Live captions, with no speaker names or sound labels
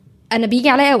انا بيجي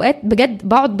عليا اوقات بجد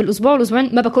بقعد بالاسبوع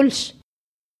والاسبوعين ما باكلش.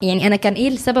 يعني انا كان ايه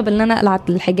السبب ان انا اقلع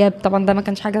الحجاب؟ طبعا ده ما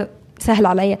كانش حاجه سهل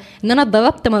عليا، ان انا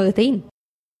اتضربت مرتين.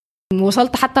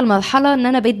 وصلت حتى المرحله ان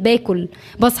انا بقيت باكل،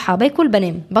 بصحى باكل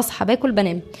بنام، بصحى باكل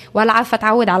بنام، ولا عارفه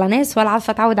اتعود على ناس، ولا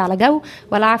عارفه اتعود على جو،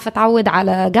 ولا عارفه اتعود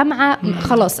على جامعه.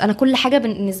 خلاص انا كل حاجه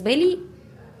بالنسبه لي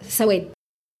سواد.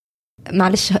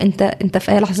 معلش انت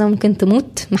في اي لحظه ممكن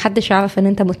تموت، محدش يعرف ان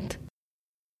انت مت.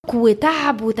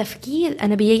 وتعب وتفكير.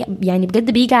 انا يعني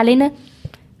بجد بيجي علينا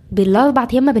بالاربع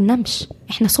ايام ما بننامش،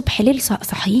 احنا صبح ليل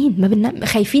صاحيين ما بننام،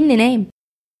 خايفين ننام.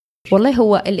 والله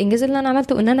هو الانجاز اللي انا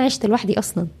عملته ان انا عشت لوحدي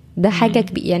اصلا، ده حاجه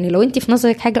كبيره. يعني لو انت في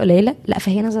نظرك حاجه قليله، لا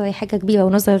فهي نظري حاجه كبيره،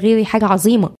 ونظر غيري حاجه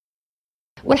عظيمه.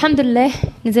 والحمد لله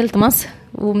نزلت مصر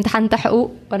وامتحنت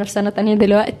حقوق، وانا في سنه تانية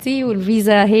دلوقتي،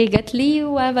 والفيزا هي جات لي،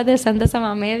 وبدرس هندسه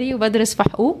معماري وبدرس في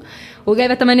حقوق،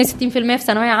 وجايبه 68% في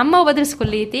ثانويه عامه، وبدرس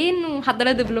كليتين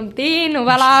ومحضره دبلومتين،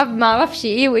 وبلعب ما اعرفش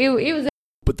ايه وايه وايه.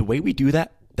 But the way we do that,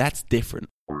 that's different.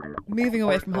 Moving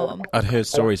away from home. I'd heard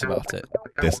stories about it.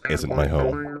 This isn't my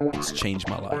home. It's changed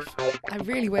my life. I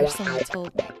really wish someone had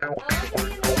told me.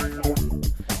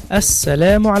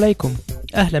 السلام عليكم،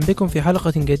 أهلا بكم في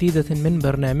حلقة جديدة من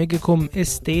برنامجكم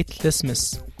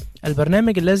Statelessness،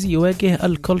 البرنامج الذي يواجه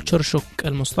الكالتشر شوك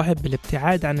المصطحب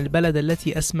بالابتعاد عن البلد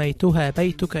التي أسميتها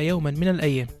بيتك يوما من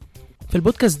الأيام. في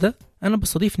البودكاست ده أنا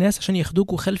بستضيف ناس عشان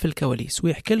ياخدوكوا خلف الكواليس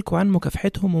ويحكي لكم عن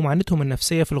مكافحتهم ومعاناتهم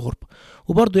النفسية في الغربة،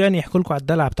 وبرضه يعني يحكي لكم على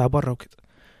الدلع بتاع بره وكده.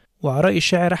 وعلى رأي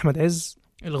الشاعر أحمد عز،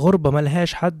 الغربة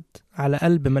ملهاش حد على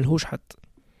قلب ملهوش حد.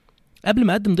 قبل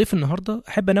ما أقدم ضيف النهاردة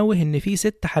أحب أنوه إن في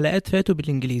 6 حلقات فاتوا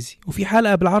بالإنجليزي وفي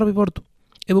حلقة بالعربي برضه،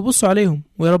 ابقوا بصوا عليهم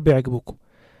ويا رب يعجبوكم.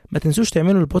 ما تنسوش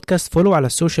تعملوا البودكاست فولو على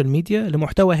السوشيال ميديا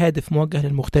لمحتوى هادف موجه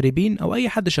للمغتربين أو أي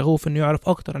حد شغوف إنه يعرف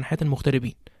أكتر عن حياة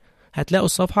المغتربين. هتلاقوا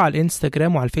الصفحة على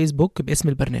الانستجرام وعلى الفيسبوك باسم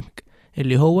البرنامج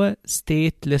اللي هو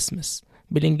Statelessness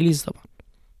بالإنجليزي طبعا.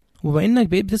 وبما إنك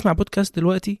بقيت بتسمع بودكاست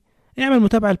دلوقتي، اعمل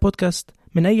متابعة البودكاست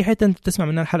من أي حتة أنت تسمع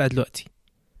منها الحلقة دلوقتي.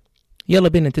 يلا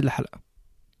بينا نبتدي الحلقة.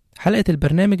 حلقة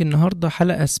البرنامج النهاردة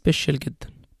حلقة سبيشال جدا.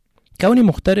 كوني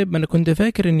مغترب أنا كنت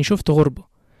فاكر إني شفت غربة،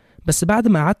 بس بعد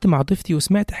ما قعدت مع ضيفتي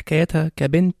وسمعت حكاياتها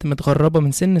كبنت متغربة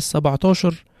من سن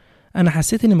 17، أنا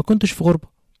حسيت إني ما كنتش في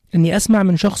غربة. إني أسمع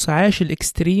من شخص عاش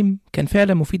الإكستريم كان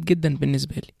فعلا مفيد جدا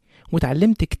بالنسبة لي،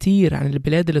 وتعلمت كتير عن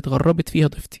البلاد اللي اتغربت فيها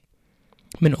ضيفتي،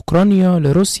 من أوكرانيا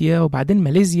لروسيا وبعدين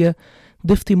ماليزيا.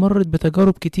 ضيفتي مرت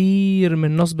بتجارب كتير،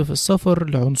 من نصب في السفر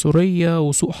لعنصرية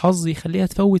وسوء حظ يخليها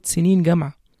تفوت سنين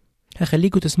جامعة.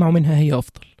 هخليكوا تسمعوا منها هي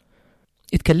أفضل.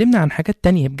 اتكلمنا عن حاجات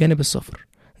تانية بجانب السفر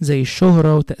زي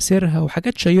الشهرة وتأثيرها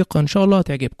وحاجات شيقة إن شاء الله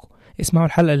هتعجبكم. اسمعوا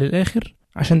الحلقة للآخر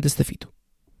عشان تستفيدوا.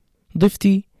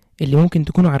 ضيفتي اللي ممكن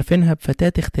تكونوا عارفينها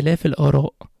بفتاة اختلاف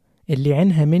الآراء، اللي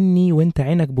عينها مني وانت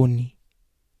عينك بني،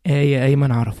 آية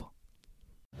أيمن عرفة.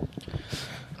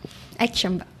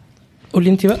 اكشن بقى. قولي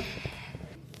انت بقى.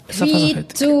 3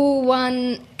 2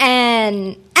 1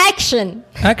 and اكشن.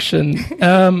 اكشن.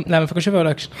 لا ما فكرش اقول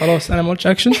اكشن، خلاص انا ما قلتش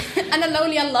اكشن. انا اللي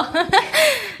اقول يلا.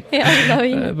 يلا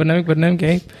بينا. برنامج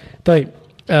عيب. طيب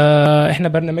احنا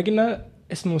برنامجنا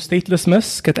اسمه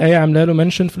Statelessness، كانت آية عامله له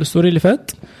منشن في الستوري اللي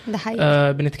فات. ده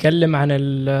حقيقي. بنتكلم عن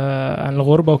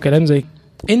الغربة وكلام زي.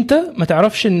 انت ما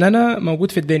تعرفش ان انا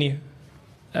موجود في الدنيا،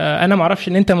 انا ما اعرفش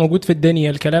ان انت موجود في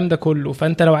الدنيا، الكلام ده كله.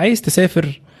 فانت لو عايز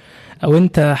تسافر او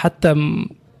انت حتى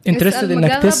انترستد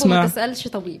انك تسمع، وما تسألش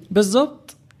طبيب.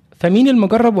 بالظبط. فمين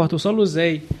المجرب وهتوصلوا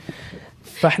ازاي؟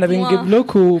 فاحنا بنجيب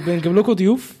لكم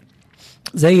ضيوف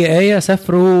زي آية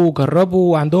سافروا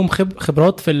وجربوا وعندهم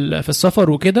خبرات في السفر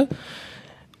وكده،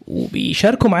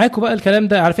 وبيشاركوا معاكم بقى الكلام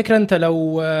ده. على فكرة انت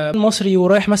لو مصري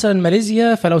ورايح مثلا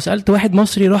ماليزيا، فلو سألت واحد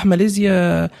مصري راح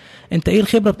ماليزيا انت ايه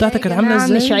الخبرة بتاعتك كانت عاملة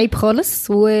ازاي؟ مش عيب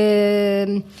خالص،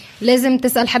 ولازم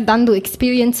تسأل حد عنده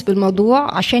اكسبيرينس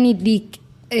بالموضوع عشان يديك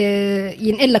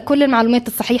ينقل لك كل المعلومات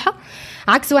الصحيحة،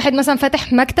 عكس واحد مثلا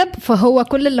فاتح مكتب فهو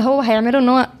كل اللي هو هيعمله ان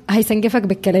هو هيسنجفك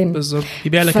بالكلام. بالظبط،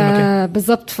 يبيع لك المكان.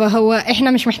 بالظبط. فهو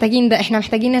احنا مش محتاجين ده، احنا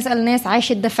محتاجين نسأل ناس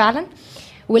عاشت ده فعلا،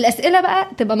 والأسئلة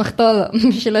بقى تبقى مختارة،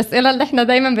 مش الأسئلة اللي احنا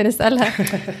دايما بنسألها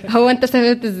هو انت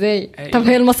سافرت ازاي؟ طب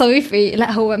هي المصاريف ايه؟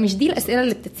 لا، هو مش دي الأسئلة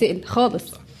اللي بتتسأل خالص.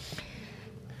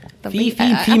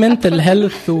 في منتل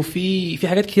هيلث، وفي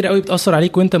حاجات كتير قوي بتأثر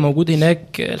عليك وانت موجود هناك.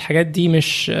 الحاجات دي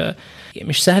مش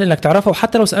سهل انك تعرفها،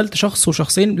 وحتى لو سألت شخص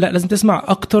وشخصين لا لازم تسمع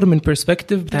اكتر من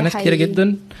برسبكتيف بتاع ناس كتير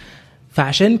جدا.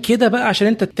 فعشان كده بقى، عشان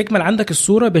انت تكمل عندك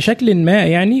الصورة بشكل ما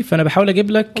يعني، فانا بحاول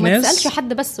اجيب لك ناس. ما تسألش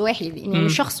حد بس واحد يعني،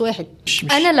 مش شخص واحد.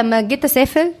 انا لما جيت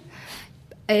اسافر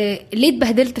ليه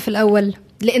اتبهدلت في الاول؟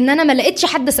 لان انا ما لقيتش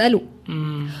حد اساله،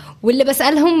 واللي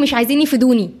بسالهم مش عايزين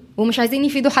يفيدوني ومش عايزين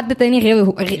يفيدوا حد تاني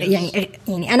غيره.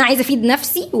 يعني انا عايزه افيد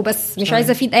نفسي وبس، مش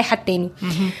عايزه افيد اي حد تاني.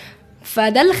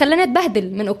 فده اللي خلاني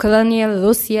اتبهدل من اوكرانيا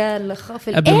لروسيا في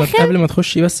الاخر. قبل ما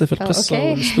تخشي بس في القصه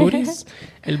والستوريز،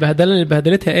 البهدله اللي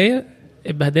بهدلتها ايه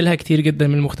اتبهدلها كتير جدا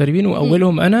من المغتربين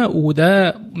واولهم انا،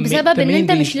 وده بسبب ان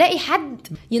انت مش لاقي حد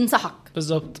ينصحك.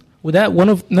 بالظبط،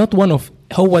 وده not one of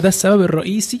هو ده السبب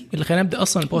الرئيسي اللي خلاني ابدا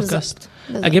اصلا البودكاست.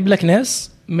 اجيب لك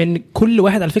ناس من كل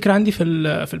واحد، على فكره عندي في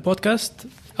البودكاست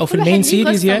او في المين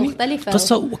سيريز يعني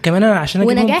قصه، وكمان انا عشان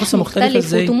اجيبهم قصه مختلفه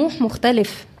ازاي وطموح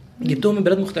مختلف، جبتهم من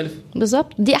بلد مختلفه.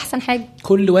 بالظبط، دي احسن حاجه،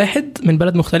 كل واحد من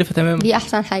بلد مختلفه تماما، دي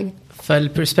احسن حاجه.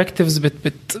 فالبرسبكتيفز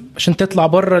عشان تطلع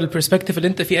بره البرسبكتيف اللي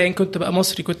انت فيه، ايا كنت بقى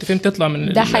مصري كنت فين، تطلع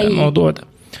من الموضوع ده.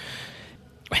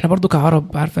 احنا برضو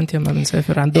كعرب، عارفه انت لما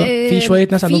بنسافر عندنا في شويه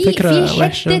ناس عندهم فكره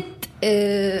وحشه،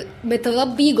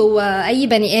 بتربي جوه اي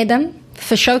بني ادم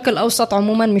في الشرق الاوسط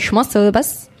عموما، مش مصر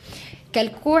بس،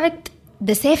 كالكوعة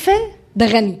ده سافر ده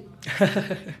غني،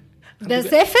 ده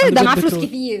سافر ده معاه فلوس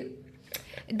كتير،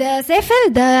 ده سافر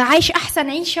ده عايش احسن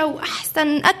عيشه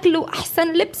واحسن اكل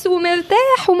واحسن لبس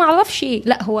ومرتاح ومعرفش ايه.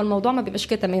 لا، هو الموضوع ما بيبقاش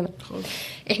كده تماما.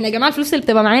 احنا يا جماعه الفلوس اللي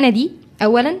بتبقى معانا دي،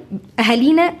 اولا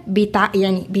اهالينا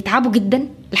يعني بيتعبوا جدا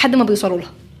لحد ما بيوصلوا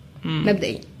لها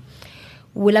مبدئيا،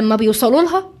 ولما بيوصلوا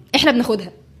لها احنا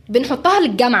بناخدها بنحطها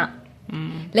للجامعه،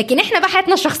 لكن احنا بقى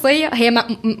حياتنا الشخصيه هي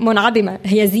منعدمه،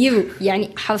 هي زيرو، يعني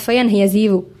حرفيا هي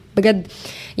زيرو بجد.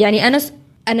 يعني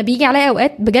انا بيجي عليا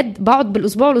اوقات بجد بقعد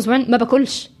بالاسبوع والاسبوعين ما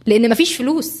باكلش، لان مفيش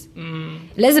فلوس.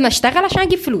 لازم اشتغل عشان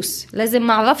اجيب فلوس، لازم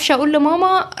ما اعرفش اقول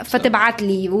لماما فتبعت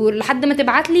لي، ولحد ما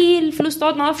تبعت لي الفلوس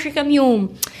تقعد ما اعرفش كام يوم.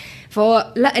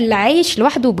 فهو لا، اللي عايش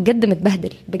لوحده بجد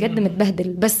متبهدل، بجد متبهدل.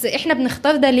 بس احنا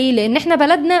بنختار ده ليه؟ لان احنا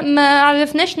بلدنا ما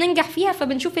عرفناش ننجح فيها،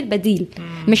 فبنشوف البديل.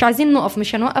 مش عايزين نقف،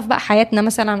 مش هنوقف بقى حياتنا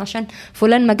مثلا عشان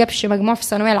فلان ما جابش مجموع في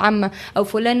الثانويه العامه، او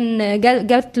فلان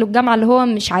جات له الجامعه اللي هو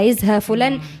مش عايزها،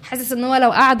 فلان حاسس ان هو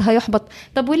لو قعد هيحبط.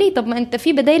 طب وليه؟ طب ما انت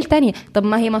في بدايل تانية. طب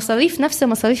ما هي مصاريف نفس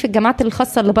مصاريف الجامعات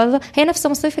الخاصه اللي بره، هي نفس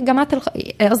مصاريف الجامعات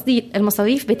قصدي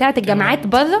المصاريف بتاعه الجامعات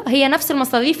بره هي نفس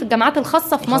المصاريف الجامعات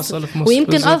الخاصه في مصر.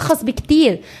 ويمكن ارخص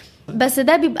بكتير. بس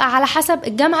ده بيبقى على حسب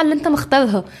الجامعه اللي انت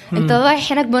مختارها. انت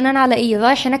رايح هناك بناء على ايه؟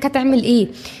 رايح هناك هتعمل ايه؟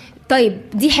 طيب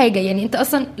دي حاجه. يعني انت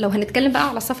اصلا لو هنتكلم بقى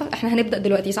على السفر، احنا هنبدا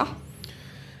دلوقتي صح؟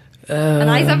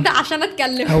 انا عايزه ابدا عشان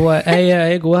اتكلم. هو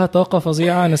ايه جواها طاقه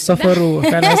فظيعه عن السفر،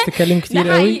 وفعلا عايز تتكلم كتير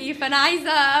قوي، فانا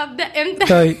عايزه ابدا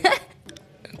امتى؟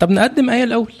 طب نقدم ايه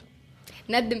الاول.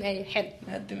 نقدم ايه؟ حلو،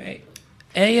 نقدم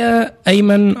ايه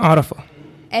ايمن عرفه.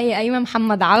 ايمن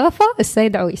محمد عرفه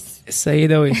السيد عويس.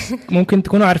 السيدة عويس ممكن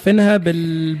تكونوا عارفينها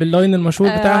باللاين المشهور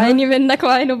بتاعها، عيني منك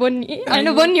وعينه بني،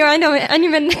 عينه بني وعيني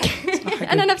منك.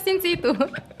 انا نفسي نسيته.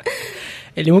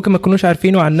 اللي ممكن ما تكونوش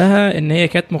عارفينه عنها ان هي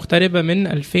كانت مغتربة من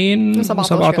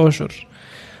 2017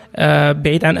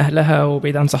 بعيد عن اهلها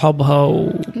وبعيد عن صحابها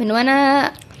من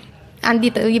وانا عندي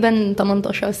تقريبا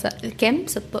 18 سنة، كام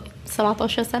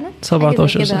 17 سنة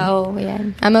 17 سنة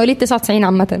يعني انا مواليد 99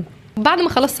 عامة، بعد ما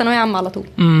خلص ثانويه عامه على طول.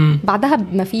 بعدها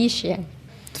ما فيش يعني.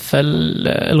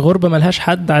 فالغربه ملهاش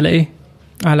حد على ايه،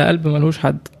 على قلب ملهوش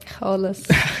حد خالص.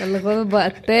 الغربه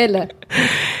قتاله.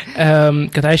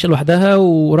 كانت عايشه لوحدها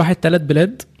وراحت 3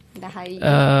 بلاد، ده حقيقي.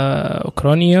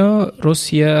 اوكرانيا،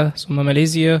 روسيا، ثم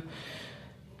ماليزيا.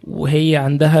 وهي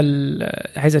عندها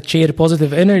عايزه تشير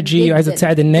بوزيتيف انرجي وعايزه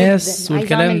تساعد الناس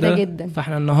والكلام ده.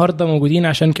 فاحنا النهارده موجودين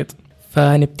عشان كده.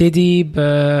 فهنبتدي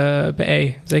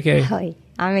بآية. ازيك يا آية؟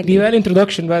 عامل دي بقى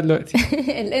الانترودكشن بقى دلوقتي.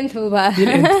 الانترو بقى.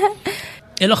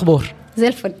 ايه الاخبار؟ زي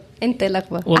الفل. انت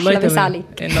الاخبار؟ والله تمام. عليك.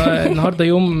 النهارده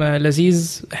يوم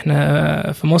لذيذ.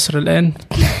 احنا في مصر الان.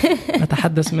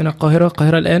 نتحدث من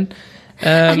القاهره الان.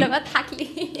 انا بضحك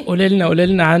ليه؟ قولي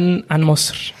لنا عن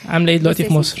مصر. عامله ايه دلوقتي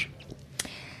في مصر؟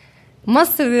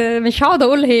 مصر مش هقعد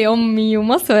اقول هي امي،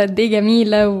 ومصر قد ايه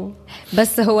جميله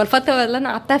بس هو الفتره اللي انا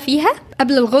قعدتها فيها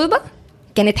قبل الغربه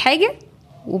كانت حاجه،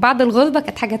 وبعد الغربه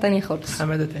كانت حاجه تانية خالص.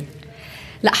 حماده تاني.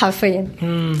 لا حرفيا.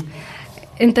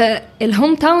 انت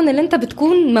الهوم تاون اللي انت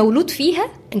بتكون مولود فيها،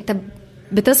 انت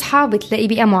بتصحى بتلاقي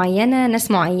بيئه معينه،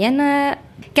 ناس معينه،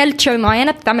 كالتشر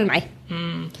معينه بتتعامل معاها.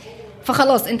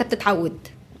 فخلاص انت بتتعود.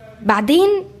 بعدين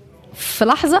في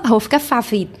لحظه هو في كف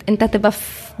عفريت، انت تبقى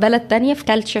في بلد تانية، في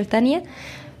كالتشر تانية،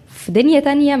 في دنيا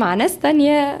تانية، مع ناس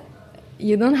تانية.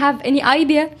 you don't have any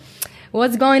idea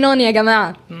what's going on يا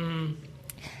جماعه.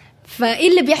 فايه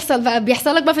اللي بيحصل بقى؟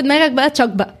 بيحصل لك بقى في دماغك بقى تشوك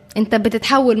بقى. انت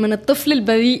بتتحول من الطفل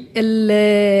البريء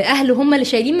اللي اهله هم اللي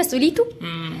شايلين مسؤوليته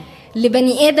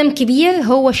لبني ادم كبير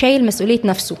هو شايل مسؤوليه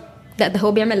نفسه. ده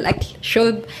هو بيعمل الاكل،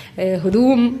 شرب،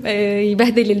 هدوم،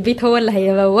 يبهدل البيت، هو اللي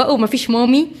هيروقه. مفيش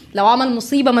مامي، لو عمل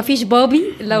مصيبه مفيش بابي،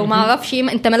 لو ما عرفش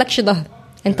انت مالكش ظهر،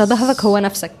 انت ظهرك هو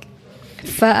نفسك.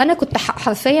 فانا كنت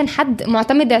حرفيا حد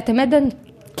معتمد اعتمادا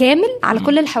كامل على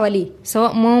كل اللي حواليه،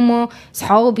 سواء ماما،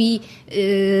 صحابي،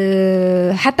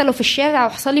 حتى لو في الشارع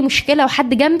وحصل لي مشكله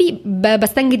وحد جنبي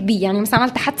بستنجد بيه. يعني مثلا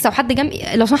عملت حادثه وحد جنبي،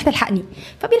 لو سمحت الحقني،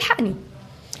 فبيلحقني.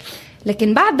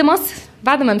 لكن بعد مصر،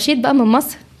 بعد ما مشيت بقى من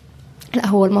مصر، لا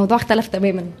هو الموضوع اختلف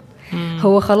تماما.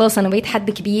 هو خلاص انا بقيت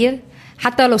حد كبير،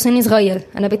 حتى لو سني صغير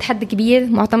انا بقيت حد كبير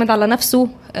معتمد على نفسه،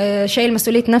 شايل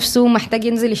مسؤوليه نفسه، محتاج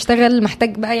ينزل يشتغل،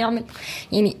 محتاج بقى يعمل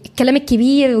يعني الكلام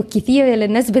الكبير والكثير اللي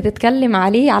الناس بتتكلم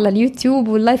عليه على اليوتيوب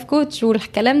واللايف كوتش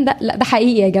والكلام ده. لا ده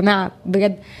حقيقي يا جماعه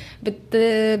بجد.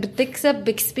 بتكسب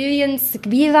اكسبيرينس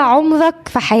كبيره عمرك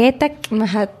في حياتك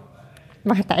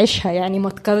ما هتعيشها. يعني ما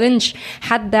تقارنش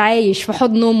حد عايش في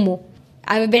حضن امه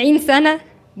 40 سنه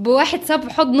بواحد ساب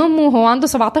حضن امه وهو عنده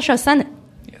 17 سنه.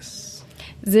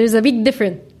 There's a big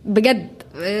difference بجد.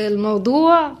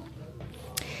 الموضوع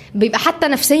بيبقى حتى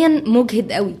نفسيا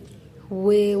مجهد قوي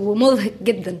ومرهق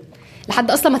جدا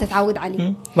لحد اصلا ما تتعود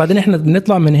عليه. وبعدين احنا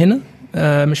بنطلع من هنا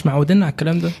مش معودين على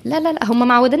الكلام ده. لا هم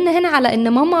معوديننا هنا على ان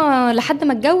ماما لحد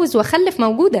ما اتجوز واخلف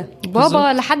موجوده، بابا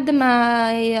بالزبط. لحد ما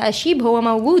اشيب هو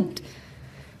موجود،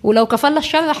 ولو كفل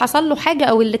الشر حصل له حاجه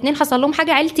او الاثنين حصل لهم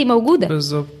حاجه عيلتي موجوده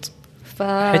بالظبط.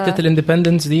 حته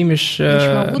الاندبندنس دي مش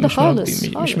موجوده خالص.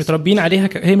 مش متربين عليها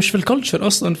هي مش في الكالتشر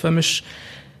اصلا، فمش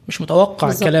متوقع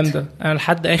بالزبط. الكلام ده. انا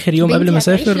لحد اخر يوم قبل ما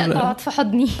اسافر لا تقعد في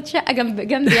حضني شقه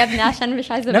جنبي يا ابني عشان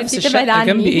مش عايزه بنتي تبعد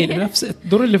عني. جنبي ايه؟ نفس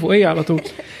الدور اللي فوقيه على طول.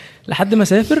 لحد ما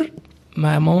اسافر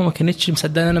ماما ما كانتش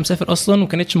مصدقه ان انا مسافر اصلا،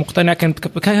 وكانتش مقتنعه. كانت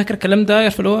فاكره الكلام ده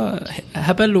في اللي هو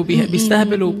هبل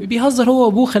وبيستهبل وبيهزر هو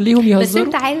وابوه، خليهم يهزروا.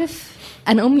 بس انت عارف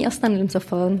انا امي اصلا اللي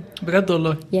مسافراني بجد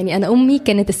والله. يعني انا امي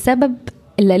كانت السبب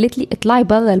اللي قالت لي اطلعي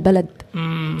بره البلد.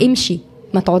 امشي،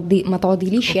 ما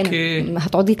تقعديليش هنا. يعني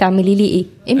هتقعدي تعملي لي ايه؟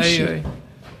 امشي. أيوة.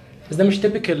 بس ده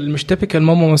مش تيبيكال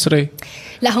ماما مصريه.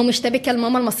 لا هو مش تيبيكال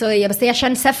ماما المصريه، بس هي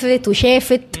عشان سافرت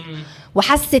وشافت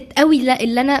وحست قوي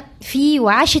اللي انا فيه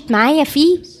وعاشت معايا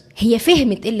فيه، هي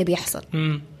فهمت ايه اللي بيحصل.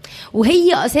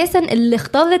 وهي اساسا اللي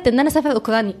اختارت ان انا اسافر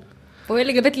اوكرانيا، وهي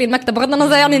اللي جابت لي المكتب، بغض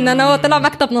النظر يعني ان انا طلع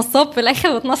مكتب نصاب في الاخر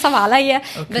واتنصب عليا.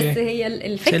 بس هي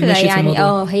الفكره يعني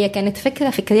هي كانت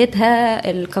فكرتها،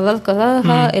 القرار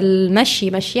قرارها،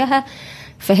 المشي مشيها.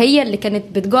 فهي اللي كانت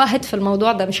بتجاهد في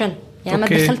الموضوع ده مش انا. يعني ما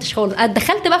دخلتش خالص.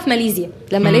 دخلت بقى في ماليزيا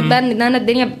لما لقيت بقى ان انا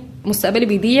الدنيا مستقبلي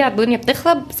بيضيع، الدنيا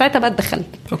بتخرب، ساعتها بقى دخلت.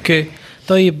 اوكي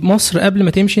طيب مصر قبل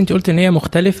ما تمشي انت قلت ان هي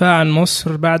مختلفه عن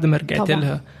مصر بعد ما رجعت طبعا.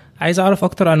 لها عايز اعرف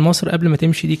اكتر عن مصر قبل ما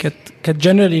تمشي دي. كانت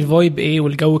جنرالي الفايب ايه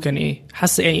والجو كان ايه؟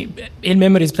 حاسه يعني ايه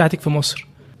الميموريز بتاعتك في مصر؟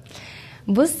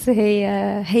 بص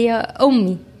هي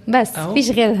امي بس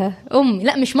مفيش غيرها. امي،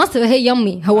 لا مش مصر هي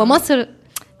امي، هو مصر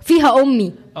فيها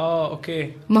امي. اوكي.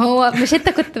 ما هو مش انت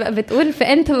كنت بتقول في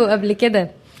انترو قبل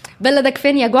كده بلدك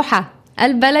فين يا جحا؟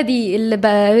 قال بلدي اللي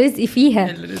برزقي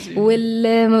فيها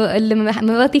واللي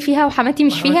مراتي فيها وحماتي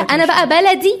مش فيها. انا بقى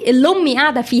بلدي اللي امي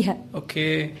قاعده فيها.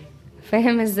 اوكي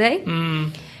فاهم ازاي؟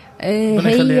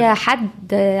 هي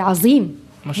حد عظيم،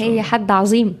 هي حد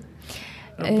عظيم.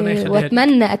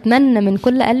 واتمنى من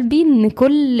كل قلبي ان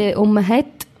كل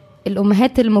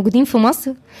الامهات الموجودين في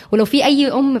مصر، ولو في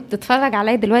اي ام بتتفرج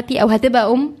عليا دلوقتي او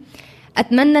هتبقى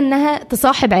اتمنى انها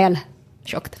تصاحب عيالها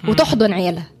مش اكتر، وتحضن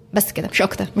عيالها بس كده مش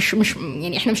اكتر. مش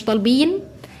يعني احنا مش طالبين،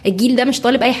 الجيل ده مش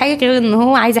طالب اي حاجه غير ان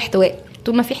هو عايز احتواء.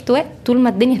 طول ما في احتواء طول ما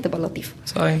الدنيا هتبقى لطيفه.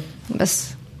 صحيح. بس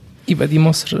يبقى دي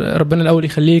مصر. ربنا الاول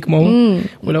يخليك ماما.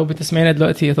 ولو بتسمعينا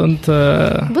دلوقتي يا طنط،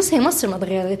 بص هي مصر ما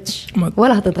اتغيرتش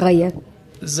ولا هتتغير.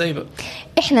 ازاي بقى؟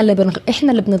 احنا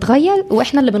اللي بنتغير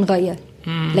واحنا اللي بنغير.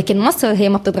 لكن مصر هي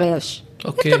ما بتتغيرش.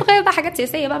 بتتغير بقى حاجات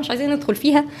سياسيه بقى مش عايزين ندخل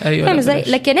فيها. أيوة فاهم ازاي؟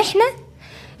 لكن احنا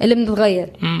اللي بنتغير.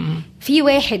 في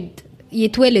واحد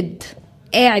يتولد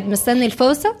قاعد مستني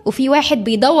الفرصه، وفي واحد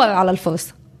بيدور على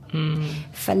الفرصه.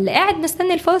 فاللي قاعد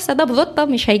مستني الفرصه ده بغطة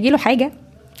مش هيجيله حاجه.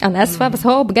 انا اسفه بس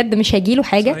هو بجد مش هيجيله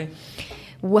حاجه. صحيح.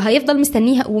 وهيفضل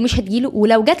مستنيها ومش هتجيله،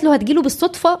 ولو جات له هتجيله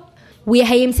بالصدفه،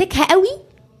 وهيمسكها قوي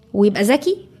ويبقى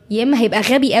ذكي، يا اما هيبقى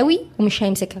غبي قوي ومش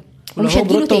هيمسكها ومش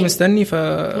هتجيله تاني. مستني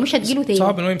مش هتجيله تاني.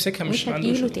 صعب انه يمسكها. مش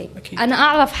هتجيله تاني. انا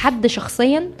اعرف حد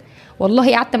شخصيا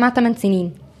والله قعدت معاه 8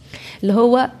 سنين، اللي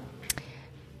هو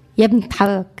يا ابني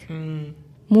اتحرك،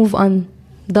 موف اون،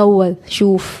 دور،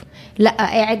 شوف. لا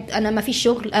قاعد انا ما فيش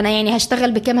شغل، انا يعني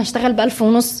هشتغل بكام؟ هشتغل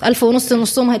ب1500، 1500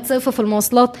 نصهم هيتصرفوا في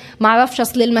المواصلات، ما اعرفش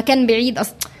اصل المكان بعيد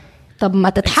اصلا. طب ما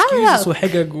تتحرك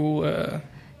وحجج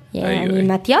يعني أيوة.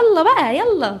 ما يلا بقى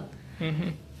يلا.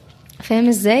 فاهم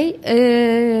ازاي؟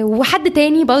 وحد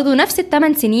تاني برضو نفس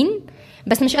 8 سنين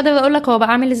بس مش قادر اقول لك هو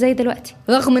بقى عامل ازاي دلوقتي،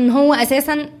 رغم ان هو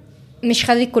اساسا مش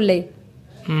خريج كليه.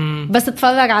 بس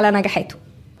اتفرج على نجاحاته.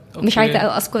 مش عايزه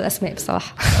اذكر اسماء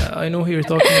بصراحه. I know who you're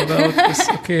talking about. بس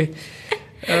اوكي.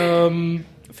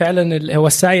 فعلا هو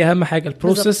السعي اهم حاجه،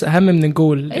 البروسيس اهم من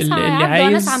الجول. اللي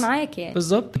عايز اسعى معاك يعني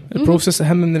بالظبط، البروسيس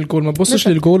اهم من الجول. ما تبصش بالظبط.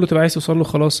 للجول وتبقى عايز توصل له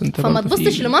خلاص انت. فما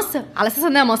تبصش لمصر على اساس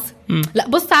انها مصر. لا،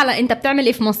 بص على انت بتعمل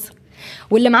ايه في مصر.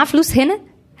 واللي معاه فلوس هنا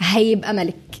هيبقى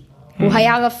ملك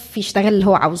وهيعرف يشتغل اللي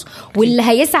هو عاوزه، واللي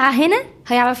هيسعى هنا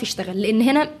هيعرف يشتغل. لان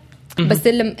هنا بس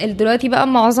اللي دلوقتي بقى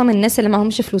معظم الناس اللي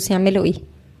معهمش فلوس يعملوا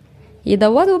ايه؟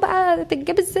 يدوروا بقى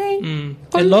تتجاب ازاي.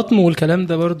 اللطم والكلام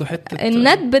ده برضو حته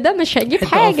الندب ده مش هيجيب حتة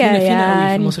حاجه فينا يعني. قوي،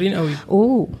 في المصريين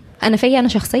قوي. انا فيا انا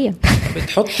شخصيا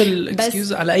بتحط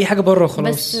الاكسكيوز على اي حاجه بره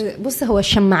وخلاص. بس بص، هو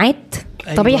الشماعات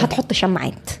طبيعي هتحط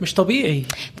شماعات. مش طبيعي.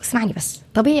 اسمعني بس،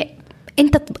 طبيعي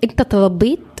انت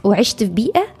تربيت وعشت في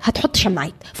بيئه هتحط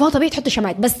شماعات، فهو طبيعي تحط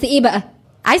شماعات. بس ايه بقى،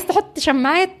 عايز تحط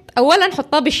شماعات اولا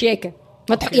حطها بشياكه،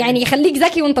 يعني خليك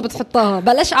ذكي وانت بتحطها،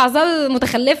 بلاش اعذار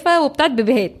متخلفه وبتاعت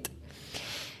بيبيهات.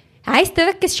 عايز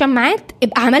تركز شماعات،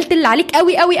 ابقى عملت اللي عليك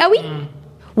قوي قوي قوي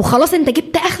وخلاص، انت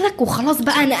جبت اخرك وخلاص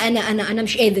بقى. انا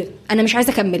مش قادر، انا مش عايز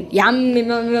اكمل يا عم،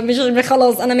 مش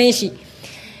خلاص انا ماشي.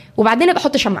 وبعدين ابقى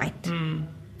احط شماعات.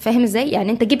 فاهم ازاي؟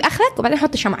 يعني انت جيب اخرك وبعدين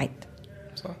حط شماعات.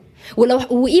 صح.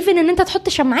 وايفن ان انت تحط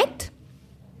شماعات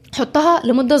حطها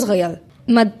لمده صغيره،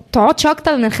 ما تقعدش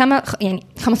اكتر من يعني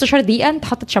 15 دقيقه انت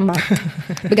حاطط شماعات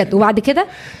بجد. وبعد كده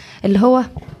اللي هو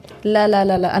لا لا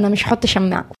لا لا، انا مش هحط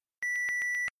شماعه.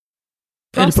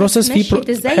 البروسيس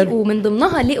فيه ازاي ومن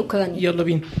ضمنها ليه اوكرانيا. يلا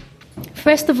بينا.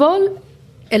 فيرست اوف اول،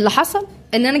 اللي حصل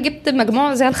ان انا جبت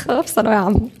مجموع زي الخرا في ثانويه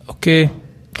عامه. اوكي.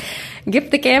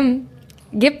 جبت كام؟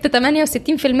 جبت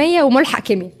 68% وملحق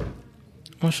كيمياء.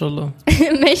 ما شاء الله.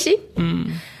 ماشي.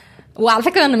 وعلى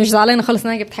فكره انا مش زعلانه خالص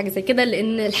ان انا جبت حاجه زي كده،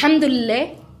 لان الحمد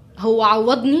لله هو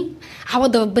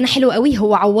عوض ربنا حلو قوي.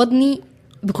 هو عوضني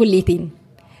بكليتين،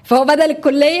 فهو بدل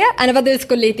الكليه انا بدرس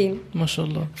كليتين. ما شاء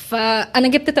الله. فانا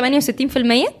جبت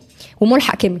 68%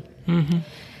 وملحق كيمياء.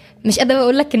 مش قادره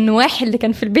اقول لك ان واحد اللي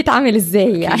كان في البيت عامل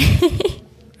ازاي يعني.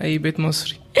 اي بيت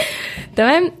مصري.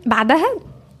 تمام. بعدها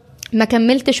ما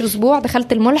كملتش اسبوع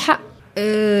دخلت الملحق،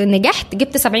 نجحت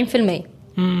جبت 70%.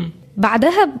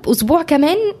 بعدها باسبوع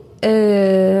كمان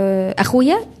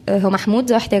اخويا هو محمود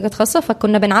ذو احتياجات خاصه،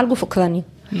 فكنا بنعالجه في اوكرانيا.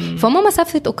 فماما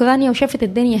سافرت اوكرانيا وشافت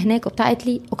الدنيا هناك وبتاع، قالت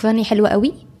لي اوكرانيا حلوه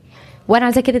قوي وانا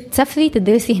عايزاكي كده تسافري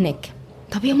تدرسي هناك.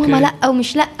 طب يا ماما لا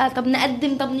ومش لا، طب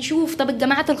نقدم، طب نشوف، طب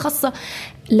الجامعات الخاصه.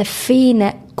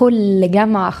 لفينا كل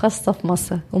جامعه خاصه في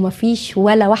مصر ومفيش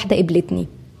ولا واحده قبلتني.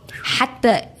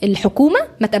 حتى الحكومه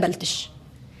ما تقبلتش،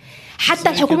 حتى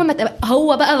الحكومه ما تقبل.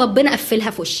 هو بقى ربنا قفلها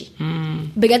في وشي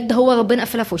بجد، هو ربنا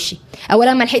قفلها في وشي.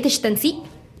 اولا ما لحقتش تنسيق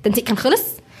كان خلص.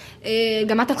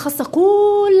 الجامعات الخاصه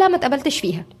كلها ما تقبلتش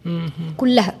فيها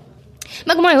كلها.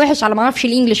 مجموعي وحش على ما اعرفش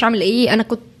الانجليش عامل ايه، انا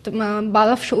كنت ما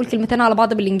بعرفش اقول كلمتين على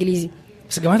بعض بالانجليزي.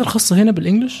 بس الجامعات الخاصه هنا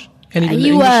بالانجليش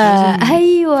يعني.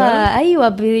 ايوه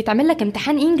بيتعمل لك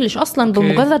امتحان انجليش اصلا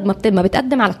بمجرد ما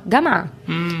بتقدم على الجامعه.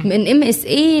 من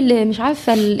MSA مش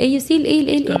عارفه AUC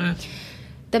الايه.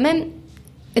 تمام.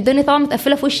 الدنيا طبعا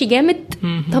متقفله في وشي جامد.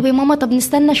 طب يا ماما، طب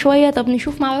نستنى شويه، طب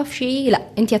نشوف ما اعرفش ايه. لا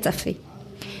انت هتسافري.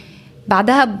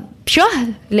 بعدها بشهر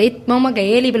لقيت ماما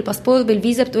جايالي بالباسبور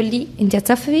بالفيزا بتقول لي انت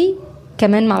هتسافري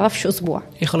كمان ما اعرفش اسبوع.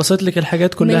 هي خلصت لك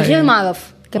الحاجات كلها من غير ما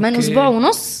اعرف. كمان اسبوع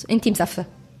ونص انت مسافره.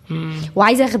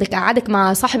 وعايزه اقعدك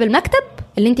مع صاحب المكتب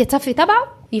اللي انت هتسافري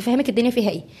تبعه يفهمك الدنيا فيها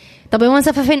ايه. طب هو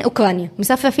مسافره فين؟ اوكرانيا.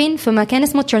 مسافره فين؟ في مكان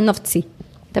اسمه تشيرنوفسكي.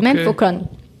 تمام. في اوكرانيا.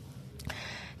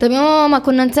 طب يا ماما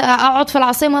كنا اقعد في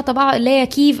العاصمه طبعا اللي هي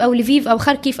كيف او لفيف او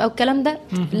خاركيف او الكلام ده.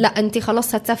 لا انت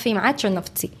خلاص هتسافري معاه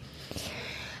تشيرنوفسكي.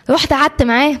 رحت قعدت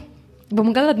معاه.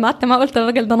 بمجرد ما قعدت معاه قلت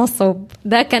الراجل ده نصاب.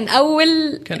 ده كان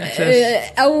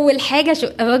اول حاجه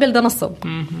الراجل ده نصاب.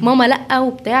 ماما لا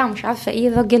وبتاع مش عارفه ايه،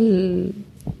 الراجل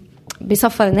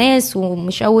بيسفر ناس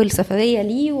ومش اول سفريه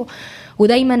ليه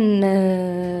ودايما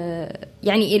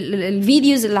يعني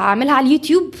الفيديوز اللي عاملها على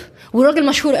اليوتيوب، والراجل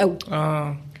مشهور قوي.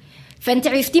 فانت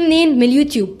عرفتيه منين؟ من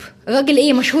اليوتيوب. الراجل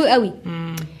ايه مشهور قوي.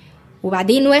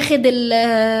 وبعدين واخد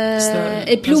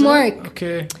البلو مارك.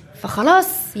 اوكي. فخلاص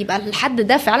يبقى الحد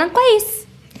ده فعلا كويس.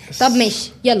 طب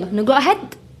ماشي يلا نجو اهد.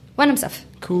 وانا مسافر.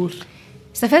 كول.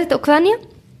 سافرت اوكرانيا.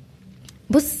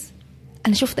 بص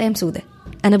انا شفت ايام سودة.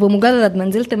 انا بمجرد ما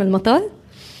نزلت من المطار،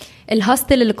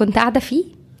 الهاستل اللي كنت قاعده فيه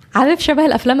عارف شبه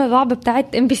الافلام الرعب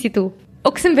بتاعت MBC2.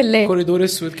 اقسم بالله كوريدور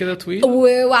اسود كده طويل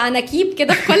وعناكيب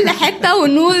كده في كل حته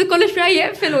والنور كل شويه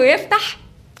يقفل ويفتح،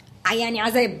 يعني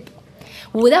عذاب.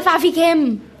 ودفع فيه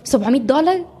كام؟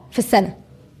 $700 في السنه.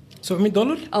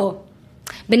 $700.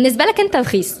 بالنسبه لك انت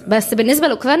رخيص، بس بالنسبه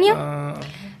لاوكرانيا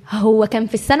هو كان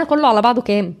في السنه كله على بعضه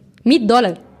كام؟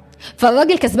 $100.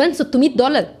 فالراجل كسبان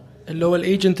 $600 اللي هو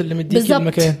الايجنت اللي مديك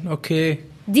المكان. اوكي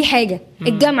دي حاجه.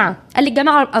 الجامعه قال لي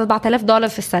الجامعه $4000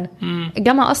 في السنه.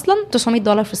 الجامعه اصلا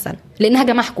 $900 في السنه لانها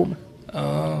جامعه حكومه.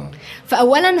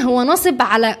 فاولا هو نصب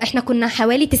على احنا كنا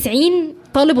حوالي 90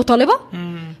 طالب وطالبه،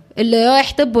 اللي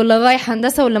رايح طب واللي رايح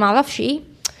هندسه واللي معرفش ايه.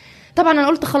 طبعا انا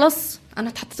قلت خلاص انا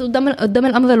اتحطيت قدام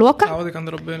الامر الواقع، عوضك عند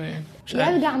ربنا يعني،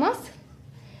 يا ارجع مصر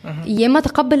يا اما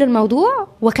اتقبل الموضوع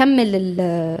واكمل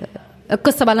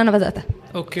القصه بقى اللي انا بداتها.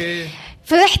 اوكي.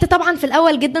 فرحت طبعا في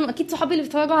الاول جدا، واكيد صحابي اللي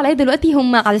بيتفرجوا عليا دلوقتي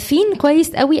هم عارفين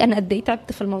كويس قوي انا قد ايه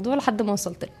تعبت في الموضوع لحد ما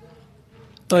وصلت له.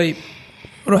 طيب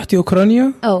رحتي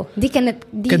اوكرانيا؟ دي كانت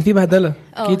كان في بهدله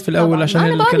اكيد في الاول طبعاً.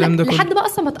 عشان الكلام ده كله لحد بقى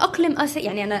اصلا ما اتاقلم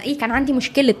يعني انا ايه كان عندي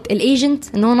مشكله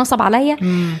الايجنت ان هو نصب عليا،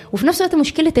 وفي نفس الوقت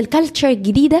مشكله الكالتشر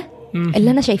الجديده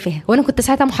اللي انا شايفاها، وانا كنت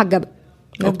ساعتها محجبه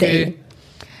مبدئيا.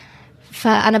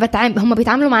 فانا بتعامل، هم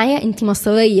بيتعاملوا معايا انت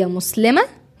مصريه مسلمه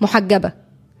محجبه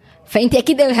فانت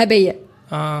اكيد ارهابيه.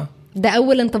 ده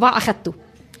اول انطباع اخدته.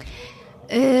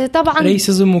 طبعا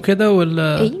ريسيزم وكده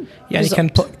ولا إيه؟ يعني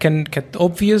كانت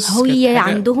obvious. هي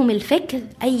عندهم الفكر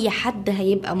اي حد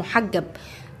هيبقى محجب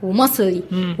ومصري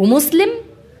ومسلم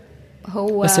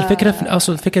هو. بس الفكره في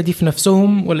اصل الفكره دي في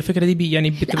نفسهم ولا الفكره دي يعني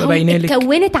بتبقى باينه لك؟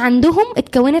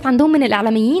 اتكونت عندهم من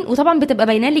الاعلاميين، وطبعا بتبقى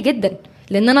باينه لي جدا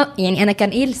لان انا كان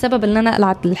ايه السبب ان انا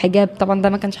قلعت الحجاب. طبعا ده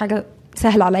ما كانش حاجه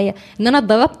سهل عليا، ان انا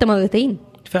اتضربت مرتين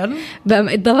فعلا.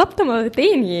 بقى اتضربت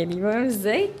مرتين يعني فاهم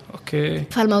ازاي. اوكي.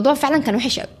 فالموضوع فعلا كان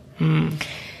وحش قوي.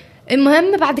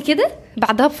 المهم بعد كده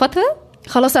بعدها بفتره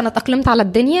خلاص انا اتأقلمت على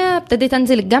الدنيا، ابتديت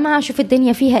انزل الجامعه اشوف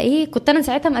الدنيا فيها ايه. كنت انا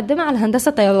ساعتها مقدمه على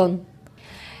هندسه طيران.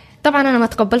 طبعا انا ما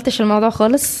تقبلتش الموضوع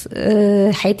خالص.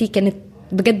 حياتي كانت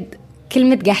بجد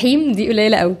كلمه جحيم دي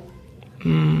قليله قوي.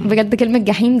 بجد كلمه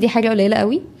جحيم دي حاجه قليله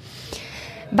قوي.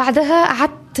 بعدها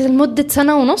قعدت لمده 1.5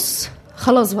 سنة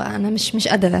خلاص بقى انا مش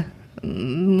قادره.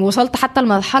 وصلت حتى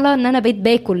المرحله ان انا بقيت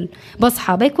باكل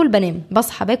بصحى باكل بنام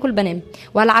بصحى باكل بنام،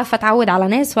 ولا عارفه اتعود على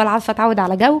ناس ولا عارفه اتعود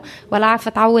على جو ولا عارفه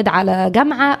اتعود على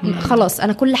جامعه. خلاص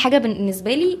انا كل حاجه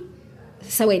بالنسبه لي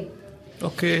سواد.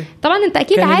 اوكي. طبعا انت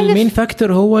اكيد كان عارف المين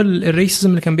فاكتور هو الريسيزم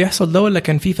اللي كان بيحصل ده، ولا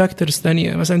كان في فاكتورز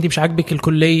تانية مثلا انت مش عاجبك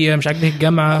الكليه مش عاجبك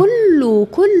الجامعه؟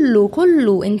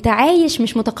 كله انت عايش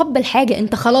مش متقبل حاجه.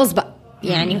 انت خلاص بقى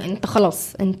يعني انت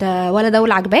خلاص انت ولا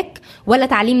دولة عجباك ولا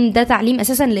تعليم ده تعليم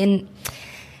اساسا، لان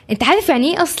انت عارف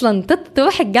يعني ايه اصلا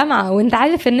تروح الجامعة وانت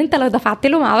عارف ان انت لو دفعت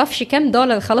له معرفش كام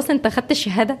دولار خلاص انت خدت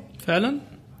الشهادة فعلا.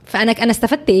 فانا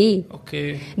استفدت ايه؟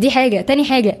 اوكي. دي حاجة. تاني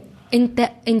حاجة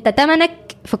انت تمنك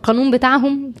في القانون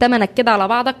بتاعهم تمنك كده على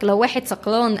بعضك. لو واحد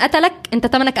سكران قتلك انت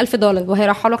تمنك $1000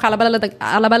 وهيرحلوك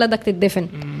على بلدك تدفن.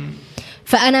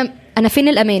 فانا فين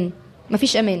الامان؟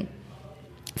 مفيش امان.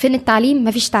 فين التعليم؟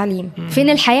 مفيش تعليم. فين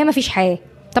الحياة؟ مفيش حياة.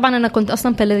 طبعا انا كنت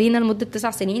اصلا باليرينا لمدة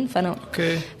 9 سنين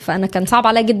فانا كان صعب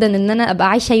عليا جدا ان انا ابقى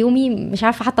عايشة يومي مش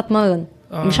عارفة حتى اتمرن.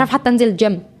 مش عارفة حتى انزل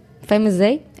الجيم. فاهم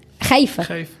ازاي؟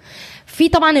 خايفة. في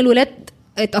طبعا الولاد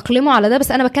اتأقلموا على ده،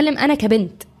 بس انا بتكلم انا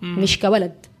كبنت مش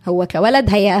كولد. هو كولد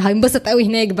هينبسط قوي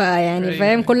هناك بقى يعني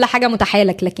فاهم كل حاجة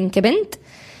متاحالك، لكن كبنت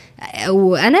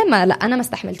وانا انا ما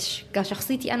استحملتش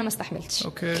كشخصيتي. انا ما استحملتش.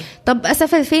 اوكي. طب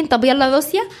اسافر فين؟ طب يلا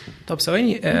روسيا. طب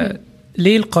ثواني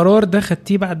ليه القرار ده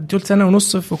خدتيه بعد 1.5 سنة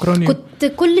في اوكرانيا؟ كنت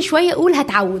كل شويه اقول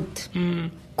هتعود.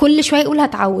 كل شويه اقول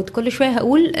هتعود. كل شويه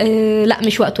هقول لا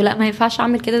مش وقته، لا ما ينفعش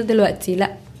اعمل كده دلوقتي،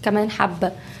 لا كمان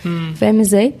حبه. فاهم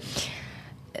ازاي؟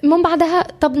 من بعدها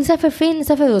طب نسافر فين؟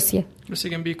 نسافر روسيا. بس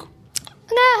جنبيكم.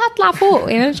 انا هطلع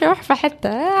فوق يعني مش هروح في حته.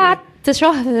 قعدت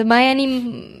شهر ما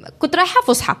يعني كنت رايحه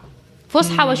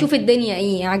فسحه واشوف الدنيا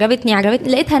ايه. عجبتني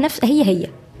لقيتها نفس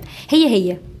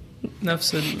هي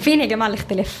نفس فين يا جماعه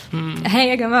الاختلاف؟ ها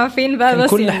يا جماعه فين بقى؟ بس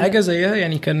كل يعني حاجه زيها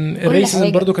يعني. كان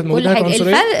الريسيزم برضو كانت موجوده هناك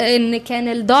عنصريه. الفرق ان كان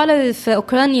الدولار في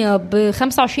اوكرانيا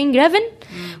ب$25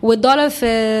 والدولار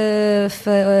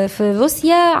في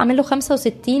روسيا عامل له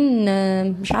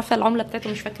 65. مش عارفه العمله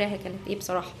بتاعته مش فاكراها كانت ايه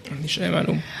بصراحه، ما عنديش اي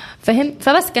معلومه. فاهم؟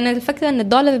 فبس كان الفكره ان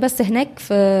الدولار بس هناك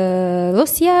في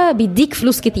روسيا بيديك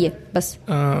فلوس كتير بس.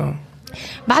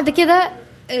 بعد كده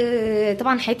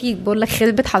طبعا حياتي بقول لك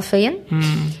خربت حرفيا.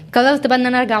 قررت بقى ان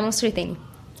انا ارجع مصر تاني.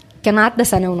 كان عدى 1.5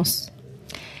 سنة.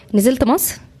 نزلت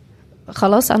مصر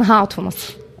خلاص انا هقعد في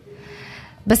مصر،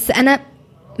 بس انا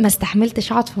ما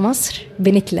استحملتش اقعد في مصر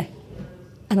بنكله.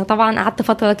 انا طبعا قعدت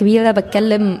فتره كبيره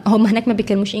بتكلم، هم هناك ما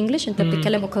بيتكلموش انجليش، انت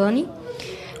بتتكلم اوكراني.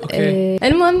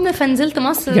 المهم فنزلت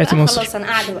مصر. خلاص انا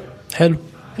قاعده بقى. حلو.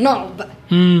 نقعد بقى.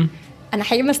 انا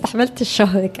حقيقه ما استحملتش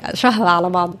شهر على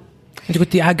بعضه. انت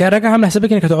كنت راجعه عامله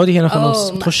حسابك انك هتقعدي هنا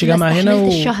خلاص تخشي جامعه هنا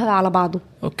الشهر على بعضه.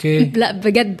 اوكي. لا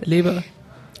بجد. ليه بقى؟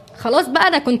 خلاص بقى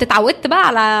انا كنت اتعودت بقى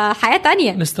على حياه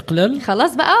تانية، الاستقلال.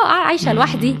 خلاص بقى عايشه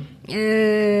لوحدي.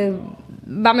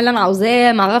 بعمل اللي انا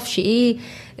عاوزاه، ما اعرفش ايه.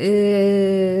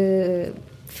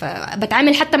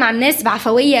 فبتعامل حتى مع الناس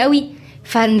بعفويه قوي.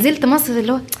 فنزلت مصر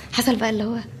اللي هو حصل بقى اللي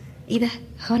هو ايه ده،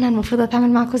 هو انا المفروض اتعامل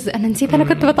معاكم ازاي؟ انا نسيت انا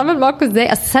كنت بتعامل معاكم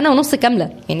ازاي. اصل سنه ونص كامله،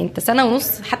 يعني انت سنه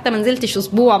ونص حتى ما نزلتش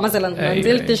اسبوع مثلا، ما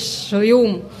نزلتش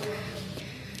يوم.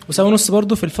 وسنه ونص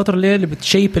برضو في الفتره اللي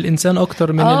بتشيب الانسان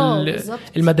اكتر من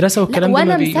المدرسه والكلام ده.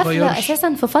 ما بيغيرش. وانا مسافره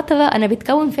اساسا في فتره انا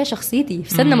بتكون فيها شخصيتي، في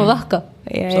سن مراهقه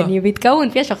يعني بيتكون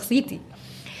فيها شخصيتي.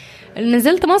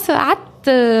 نزلت مصر قعدت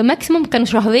ماكسيموم كانوا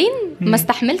شهرين، ما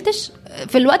استحملتش.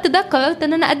 في الوقت ده قررت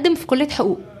ان انا اقدم في كليه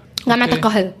حقوق جامعه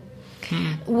القاهره،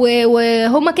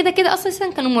 وهما كده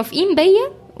اصلا كانوا موافقين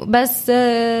بيا، بس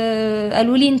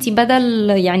قالوا لي انتي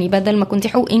بدل ما كنتي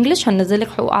حقوق انجليش هننزلك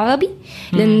حقوق عربي،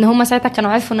 لان هما ساعتها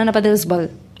كانوا عارفوا ان انا بدرس بره.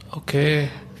 اوكي.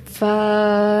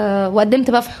 وقدمت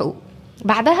بقى في حقوق.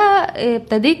 بعدها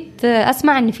ابتديت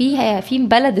اسمع ان في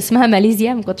بلد اسمها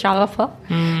ماليزيا، ما كنتش اعرفها.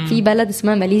 في بلد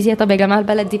اسمها ماليزيا. طب يا جماعه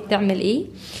البلد دي بتعمل ايه؟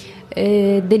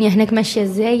 الدنيا هناك ماشيه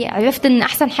ازاي؟ عرفت ان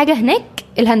احسن حاجه هناك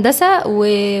الهندسه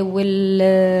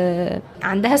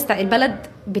عندها البلد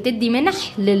بتدي منح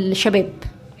للشباب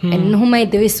ان هم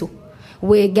يدرسوا،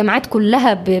 والجامعات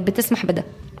كلها بتسمح بده.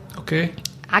 اوكي.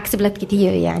 عكس بلاد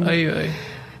كتير يعني. ايوه.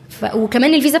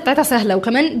 وكمان الفيزا بتاعتها سهله،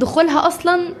 وكمان دخولها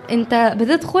اصلا انت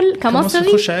بتدخل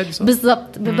كمصري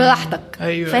بالظبط براحتك.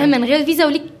 أيوة. فاهم؟ من غير فيزا،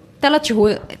 وليك 3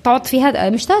 شهور تقعد فيها،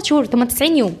 مش 3 شهور،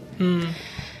 90 يوم.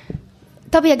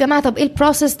 طب يا جماعه، طب ايه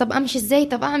البروسيس؟ طب امشي ازاي؟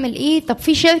 طب اعمل ايه؟ طب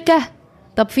في شركه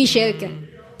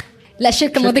لا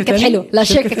الشركه الماضيه كانت حلوه. لا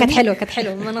الشركه كانت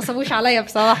حلوه ما نصبوش عليا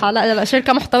بصراحه. لا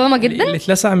شركه محترمه جدا. اللي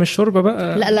اتلسع من الشوربه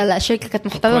بقى. لا الشركه كانت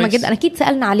محترمه جدا. اكيد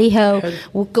سالنا عليها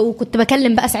وكنت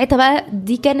بكلم بقى ساعتها بقى.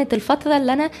 دي كانت الفتره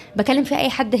اللي انا بكلم فيها اي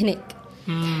حد هناك.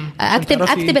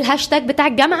 اكتب الهاشتاج بتاع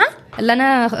الجامعه اللي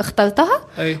انا اخترتها.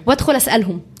 أيوة. وادخل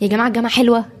اسالهم يا جماعه الجامعه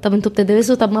حلوه؟ طب انتوا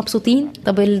بتدرسوا؟ طب مبسوطين؟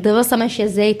 طب الدراسه ماشيه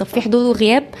ازاي؟ طب في حضور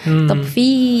وغياب؟ طب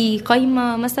في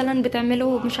قايمه مثلا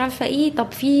بتعملوا مش عارفه ايه؟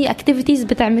 طب في اكتيفيتيز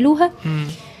بتعملوها؟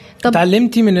 طب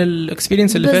اتعلمتي من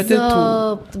الاكسبيرينس اللي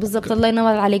فاتت بالظبط. الله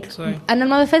ينور عليك. انا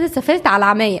المره اللي فاتت سافرت على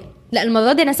عمايه، لا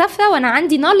المره دي انا سافره وانا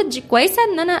عندي نوليدج كويسه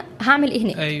ان انا هعمل ايه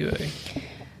هناك. ايوه.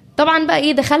 طبعا بقى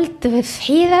ايه، دخلت في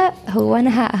حيره. هو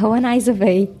انا عايزه ابقى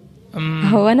ايه؟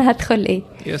 هو انا هدخل ايه؟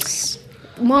 يس.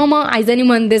 ماما عايزاني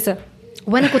مهندسه،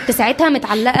 وانا كنت ساعتها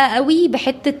متعلقه قوي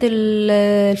بحته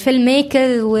الفيلم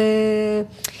ميكر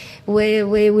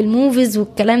والموفيز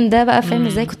والكلام ده بقى. فاهم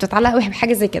ازاي؟ كنت متعلقه قوي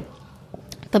بحاجه زي كده.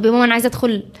 طب يا ماما انا عايزه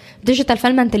ادخل ديجيتال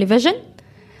فيلم اند تلفزيون.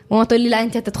 وماما تقول لي لا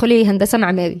انت هتدخلي هندسه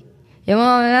معماري. يا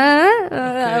ماما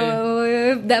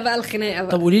يبدا بقى الخناقه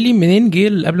بقى. طب قولي لي منين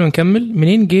جه، قبل ما نكمل،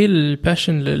 منين جه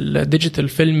الباشن للديجيتال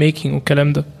فيلم ميكينج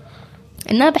والكلام ده؟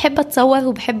 ان انا بحب اتصور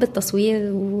وبحب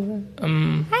التصوير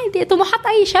عادي، طموحات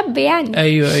اي شاب يعني.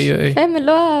 ايوه. فاهم؟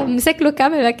 اللي هو مسك له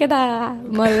كاميرا كده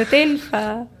مرتين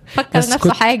ففكر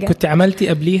نفسه حاجه. كنت عملتي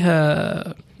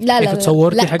قبليها؟ لا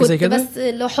تصورتي حاجه زي كده؟ بس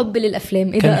لو حب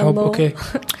للافلام. ايه ده؟ الله. اوكي.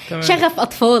 شغف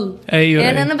اطفال. ايوه.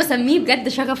 يعني انا بسميه بجد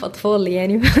شغف اطفال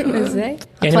يعني. ازاي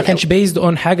يعني ما كانش بيزد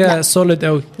اون حاجه سوليد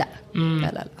قوي؟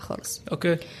 لا خالص.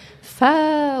 اوكي.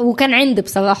 وكان عندي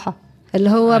بصراحه اللي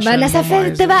هو ما انا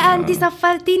سافرت بقى. انتي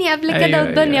سفرتيني قبل كده. أيوة.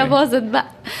 والدنيا باظت بقى.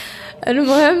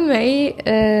 المهم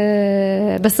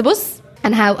ايه، بس بص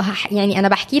انا يعني انا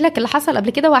بحكي لك اللي حصل قبل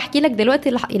كده، وهحكي لك دلوقتي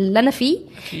اللي انا فيه.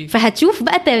 فهتشوف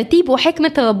بقى ترتيب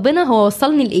وحكمة ربنا هو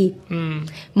وصلني لايه.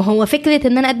 ما هو فكرة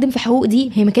ان انا اقدم في حقوق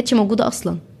دي هي ما كانتش موجودة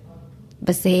اصلا،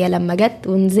 بس هي لما جت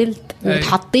ونزلت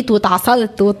واتحطيت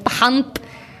واتعصرت واتطحنت.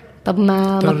 طب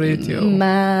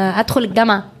ما ادخل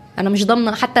الجامعة. انا مش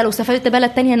ضامنه حتى لو سافرت بلد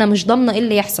تانية، انا مش ضامنه ايه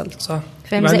اللي يحصل. صح.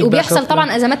 فاهم ازاي؟ وبيحصل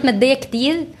طبعا ازمات ماديه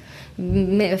كتير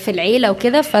في العيله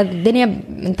وكده، فالدنيا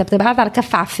انت بتبقى قاعد على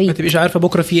كف عفريت، ما تبقيش عارفه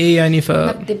بكره في ايه يعني.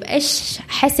 ما بتبقاش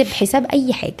حاسب حساب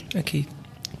اي حاجه. اكيد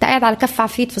انت قاعد على كف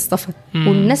عفريت في السفر.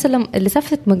 والناس اللي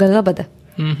سافرت مجربه ده.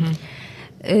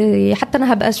 حتى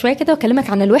انا هبقى شويه كده واكلمك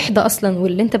عن الوحده اصلا،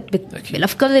 واللي انت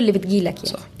الافكار اللي بتجيلك يعني.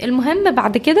 صح. المهم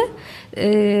بعد كده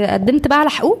قدمت بقى على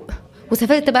حقوق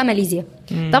وسافرت بقى ماليزيا.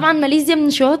 طبعا ماليزيا من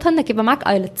شروطها انك يبقى معاك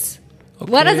ايلتس.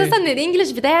 وانا اساسا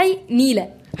الانجليش بتاعي نيله.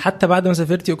 حتى بعد ما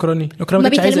سافرتي اوكراني ما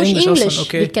بيتكلموش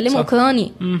انجليش، بيتكلموا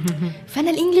اوكراني.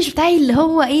 فانا الانجليش بتاعي اللي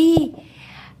هو ايه،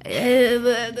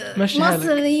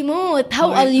 مصري موت.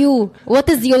 هاو ار يو، وات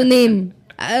از يور نيم،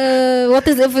 وات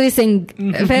از everything.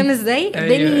 فاهم ازاي؟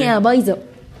 الدنيا بايظه.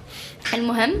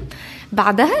 المهم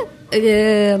بعدها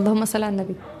اللهم صل على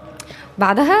النبي،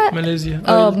 بعدها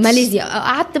ماليزيا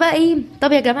قعدت بقى ايه.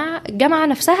 طب يا جماعه الجامعه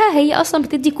نفسها هي اصلا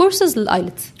بتدي كورسز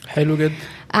للايلتس. حلو جدا.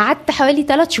 قعدت حوالي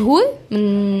 3 شهور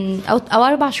او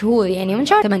 4 شهور يعني، من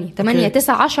شهر 8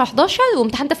 9 10 11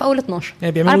 وامتحنت في اول 12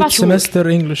 يعني بيعملوا سمستر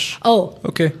انجلش.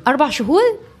 اوكي 4 شهور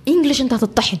انجلش. انت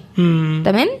هتطحن.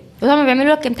 تمام. وطبعا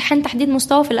بيعملوا لك امتحان تحديد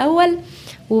مستوى في الاول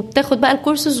وبتاخد بقى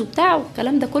الكورسز وبتاع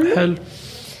والكلام ده كله. حلو.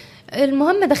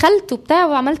 المهم دخلت وبتاع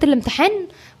وعملت الامتحان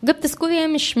وجبت سكور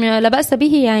يعني مش لا بأس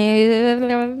به يعني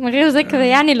من غير ذكر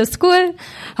يعني السكور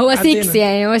هو 6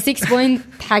 يعني هو 6 بوينت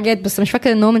حاجات بس مش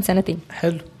فاكر ان هو من سنتين.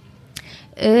 حلو.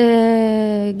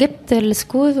 جبت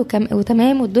السكور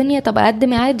وتمام والدنيا. طب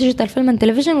اقدم اعاده ديجيتال فيلم اند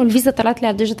تلفزيون والفيزا طلعت لي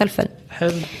على الديجيتال فيلم.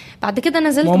 حلو. بعد كده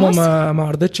نزلت ماما مصر. ما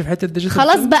عرضتش في حته الديجيتال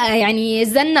خلاص بقى يعني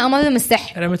الزن امر من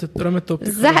السحر. رمت التوب.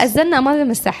 الزن امر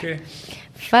من السحر.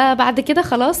 فبعد كده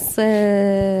خلاص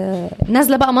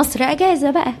نازله بقى مصر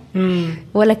اجازه بقى.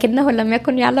 ولكنه لم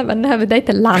يكن يعلم انها بدايه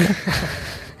اللعنه.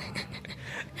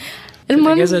 المهم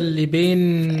الاجازه اللي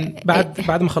بين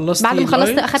بعد ما خلصت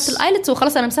اخدت الايلتس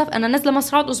وخلاص انا مسافر. انا نازله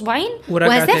مصر اقعد اسبوعين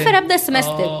وهسافر ابدا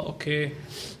السمستر. اوكي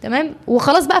تمام.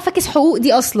 وخلاص بقى فاكس حقوق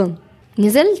دي اصلا.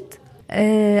 نزلت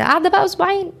قاعده بقى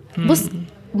اسبوعين. بص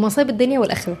مصايب الدنيا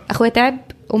والاخره. اخويا تعب.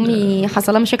 امي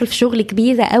حصل لها مشاكل في شغل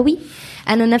كبيره قوي.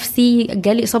 انا نفسي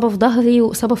جالي اصابه في ظهري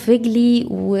واصابه في رجلي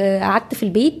وقعدت في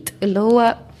البيت اللي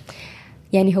هو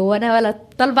يعني هو انا ولا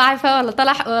طالبه عارفه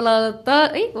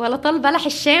ولا طالبه بلح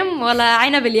الشام ولا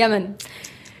عنب اليمن.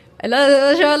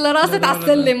 لا راست على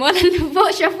السلم ولا اللي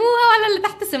فوق شافوها ولا اللي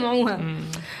تحت سمعوها.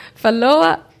 فاللي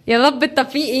هو يا رب طب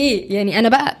في ايه يعني. انا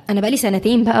بقى لي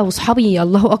سنتين بقى واصحابي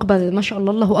الله اكبر ما شاء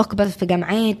الله الله اكبر في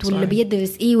جامعات واللي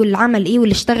بيدرس ايه واللي عمل ايه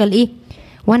واللي اشتغل ايه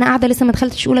وانا قاعده لسه ما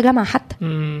دخلتش اولى جامعه حتى.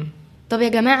 طب يا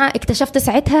جماعه اكتشفت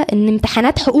ساعتها ان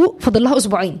امتحانات حقوق فاضل لها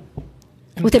اسبوعين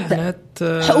وتبدا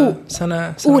حقوق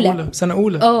سنه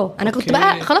اولى. انا كنت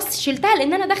بقى خلاص شلتها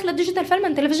لان انا داخله ديجيتال فيلم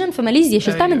اند تلفزيون في ماليزيا.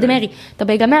 شلتها من دماغي. طب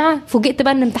يا جماعه فوجئت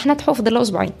بقى ان امتحانات حقوق فاضل لها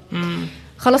اسبوعين.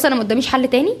 خلاص انا ما قداميش حل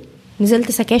تاني.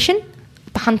 نزلت سكاشن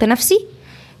امتحنت نفسي.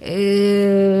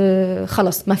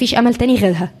 خلاص ما فيش امل تاني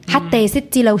غيرها. حتى يا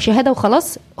ستي لو شهاده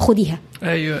وخلاص خديها.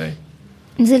 ايوه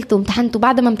نزلت وامتحنت.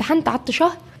 وبعد ما امتحنت قعدت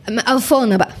شهر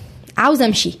قرفانه بقى عاوزه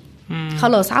امشي.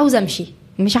 خلاص عاوزه امشي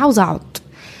مش عاوزه اقعد.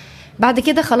 بعد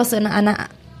كده خلاص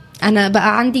انا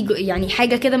بقى عندي يعني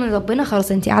حاجه كده من ربنا.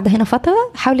 خلاص انت قاعده هنا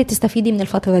فتره حاولي تستفيدي من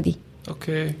الفتره دي.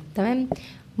 اوكي تمام.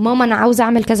 ماما انا عاوزه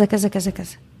اعمل كذا كذا كذا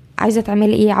كذا. عايزه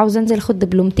تعملي ايه؟ عاوزه انزل اخد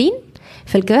دبلومتين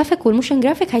في الجرافيك والموشن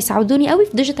جرافيك هيساعدوني قوي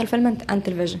في ديجيتال فيلم اند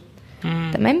تلفزيون.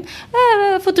 تمام.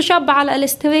 فوتوشوب على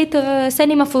الستريتور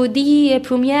سينما 4D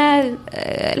بريمير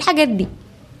الحاجات دي.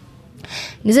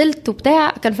 نزلت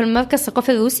وبتاع. كان في المركز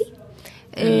الثقافي الروسي.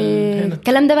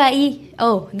 الكلام ده بقى ايه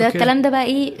الكلام ده بقى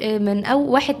ايه من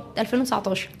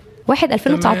 2019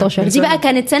 دي بقى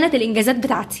كانت سنة الانجازات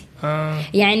بتاعتي.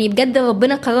 يعني بجد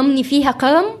ربنا كرمني فيها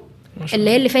كرم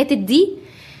اللي فاتت دي.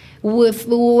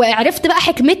 وعرفت بقى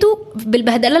حكمته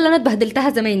بالبهدله اللي انا اتبهدلتها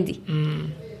زمان دي.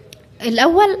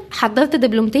 الاول حضرت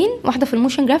دبلومتين واحده في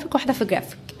الموشن جرافيك واحده في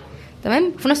الجرافيك.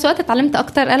 تمام. في نفس الوقت اتعلمت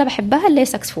اكتر آلة بحبها اللي هي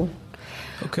ساكسفون.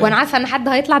 وانا عارفه ان حد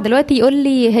هيطلع دلوقتي يقول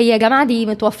لي هي يا جماعه دي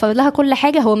متوفر لها كل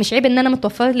حاجه. هو مش عيب ان انا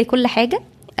متوفر لي كل حاجه.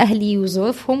 اهلي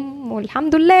وظروفهم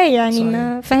والحمد لله يعني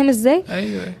ما فاهم ازاي.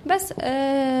 ايوه بس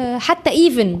حتى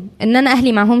ايفن ان انا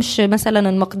اهلي معهمش مثلا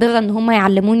المقدره ان هم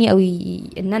يعلموني او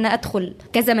ان انا ادخل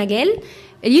كذا مجال.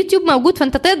 اليوتيوب موجود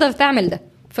فانت تقدر تعمل ده.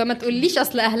 فما تقوليش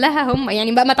اصل اهلها هم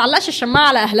يعني بقى ما تعلقش الشماعه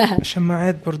على اهلها.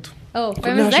 الشماعات برضو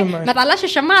فاهم ازاي. ما تعلقش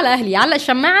الشماعه على اهلي. علق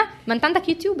الشماعه ما انت عندك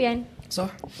يوتيوب يعني. صح.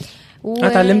 انا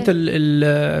اتعلمت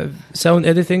الساوند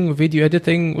اديتنج وفيديو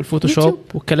اديتنج والفوتوشوب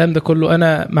والكلام ده كله.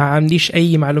 انا ما عنديش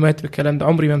اي معلومات بالكلام ده.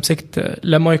 عمري ما مسكت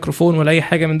لا مايكروفون ولا اي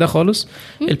حاجه من ده خالص.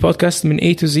 البودكاست من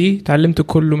A to Z اتعلمته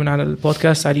كله من على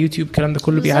البودكاست على اليوتيوب. الكلام ده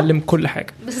كله بيعلم كل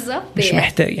حاجه بالظبط. مش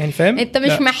محتاج يعني فاهم. انت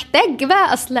مش محتاج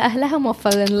بقى اصل اهلها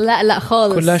موفرين. لا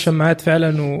خالص. كلها شماعات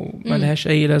فعلا وما لهاش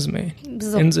اي لازمه يعني.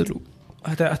 بالظبط. انزل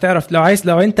هتعرف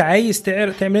لو انت عايز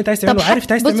تعمل انت عايز تعمله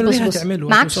عارف عايز تعمله ايه هتعمله.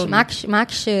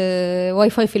 معكش واي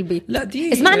فاي في البيت. لا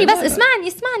دي اسمعني بس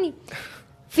اسمعني.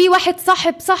 في واحد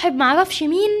صاحب ما اعرفش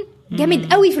مين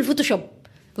جامد قوي في الفوتوشوب.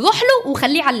 روح له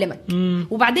وخليه يعلمك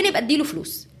وبعدين يبقى اديله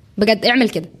فلوس بجد. اعمل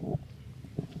كده.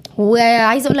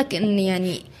 وعايزه اقول لك ان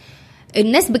يعني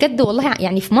الناس بجد والله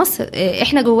يعني في مصر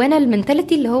احنا جوانا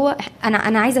المنتاليتي اللي هو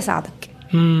انا عايزه اساعدك.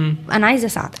 انا عايزه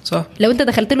اساعدك. صح. لو انت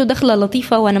دخلت له دخله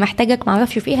لطيفه وانا محتاجك ما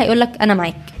اعرفش فيها هيقول لك انا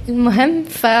معاك. المهم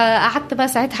فقعدت بقى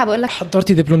ساعتها بقول لك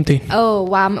حضرتي دبلومتين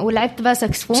ولعبت بقى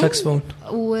ساكسفون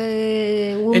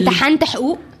وامتحنت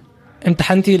حقوق.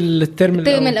 امتحنتي الترم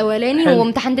الاولاني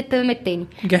وامتحنت الترم الثاني.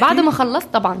 بعد ما خلصت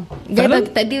طبعا جايبه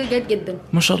تقدير جيد جدا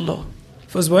ما شاء الله.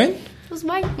 في اسبوعين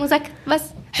مذاكره بس.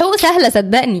 حقوق سهله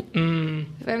صدقني.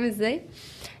 فاهم ازاي.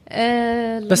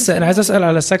 بس انا عايز اسال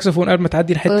على الساكسفون قبل ما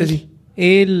تعدي الحته دي.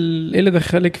 ايه اللي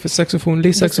دخلك في الساكسفون؟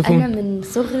 ليه ساكسفون؟ انا من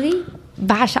صغري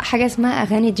بعشق حاجه اسمها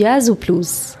اغاني جاز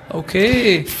وبلوز.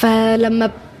 اوكي.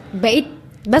 فلما بقيت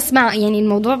بسمع يعني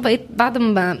الموضوع بقيت بعد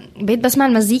ما بقيت بسمع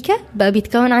المزيكا بقى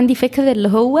بيتكون عندي فكر اللي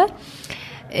هو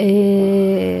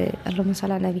اللهم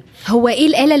صل على النبي، هو ايه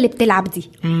الآلة اللي بتلعب دي؟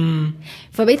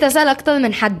 فبقيت اسال اكتر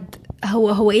من حد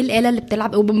هو ايه الآلة اللي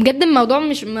بتلعب. وبجد الموضوع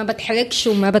مش ما بتحركش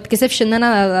وما بتكسفش ان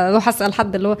انا اروح اسال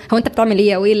حد اللي هو انت بتعمل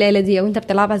ايه او ايه الآلة دي او انت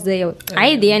بتلعبها ازاي.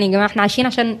 عادي يعني يا جماعه احنا عايشين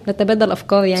عشان نتبادل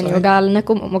افكار يعني.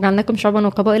 وجعلناكم شعوبا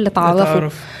وقبائل لتعارفوا.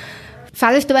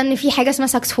 فعرفت بقى ان في حاجه اسمها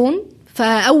ساكسفون.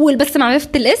 فاول بس ما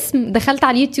عرفت الاسم دخلت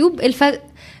على اليوتيوب الفرق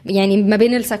يعني ما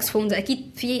بين الساكسفونز. اكيد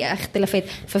في اختلافات.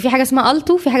 ففي حاجه اسمها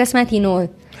التو في حاجه اسمها تينور.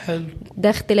 حلو. ده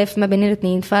اختلاف ما بين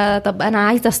الاثنين. فطب انا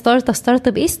عايزه ستارت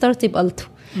بايه؟ ستارت بالتو.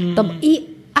 طب ايه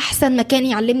احسن مكان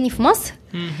يعلمني في مصر؟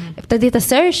 ابتديت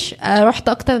اسيرش. رحت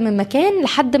اكتر من مكان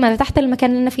لحد ما ارتحت المكان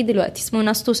اللي انا فيه دلوقتي اسمه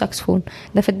ناستو ساكسفون.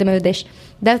 ده في الدمرداش.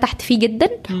 ده ارتحت فيه جدا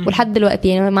ولحد دلوقتي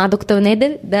يعني مع دكتور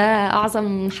نادر. ده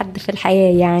اعظم حد في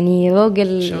الحياه يعني.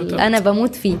 راجل انا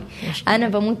بموت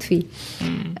فيه.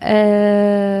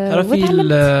 تعرفي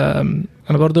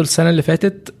انا برضو السنه اللي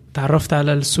فاتت تعرفت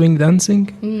على السوينج دانسينج.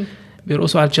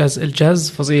 بيرقصوا على الجاز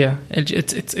فظيع.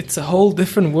 it's a whole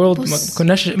different world. ما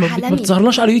كناش ما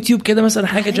بتظهرناش على يوتيوب كده مثلا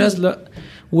حاجه جاز. لا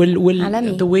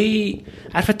the way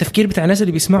عارفه التفكير بتاع الناس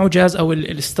اللي بيسمعوا جاز او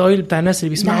الستايل بتاع الناس اللي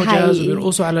بيسمعوا جاز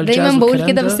وبيرقصوا على الجاز. دايما بقول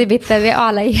كده بس بيتريقوا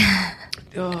عليا.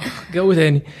 جو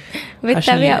تاني.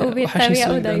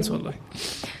 بيتريقوا دايما والله.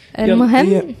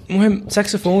 المهم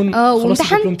ساكسفون.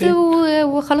 وامتحنت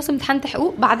وخلاص امتحنت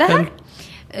حقوق بعدها.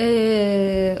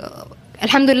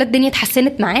 الحمد لله الدنيا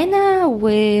اتحسنت معانا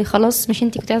وخلاص. مش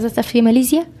انتي كنت عايزه تسافري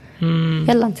ماليزيا؟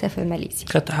 يلا نسافر ماليزيا.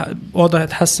 وضع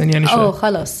اتحسن يعني شويه.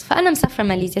 خلاص. فانا مسافره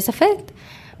ماليزيا. سافرت.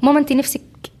 ماما انتي نفسك؟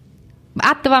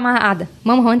 قعدت بقى معاها قاعده.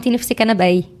 ماما هو انتي نفسك انا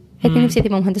بايه؟ قالت لي نفسي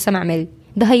تبقى مهندسه معماري.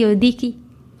 ده هيرضيكي؟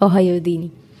 هيرضيني.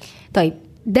 طيب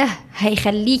ده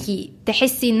هيخليكي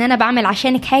تحسي ان انا بعمل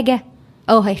عشانك حاجه؟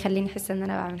 هيخليني احس ان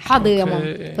انا بعمل. حاضر يا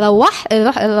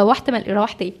ماما.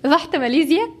 رحت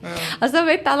ماليزيا. اصلا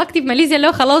بقيت علاقتي بماليزيا اللي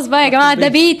هو خلاص بقى يا جماعه ده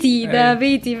بيتي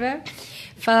فاهم.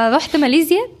 فرحت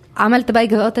ماليزيا. عملت بقى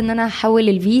اجراءات ان انا احول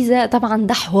الفيزا. طبعا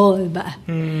ده حوار بقى.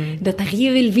 ده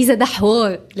تغيير الفيزا ده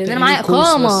حوار لان انا معايا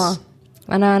اقامه.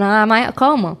 انا معايا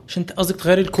اقامه. عشان انت قصدك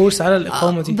تغيري الكورس على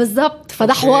الاقامه دي بالظبط.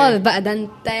 فده حوار بقى. ده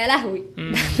انت يا لهوي.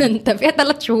 انت فيها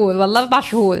 3 شهور والله 4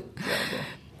 شهور.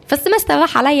 فالسمستر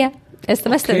راح عليا.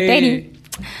 السمستر التاني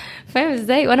فاهم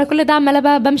ازاي. وانا كل ده عماله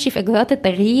بقى بمشي في اجراءات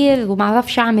التغيير وما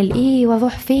اعرفش اعمل ايه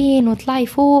واروح فين واطلعي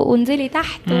فوق وانزلي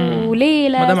تحت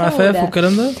وليله مدام عفاف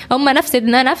والكلام ده. هم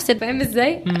نفس فاهم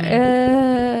ازاي.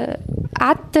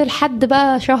 قعدت لحد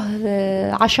بقى شهر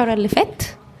 10 اللي فات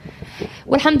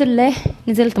والحمد لله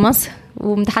نزلت مصر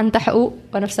وامتحنت حقوق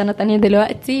وانا في سنه تانية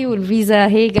دلوقتي. والفيزا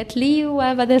هي جات لي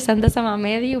وبدرس هندسه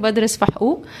معماري وبدرس في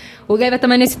حقوق وجايبه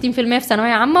 68% في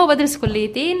ثانويه عامه وبدرس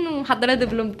كليتين ومحضره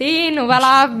دبلومتين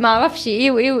وبلعب ما اعرفش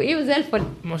ايه وايه وزي الفل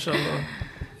ما شاء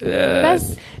الله. بس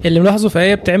اللي ملاحظه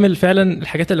فهي بتعمل فعلا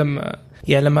الحاجات اللي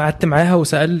لما قعدت معاها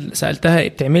وسالتها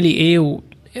بتعملي ايه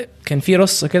كان في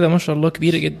رصه كده ما شاء الله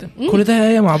كبيره جدا. كل ده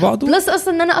هي مع بعضه. بلس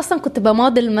اصلا ان انا اصلا كنت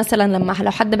بموديل مثلا لما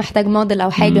لو حد محتاج موديل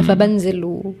او حاجه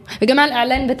فبنزل يا جماعه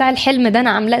الاعلان بتاع الحلم ده انا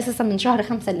عاملاه اساسا من شهر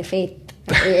 5 اللي فات.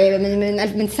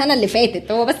 من السنه اللي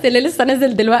فاتت. هو بس اللي لسه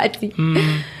نزل دلوقتي.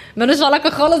 ملوش علاقه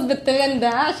خالص بالترند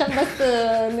عشان بس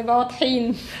نبقى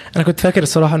واضحين. انا كنت فاكر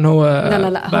الصراحه ان هو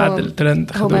لا بعد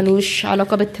الترند هو ملوش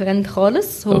علاقه بالترند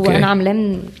خالص. هو أوكي. انا عاملاه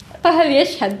من طه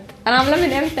يشهد. انا عاملاه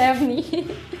من امتى يا ابني؟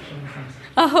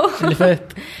 اللي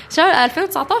فات شهر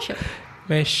 2019.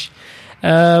 ماشي.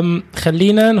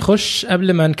 خلينا نخش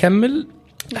قبل ما نكمل.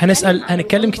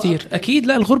 هنتكلم كتير اكيد.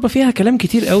 لا الغربه فيها كلام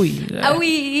كتير قوي.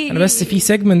 انا بس في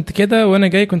سيجمنت كده وانا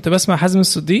جاي كنت بسمع حازم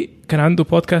الصديق كان عنده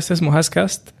بودكاست اسمه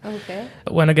هاسكاست. اوكي.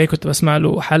 وانا جاي كنت بسمع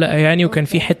له حلقه يعني وكان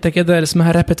في حته كده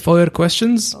اسمها رابيد فاير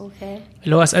كويستشنز. اوكي.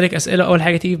 اللي هو اسالك اسئله اول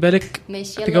حاجه تيجي في بالك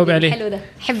تجاوبي عليها. حلو ده.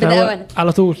 حب ده انا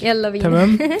على طول. يلا بينا.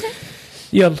 تمام.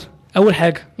 يلا اول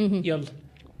حاجه. يلا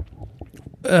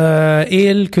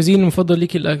ايه الكوزين المفضل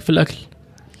ليكي في الاكل؟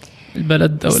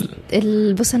 البلد او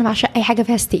بص انا بعشق اي حاجه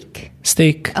فيها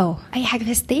ستيك. اي حاجه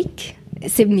فيها ستيك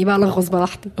سيبني بقى لغص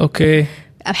براحتي. اوكي.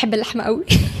 بحب اللحمه قوي.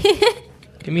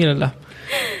 جميل اللحمه.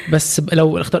 بس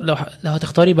لو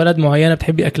هتختاري بلد معينه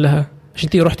بتحبي اكلها عشان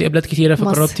انتي رحتي بلاد كتيره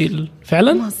فقربتي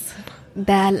فعلا مصر.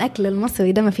 ده الاكل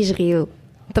المصري ده مفيش غيره.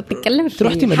 انت بتتكلم في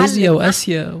رحتي ماليزيا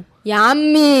واسيا يا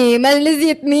عمي.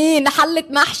 ماليزيا مين؟ حلة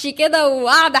محشي كده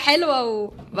وقعدة حلوة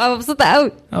وبقى مبسوطة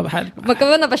قوي. بحال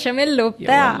مكرونة بشاميل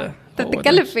وبتاع. انت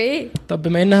بتتكلم في ايه؟ طب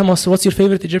بما انها مصر what's your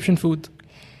favorite Egyptian food؟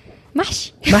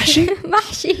 محشي.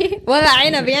 محشي ورق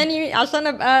عنب يعني عشان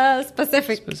ابقى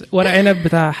سبيسيفيك. ورق عنب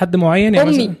بتاع حد معين يعني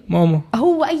مثلا ماما.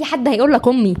 هو اي حد هيقول لك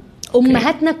امي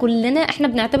امهاتنا كلنا احنا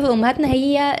بنعتبر امهاتنا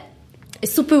هي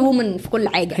السوبر وومن في كل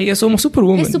حاجه. هي سوبر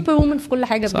وومن. هي السوبر وومن في كل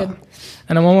حاجه صح. بجد.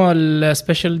 انا ماما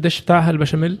السبيشال ديش بتاعها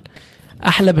البشاميل،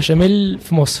 احلى بشاميل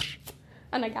في مصر.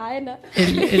 انا جعانه.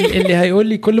 اللي هيقول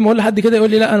لي كل ما اقول لحد كده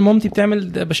يقول لي لا انا مامتي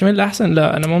بتعمل بشاميل احسن،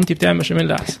 لا انا مامتي بتعمل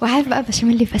بشاميل احسن. وعارف بقى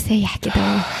بشاميل اللي فسايح كده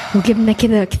وجبنه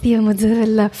كده كتير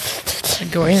موتزاريلا.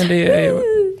 الجوعين اللي ايوه.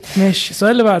 ماشي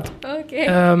السؤال اللي بعده. اوكي.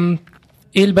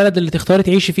 ايه البلد اللي تختاري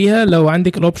تعيشي فيها لو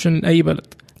عندك الاوبشن اي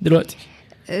بلد دلوقتي؟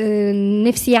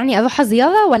 نفسي يعني اروح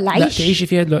زياره ولا اعيش؟ لا تعيشي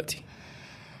فيها دلوقتي.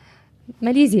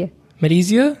 ماليزيا.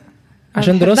 ماليزيا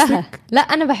عشان دراستك؟ لا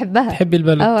انا بحبها. تحبي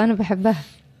البلد؟ انا بحبها.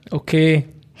 اوكي.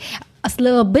 اصل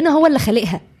ربنا هو اللي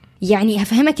خلقها. يعني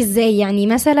هفهمك ازاي. يعني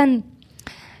مثلا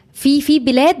في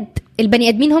بلاد البني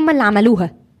ادمين هم اللي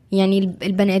عملوها. يعني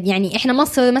البني يعني احنا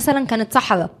مصر مثلا كانت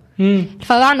صحراء،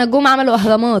 الفراعنه جم عملوا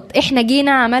اهرامات، احنا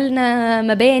جينا عملنا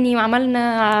مباني وعملنا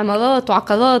عمارات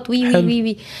وعقارات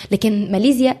وي. لكن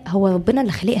ماليزيا هو ربنا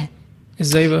اللي خلقها.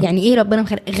 ازاي بقى؟ يعني ايه ربنا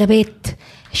خلق؟ غابات،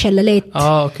 شلالات.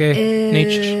 اوكي.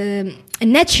 نيتشر.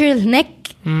 الناتشرال هناك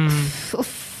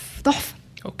تحفه.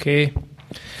 اوكي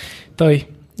طيب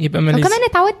يبقى ماليزيا. وكمان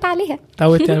اتعودت عليها.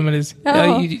 اتعودت على ماليزيا.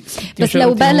 بس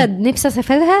لو بلد نفسي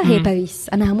اسافرها هي باريس.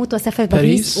 انا هموت واسافر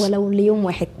باريس ولو ليوم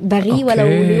واحد. ولو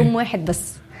ليوم واحد بس.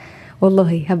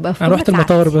 والله هبقى انا رحت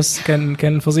المطار بس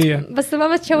كان فظيع. بس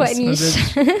ما تشوقنيش.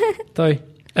 طيب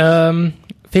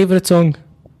favorite song؟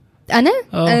 انا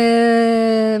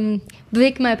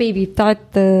بريك ماي بيبي بتاعت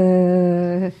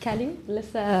كالي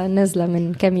لسه نازله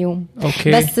من كام يوم.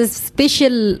 أوكي. بس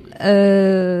سبيشال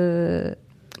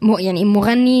يعني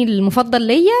المغني المفضل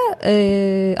ليا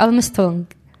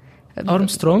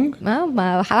أرمسترونج.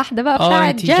 ما واحده بقى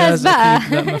بتاعت جاز بقى.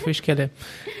 لا ما فيش كلام.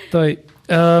 طيب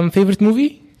favorite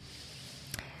movie؟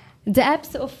 The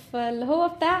Apes of اللي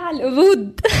هو بتاع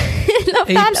القرود.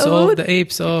 بتاع القرود. The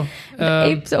Apes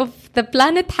of the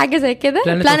Planet حاجة زي كده.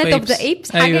 Planet of the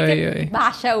Apes حاجة كده.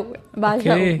 أيوة.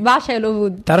 بعشق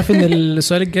القرود. تعرف ان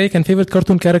السؤال الجاي كان favorite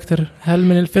cartoon character، هل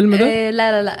من الفيلم ده؟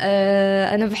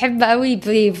 لا انا بحب قوي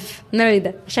بريف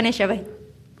ميريدا عشان هي شبهي.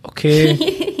 اوكي.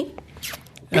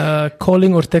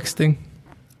 calling or texting؟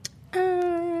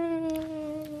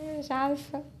 مش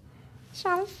عارفة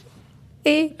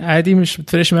ايه عادي مش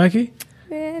بتفرقش معاكي؟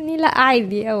 يعني لا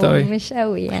عادي او طيب. مش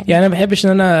قوي يعني انا ما بحبش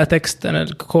ان انا تكست، انا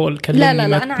الكول كلمني.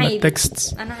 لا انا عادي.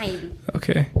 تكست انا عادي.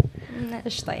 اوكي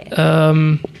قشطه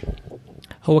يعني.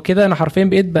 هو كده انا حرفيا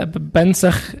بقيت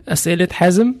بنسخ اسئله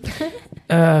حازم.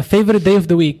 favorite day of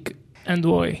the week and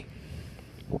why؟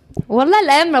 والله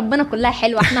الايام ربنا كلها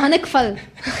حلوه. احنا هنكفر.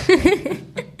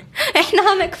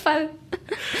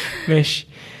 ماشي.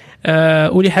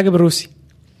 قولي حاجه بالروسي.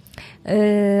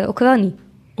 اوكراني.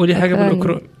 قولي حاجه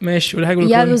بالاوكراني. ماشي قولي حاجه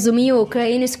بالاوكراني. يا روزومي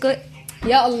اوكراينسكو.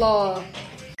 يا الله.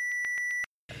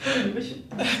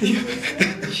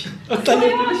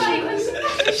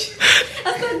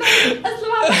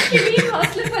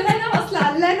 اصل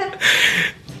علانه.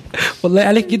 والله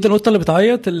عليك جدا القطه اللي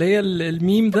بتعيط اللي هي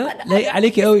الميم ده لايق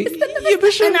عليكي قوي يا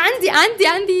باشا. انا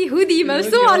عندي هودي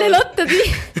مرسوم على القطه دي.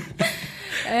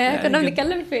 كنا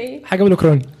بنتكلم في ايه؟ حاجه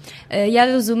بالاوكراني.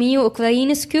 يا روزومي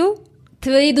اوكراينسكو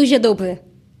تريدو جدوبره.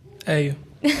 ايوه.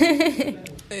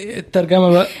 الترجمه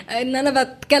بقى ان انا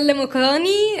بتكلم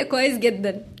اوكراني كويس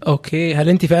جدا. اوكي. هل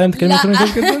انت فعلا بتتكلمي اوكراني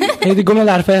كويس جدا؟ هي دي الجمله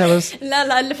اللي عارفاها بس.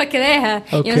 لا اللي فاكراها.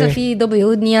 يعني مثلا في دوبري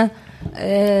يودنيا،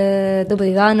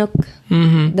 دوبري رانوك،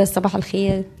 ده صباح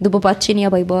الخير، دوبوباتشينيا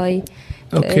باي باي.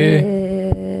 اوكي.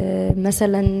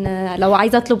 مثلا لو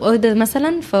عايزه اطلب اوردر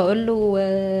مثلا فاقول له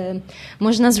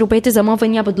موجنا زروبيتي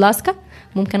زاموفينيا بدلاسكا،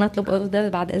 ممكن اطلب اوردر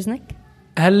بعد اذنك.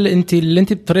 هل انت اللي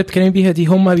انت بطريقه بتتكلمي بيها دي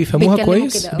هم بيفهموها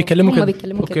كويس؟ بيكلموا كده.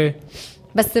 اوكي.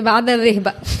 بس بعد الره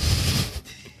بقى.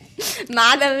 ما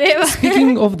عدا الره.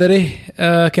 speaking of the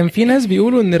ره كان في ناس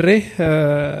بيقولوا ان الره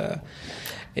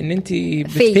ان انت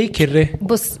بتفيك الره.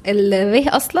 بص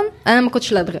الره اصلا انا ما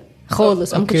كنتش لادغه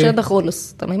خالص. انا ما كنتش لادغه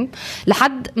خالص. تمام.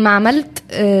 لحد ما عملت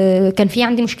كان في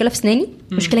عندي مشكله في اسناني،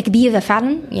 مشكله كبيره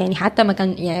فعلا. يعني حتى ما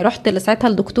كان يعني رحت لساعتها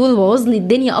الدكتور بوظ لي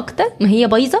الدنيا اكتر ما هي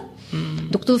بايظه.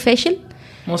 دكتور فاشل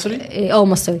مصري.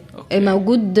 مصري.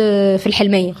 موجود في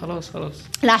الحلميه. خلاص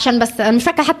لا عشان بس انا مش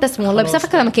فاكره حتى اسمه والله، بس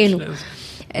فاكره مكانه.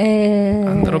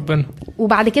 عند ربنا.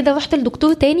 وبعد كده رحت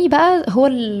لدكتور تاني بقى هو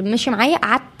اللي ماشي معايا.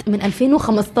 قعدت من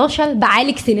 2015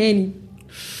 بعالج سناني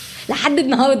لحد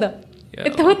النهارده.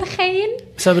 انت متخيل؟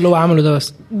 بسبب اللي هو عمله ده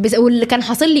بس واللي كان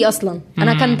حاصل لي اصلا.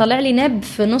 انا كان طالع لي ناب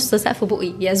في نص سقف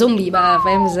بقي يا زومبي بقى،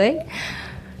 فاهم ازاي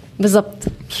بالظبط.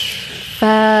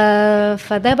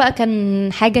 فده بقى كان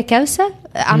حاجه كارثه.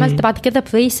 عملت بعد كده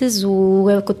بريسز،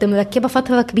 وكنت مركبه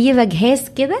فتره كبيره جهاز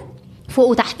كده فوق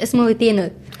وتحت اسمه ريتينر.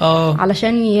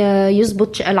 علشان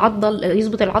يظبط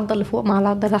العضه اللي فوق مع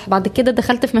العضه اللي تحت. بعد كده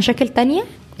دخلت في مشاكل تانية،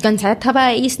 كان ساعتها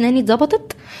بقى ايه اسناني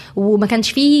اتظبطت وما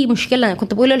كانش فيه مشكله، انا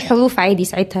كنت بقول الحروف عادي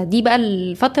ساعتها. دي بقى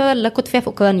الفتره اللي كنت فيها في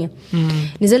اوكرانيا.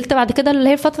 نزلت بعد كده اللي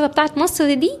هي الفتره بتاعت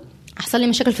مصر دي، حصل لي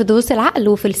مشاكل في ضروس العقل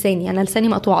وفي لساني. انا لساني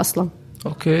مقطوع اصلا.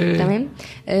 اوكي تمام.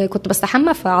 كنت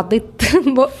بستحمى فعضيت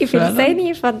بقي في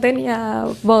لساني فالدنيا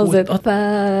باظت.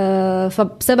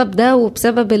 فبسبب ده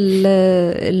وبسبب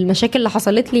المشاكل اللي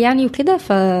حصلت لي يعني وكده،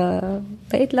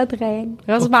 فبقيت لدغه يعني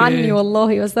غصب عني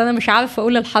والله، بس انا مش عارفه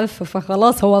اقول الحرف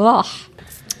فخلاص هو راح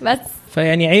بس.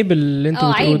 فيعني عيب اللي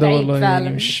انتوا بتقولوه ده والله يعني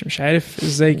مش عارف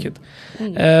ازاي كده.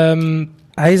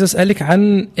 عايز اسالك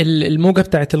عن الموجه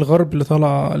بتاعت الغرب اللي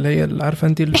طالعه، اللي هي اللي عارفه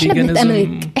انت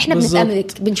الفيجانيزم. احنا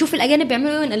بنتامرك بنشوف الاجانب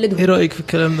بيعملوا ايه ونقلدهم. ايه رايك في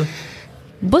الكلام ده؟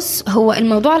 بص، هو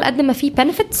الموضوع على قد ما فيه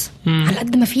بنفيتس على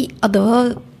قد ما فيه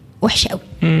اضرار وحشه قوي.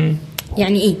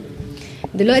 يعني ايه؟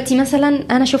 دلوقتي مثلا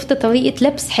انا شفت طريقه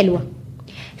لبس حلوه،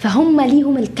 فهم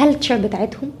ليهم الكالتشر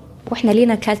بتاعتهم واحنا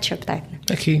لينا الكالتشر بتاعتنا.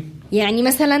 اكيد. يعني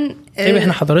مثلا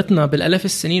احنا حضارتنا بالالاف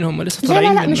السنين، هم لسه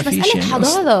طالعين. لا مش مساله يعني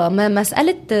حضاره،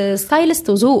 مساله ستايلست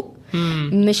وذوق.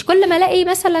 مش كل ما الاقي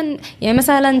مثلا يعني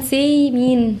مثلا سي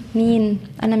مين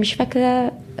انا مش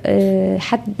فاكره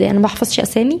حد، انا ما بحفظش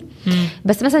اسامي،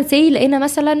 بس مثلا سي لقينا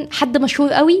مثلا حد مشهور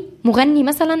قوي مغني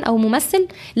مثلا او ممثل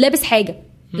لابس حاجه،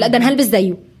 لا ده انا هلبس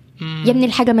زيه. يا ابني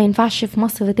الحاجه ما ينفعش في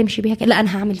مصر تمشي بيها، لا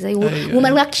انا هعمل زيه.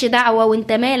 ومالكش دعوه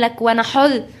وانت مالك وانا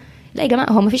حر. لا يا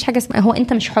جماعه، هو ما فيش حاجه اسمها هو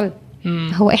انت مش حر.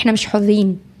 هو احنا مش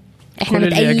حرين، احنا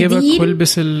متأيدين.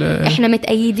 احنا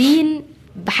متأيدين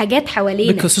بحاجات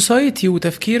حوالينا كسوسايتي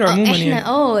وتفكير عموما.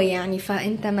 احنا يعني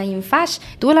فانت ما ينفعش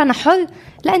تقول انا حر،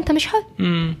 لا انت مش حر.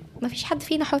 ما فيش حد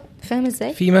فينا حر، فاهم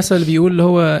ازاي؟ في مثل بيقول اللي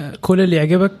هو كل اللي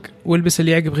يعجبك والبس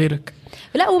اللي يعجب غيرك.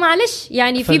 لا ومعلش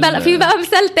يعني في بقى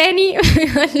مثال تاني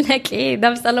يقول لك ايه، ده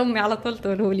مثال امي على طول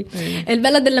تقوله لي.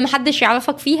 البلد اللي محدش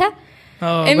يعرفك فيها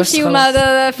امشي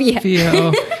وما فيها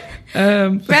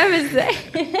فاهم ازاي؟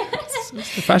 ما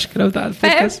ينفعش الكلام ده على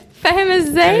البودكاست. فاهم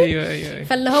ازاي؟ ايوه.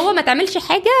 فاللي هو ما تعملش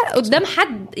حاجه قدام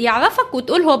حد يعرفك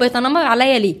وتقول هو بيتنمر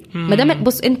عليا ليه. ما دام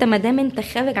بص انت ما دام انت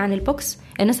خارج عن البوكس،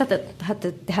 الناس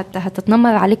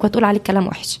هتتنمر عليك وتقول عليك كلام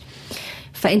وحش.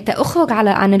 فانت اخرج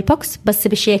عن البوكس بس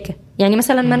بشياكه. يعني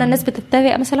مثلا ما انا الناس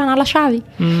بتتريق مثلا على شعري،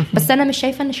 بس انا مش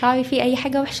شايفه ان شعري فيه اي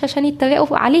حاجه وحشه عشان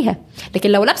يتريقوا عليها. لكن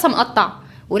لو لابسه مقطع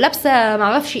ولابسه ما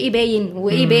اعرفش ايه باين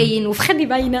وايه باين وفي خدي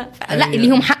باينه، لا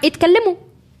ليهم حق يتكلموا.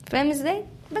 فاهم ازاي؟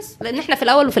 بس لان احنا في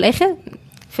الاول وفي الاخر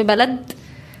في بلد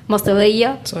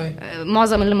مصريه صحيح.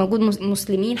 معظم اللي موجود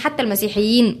مسلمين، حتى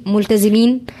المسيحيين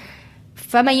ملتزمين،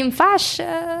 فما ينفعش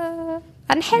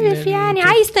انحرف. يعني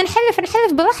عايز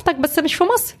تنحرف براحتك، بس مش في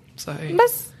مصر. صحيح.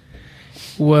 بس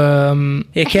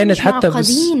هي كانت حتى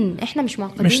احنا مش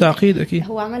معقدين، مش تعقيد اكيد.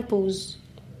 هو عمل بوز.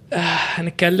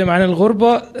 هنتكلم عن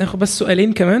الغربة، ناخد بس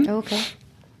سؤالين كمان. اوكي.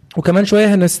 وكمان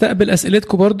شوية هنستقبل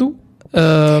أسئلتكم برضو.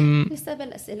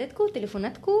 نستقبل أسئلتكم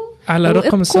وتليفوناتكم على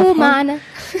رقم الصفحة معنا.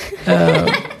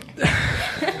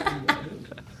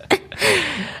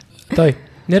 طيب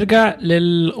نرجع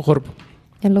للغربة.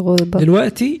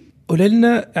 دلوقتي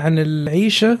قولنا عن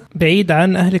العيشة بعيد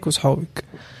عن أهلك وصحابك.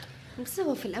 بس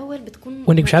هو في الاول بتكون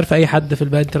وانك مش عارفه اي حد في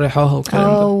البلد رايحاها والكلام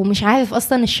ده، ومش عارف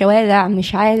اصلا الشوارع،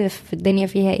 مش عارف الدنيا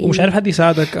فيها ايه، ومش عارف حد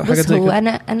يساعدك او حاجه زي كده.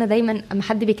 انا دايما اما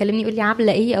حد بيكلمني يقول لي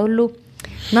عامله ايه، اقول له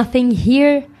nothing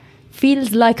here feels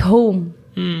like home.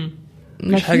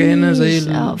 مفيش حاجه هنا زي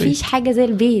البيت. مفيش حاجه زي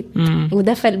البيت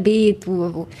ودفى البيت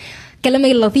والكلام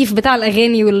اللطيف بتاع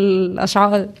الاغاني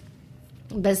والاشعار.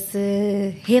 بس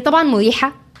هي طبعا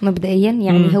مريحه مبدئيا.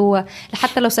 يعني هو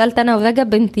حتى لو سألت انا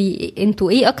ورجب انتوا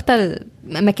ايه اكتر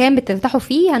مكان بترتاحوا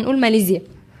فيه، هنقول ماليزيا.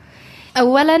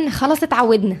 اولا خلاص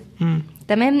اتعودنا،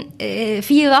 تمام.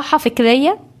 في راحة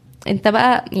فكرية، انت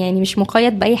بقى يعني مش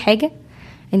مقيد بأي حاجة،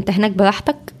 انت هناك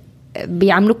براحتك،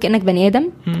 بيعاملوك كأنك بني آدم.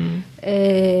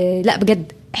 لا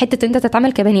بجد حتة انت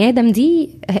تتعامل كبني آدم دي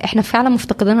احنا فعلا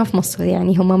مفتقدينها في مصر.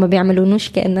 يعني هما ما بيعملونوش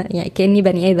كأني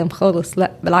بني آدم خالص،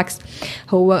 لا بالعكس.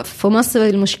 هو في مصر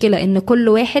المشكلة ان كل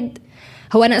واحد،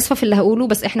 هو انا اسفة في اللي هقوله،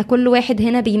 بس احنا كل واحد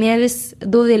هنا بيمارس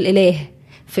دور الإله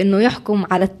في انه يحكم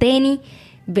على التاني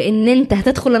بان انت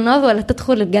هتدخل النار ولا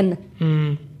تدخل الجنة.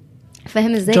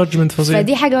 فاهم ازاي؟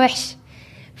 فدي حاجة وحش،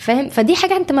 فاهم؟ فدي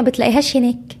حاجة انت ما بتلاقيهاش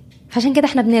هناك، فعشان كده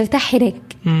احنا بنرتاح هناك.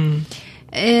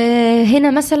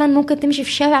 هنا مثلا ممكن تمشي في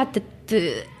الشارع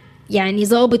يعني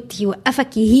ضابط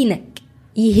يوقفك يهينك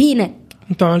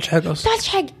انت ما عملتش حاجه اصلا،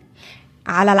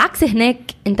 على العكس هناك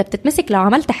انت بتتمسك لو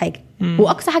عملت حاجه،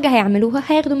 واقصى حاجه هيعملوها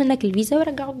هياخدوا منك الفيزا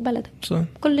ويرجعوك بلدك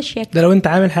كل الشيء. ده لو انت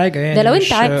عامل حاجه يعني، ده لو انت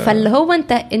فاللي هو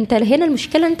انت هنا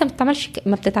المشكله انت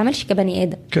ما بتتعاملش كبني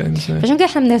ادم، عشان كده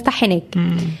احنا بنرتاح هناك.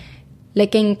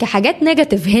 لكن كحاجات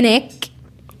نيجاتيف هناك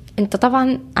انت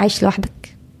طبعا عايش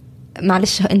لوحدك.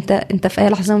 معلش انت في اي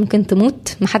لحظه ممكن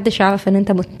تموت، محدش يعرف ان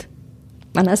انت مت.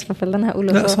 انا اسفه في اللي انا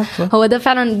هقوله. لا صح. هو ده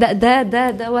فعلا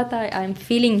ده what I'm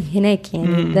feeling هناك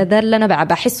يعني. ده اللي انا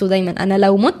بحسه دايما. انا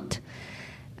لو مت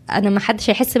انا محدش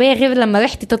هيحس بيا غير لما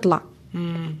ريحتي تطلع.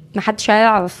 محدش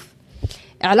هيعرف.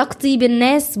 علاقتي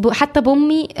بالناس حتى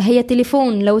بأمي هي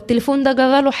تليفون. لو التليفون ده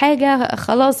جراله حاجة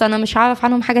خلاص أنا مش عارف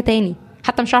عنهم حاجة تاني،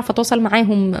 حتى مش عارف أتواصل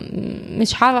معاهم،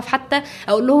 مش عارف حتى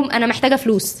أقول لهم أنا محتاجة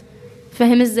فلوس.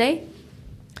 فاهم إزاي؟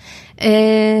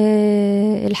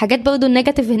 الحاجات برضو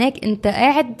النيجاتيف هناك، أنت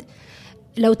قاعد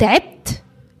لو تعبت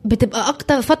بتبقى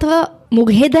أكتر فترة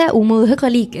مجهدة ومرهقة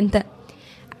ليك. انت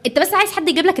بس عايز حد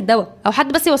يجيب لك الدواء او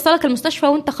حد بس يوصلك المستشفى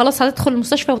وانت خلاص هتدخل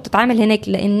المستشفى وتتعامل هناك،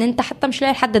 لان انت حتى مش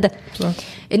لاقي الحد ده. صح.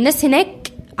 الناس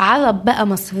هناك عرب بقى،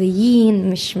 مصريين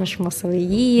مش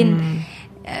مصريين.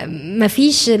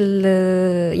 مفيش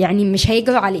يعني مش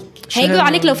هيجروا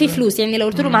عليك لو في فلوس. يعني لو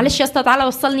قلت له معلش يا اسطى تعالى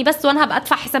وصلني بس وانا هبقى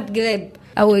ادفع حساب جراب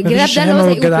او جراب ده اللي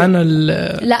هو زي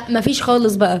لا مفيش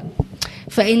خالص بقى.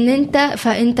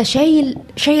 فانت شايل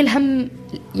هم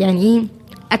يعني ايه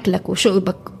اكلك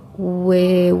وشربك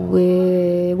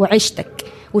وعيشتك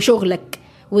وشغلك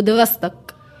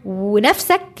ودراستك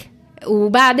ونفسك.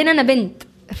 وبعدين انا بنت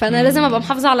فانا لازم ابقى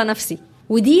محافظه على نفسي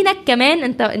ودينك كمان.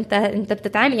 انت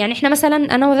بتتعامل يعني احنا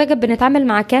مثلا انا ورجب بنتعامل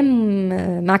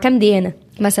مع كام ديانه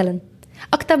مثلا،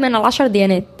 اكتر من 10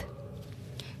 ديانات،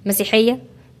 مسيحيه،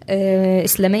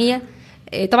 اسلاميه.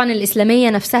 طبعا الاسلاميه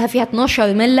نفسها فيها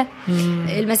 12 مله،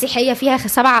 المسيحيه فيها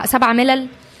 7 ملل،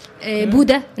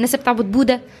 بوذا الناس بتعبد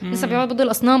بوذا، الناس بيعبدوا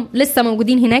الاصنام لسه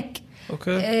موجودين هناك.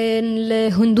 اوكي.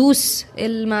 الهندوس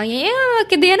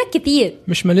ديانات كتير.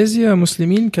 مش ماليزيا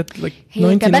مسلمين كانت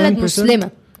هي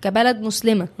كبلد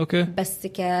مسلمه اوكي، بس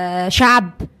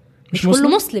كشعب مش كله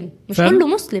مسلم. كله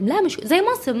مسلم، لا مش زي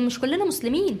مصر، مش كلنا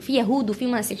مسلمين، في يهود وفي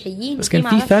مسيحيين. بس كان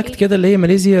في فاكت كده اللي هي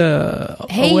ماليزيا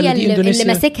هي اللي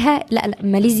ماسكها. لا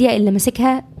ماليزيا اللي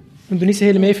ماسكها. اندونيسيا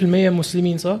هي اللي 100%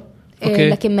 مسلمين صح. أوكي.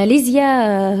 لكن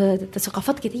ماليزيا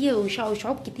ثقافات كتير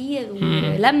وشعوب كتير.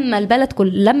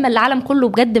 لما العالم كله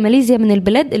بجد، ماليزيا من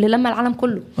البلاد اللي لما العالم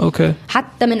كله. اوكي.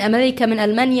 حتى من امريكا، من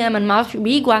المانيا، من معرفش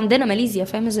بييجوا عندنا ماليزيا.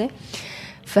 فاهم ازاي؟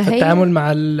 التعامل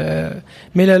مع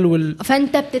الملل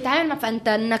فانت بتتعامل فانت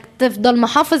انك تفضل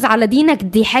محافظ على دينك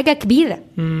دي حاجه كبيره.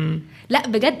 لا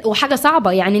بجد وحاجه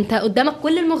صعبه. يعني انت قدامك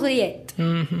كل المغريات،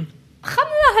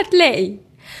 خمره هتلاقي،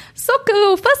 سكر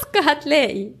وفسق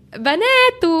هتلاقي،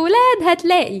 بنات وولاد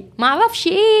هتلاقي، معرفش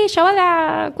ايه،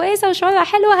 شوارع كويسه وشوارع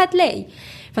حلوه هتلاقي.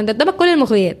 فانت قدامك كل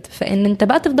المغريات، فان انت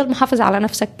بقى تفضل محافظ على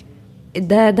نفسك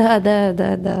ده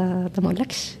ما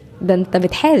اقولكش، ده انت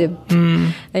بتحارب.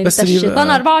 انت الشيطان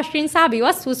 24 ساعه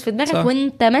بيوسوس في دماغك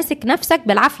وانت ماسك نفسك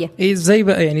بالعافيه. ايه ازاي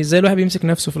بقى يعني ازاي الواحد بيمسك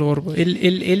نفسه في الغربه؟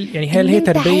 يعني هل هي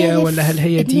تربيه ولا هل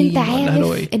هي دين ولا هل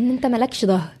هو ايه؟ ان انت مالكش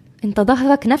ظهر، انت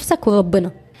ظهرك نفسك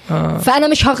وربنا. فانا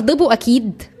مش هغضبه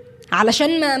اكيد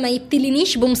علشان ما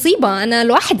يبتلينيش بمصيبه. انا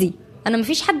لوحدي، انا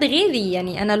مفيش حد غيري،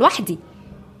 يعني انا لوحدي.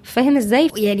 فاهم ازاي؟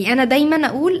 يعني انا دايما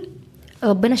اقول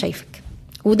ربنا شايفك،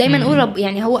 ودايما اقول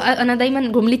يعني هو انا دايما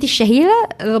جملتي الشهيره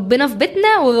ربنا في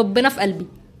بيتنا وربنا في قلبي.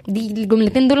 دي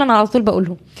الجملتين دول انا على طول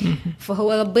بقولهم.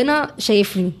 فهو ربنا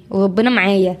شايفني وربنا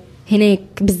معايا هناك،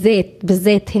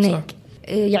 بالذات هناك. صح.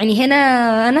 يعني هنا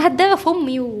انا هتدرى في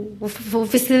امي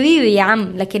وفي سريري يا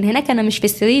عم، لكن هناك انا مش في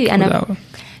سريري. انا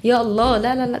يا الله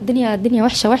لا الدنيا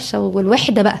وحشه.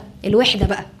 والوحده بقى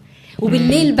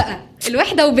وبالليل بقى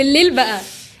الوحده وبالليل بقى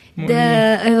ده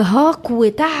ارهاق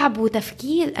وتعب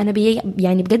وتفكير. انا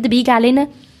يعني بجد بيجي علينا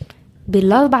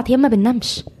بالاربع ايام ما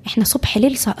بننامش، احنا صبح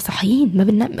ليل صاحيين ما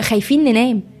بننام، خايفين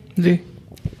ننام. ليه؟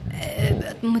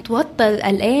 متوتر،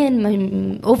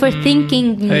 قلقان، اوفر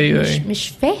ثينكينج. أيوة.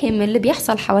 مش فاهم اللي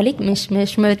بيحصل حواليك،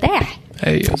 مش مرتاح.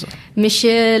 ايوه صح. مش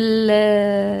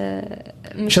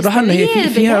الراحه ان هي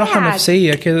فيها راحه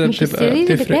نفسيه كده بتبقى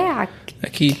تفرق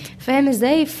اكيد. فاهم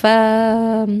ازاي؟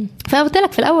 فقلت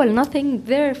لك في الاول nothing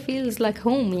there feels like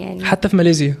home. يعني حتى في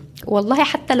ماليزيا والله،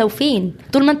 حتى لو فين،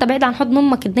 طول ما انت بعيد عن حضن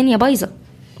امك الدنيا بايظه.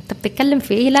 انت بتتكلم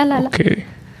في ايه؟ لا اوكي.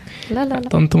 لا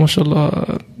طنط ما شاء الله.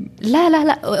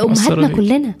 لا امهاتنا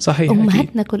كلنا صحيح.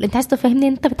 امهاتنا كل انت عايز تفهمني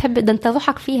انت بتحب ده، انت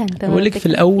روحك فيها. انت بقول لك في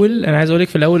الاول، انا عايز اقول لك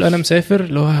في الاول انا مسافر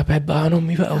اللي هو بحب عن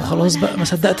امي بقى وخلاص بقى، ما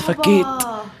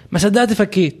صدقت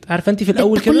فكيت. عارفه انت في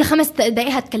الاول كده كل 5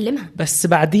 دقايق هتكلمها، بس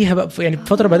بعديها بقى يعني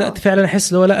بفتره بدات فعلا احس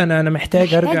اللي هو لا انا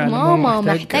محتاج ارجع لماما،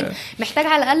 محتاج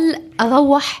على الاقل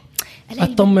اروح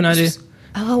اطمن عليه،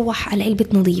 اروح على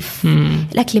البيت نظيف،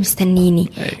 الاكل مستنيني،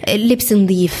 اللبس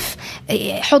نظيف،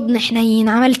 حضن حنين،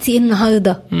 عملتي ايه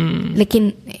النهارده.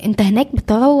 لكن انت هناك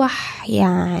بتروح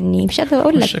يعني مش قادره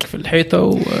اقول لك وشك في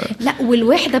الحيطه لا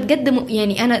والوحده بجد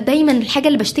يعني انا دايما الحاجه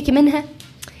اللي بشتكي منها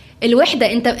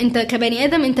الوحده. انت كبني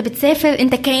ادم انت بتسافر،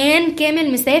 انت كيان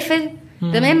كامل مسافر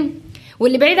تمام،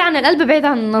 واللي بعيد عن القلب بعيد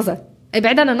عن النظر،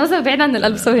 بعيد عن النظر بعيد عن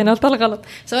القلب. سوري انا قلت غلط،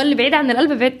 سؤال اللي بعيد عن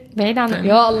القلب بعيد عن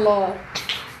يا الله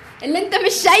اللي انت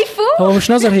مش شايفه. هو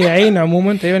مش نظر، هي عين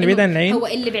عموما تقريبا اللي بعيد عن العين. هو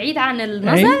اللي بعيد عن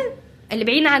النظر اللي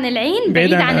بعيد عن العين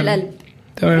بعيد عن القلب.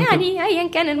 تمام يعني ايا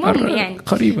كان المهم يعني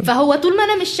قريبا. فهو طول ما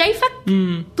انا مش شايفك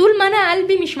طول ما انا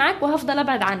قلبي مش معاك وهفضل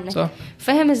ابعد عنك. صح.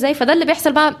 فاهم ازاي؟ فده اللي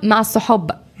بيحصل بقى مع الصحاب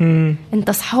بقى.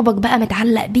 انت صحابك بقى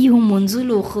متعلق بيهم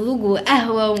ونزلوا وخروج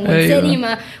وقهوه وسينما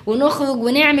أيوة. ونخرج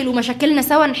ونعمل ومشاكلنا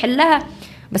سوا نحلها.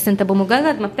 بس انت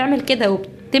بمجرد ما بتعمل كده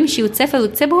وبتمشي وتسافر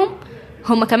وتسيبهم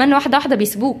هم كمان واحده واحده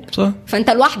بيسيبوك. صح. فانت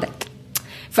لوحدك.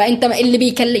 فانت اللي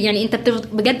بيكلم يعني انت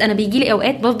بجد انا بيجي لي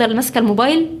اوقات بفضل ماسكه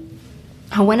الموبايل،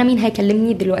 هو انا مين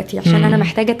هيكلمني دلوقتي عشان انا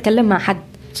محتاجه اتكلم مع حد.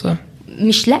 صح.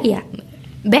 مش لاقيه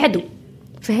بعده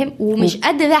فاهم، ومش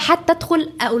قادره حتى ادخل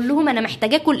اقول لهم انا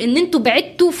محتاجاكم لان انتوا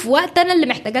بعدتوا في وقت انا اللي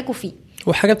محتاجاكم فيه.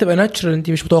 وحاجه بتبقى ناتشرال، انت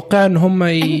مش متوقعه ان هم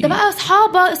انت بقى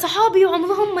صحابي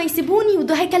وعمرهم ما يسيبوني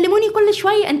وده هيكلموني كل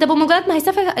شويه. انت بمجرد ما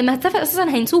هتسافر اساسا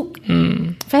هينسوك.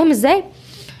 فاهم ازاي؟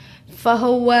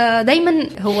 فهو دايما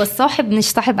هو الصاحب مش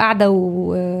صاحب قعده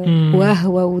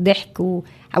وقهوه وضحك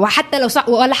وحتى لو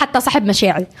ولا حتى صاحب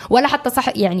مشاعر ولا حتى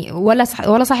صاحب يعني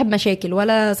ولا صاحب مشاكل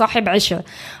ولا صاحب عشره.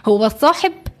 هو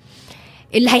الصاحب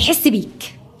اللي هيحس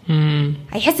بيك،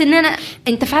 هيحس ان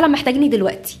انت فعلا محتاجني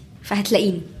دلوقتي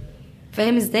فهتلاقيني.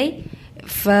 فاهم ازاي؟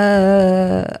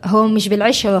 فهو مش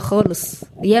بالعشره خالص.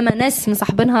 ياما ناس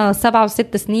مصاحبينها 7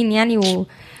 و6 سنين يعني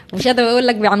ومش قادر اقول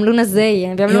لك بيعملونا ازاي،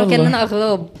 يعني بيعملونا كأننا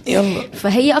اغراب. يلا.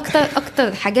 فهي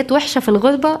اكتر حاجات وحشه في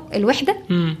الغربه الوحده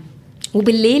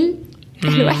وبالليل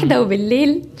الوحده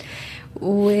وبالليل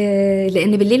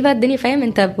لان بالليل بقى الدنيا فاهم.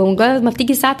 انت بمجرد ما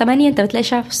بتيجي الساعه 8 انت بتلاقي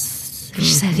شعب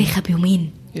مش صريخه بيومين.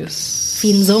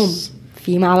 في نظام،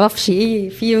 في معرفش ايه،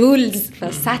 في رولز.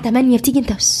 فالساعه 8 بتيجي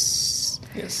انت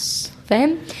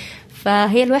فاهم.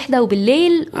 فهي الوحده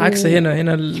وبالليل عكس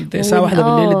هنا الساعه 1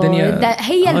 بالليل الدنيا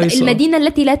هي هيصة. المدينه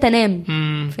التي لا تنام.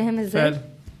 فاهم ازاي؟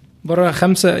 بره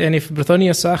 5 يعني في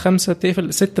بريطانيا الساعه 5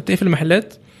 بتقفل، 6 بتقفل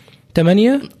المحلات،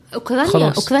 8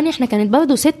 اوكرانيا احنا كانت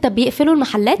برضو 6 بيقفلوا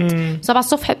المحلات،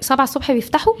 7 الصبح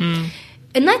بيفتحوا.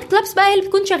 النايت كلابس بقى اللي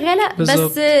بتكون شغاله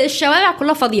بالزبط. بس الشوارع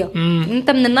كلها فاضيه.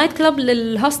 انت من النايت كلاب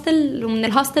للهوستل ومن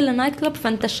الهوستل للنايت كلاب،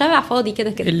 فانت الشارع فاضي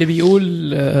كده. اللي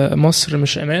بيقول مصر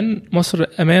مش امان، مصر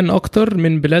امان اكتر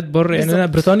من بلاد بره. يعني انا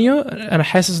بريطانيا انا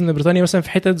حاسس ان بريطانيا مثلا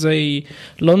في حتت زي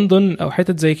لندن او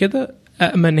حتت زي كده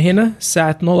أأمن هنا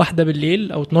الساعة 1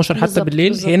 بالليل أو 12 حتى بالزبط بالليل.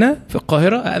 بالزبط. هنا في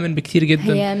القاهرة أأمن بكتير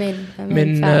جدا. هي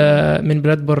أمان من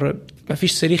بلاد بره. ما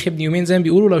فيش صريخ ابن يومين زي ما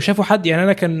بيقولوا. لو شافوا حد يعني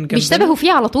أنا كان بيشتبهوا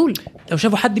فيه على طول. لو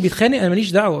شافوا حد بيتخانق أنا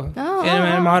ماليش دعوة.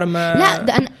 يعني لا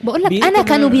ده أنا بقول لك أنا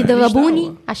كانوا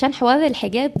بيضربوني عشان حوار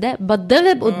الحجاب ده،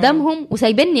 بتضرب قدامهم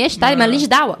وسايبني اشتغل. ماليش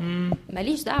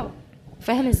دعوة.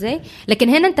 فاهم ازاي؟ لكن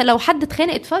هنا انت لو حد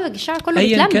اتخانق اتفرج الشارع كله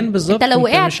بيتلم. كان بالظبط. انت لو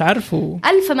وقعت مش عارفه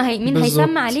 1000 مين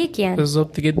هيسمع عليك يعني.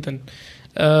 بالظبط جدا.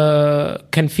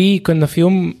 كنا في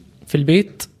يوم في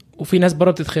البيت وفي ناس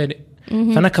بره بتتخانق،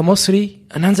 فانا كمصري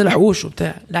انا هنزل احوش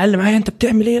وبتاع. لعل معايا انت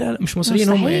بتعمل ايه؟ لا مش مصريين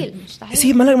هم يعني.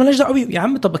 سيب مالناش دعوه بيه يا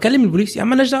عم. طب اكلم البوليس يا عم.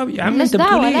 مالناش دعوه يا عم. انت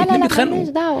بتقول ايه؟ اتنين بيتخانقوا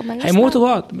هيموتوا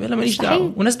بعض. لا ماليش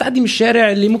دعوه. وناس تعدي من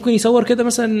الشارع اللي ممكن يصور كده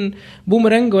مثلا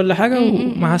بومرانج ولا حاجه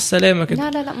ومع السلامه كده.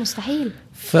 لا مستحيل.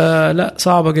 فلا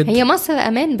صعبه جدا. هي مصر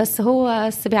امان بس هو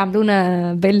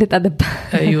بيعملونا بقله ادب.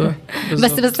 ايوه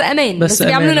بس امان بس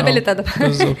بيعملونا بقله ادب.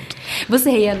 بالظبط. بص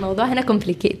هي الموضوع هنا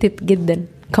complicated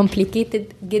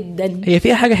جدا. هي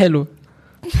فيها حاجه حلوه.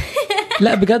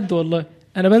 لا بجد والله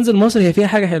انا بنزل مصر هي فيها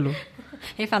حاجه حلوه.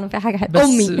 هي فعلا فيها حاجه حلوه.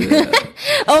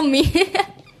 امي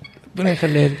ربنا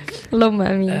يخليها لك. اللهم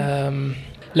امين.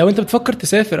 لو انت بتفكر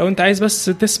تسافر او انت عايز بس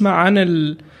تسمع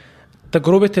عن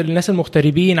تجربه الناس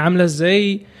المغتربين عامله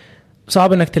ازاي،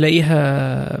 صعب انك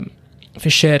تلاقيها في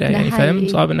الشارع يعني. فاهم؟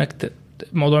 صعب انك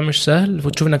الموضوع مش سهل.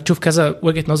 وتشوف انك تشوف كذا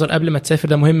وجهة نظر قبل ما تسافر،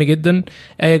 ده مهم جدا.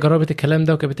 جربت الكلام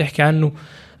ده وكانت بتحكي عنه.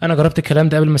 انا جربت الكلام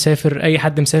ده قبل ما اسافر. اي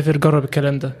حد مسافر جرب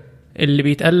الكلام ده. اللي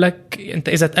بيتقالك انت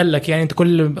اذا اتقالك يعني انت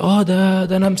كل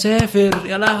ده انا مسافر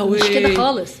يا لهوي. مش كده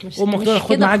خالص. مش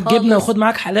خد معاك جبنه وخد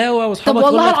معاك حلاوه واصحابك. طب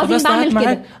والله العظيم بعمل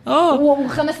كده.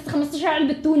 و15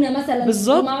 علبه تونه مثلا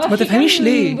بالظبط. ما تفهميش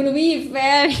ليه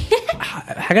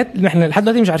حاجات احنا لحد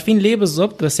دلوقتي مش عارفين ليه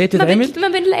بالظبط، بس هي بتتعمل ما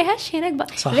بنلاقيهاش هناك بقى.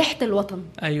 ريحه الوطن.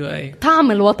 ايوه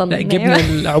طعم الوطن. لا الجبنه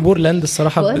العبور لاند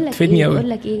الصراحه بتفيدني قوي. بقول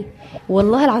لك ايه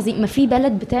والله العظيم ما في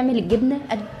بلد بتعمل الجبنه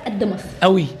قد مصر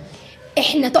قوي.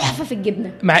 احنا تحفه في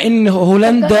الجبنه، مع ان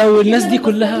هولندا والناس دي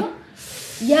كلها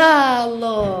يا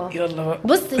الله يلا بقى.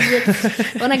 بص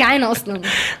وانا جعانه اصلا.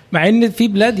 مع ان في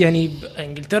بلاد يعني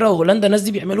انجلترا وهولندا الناس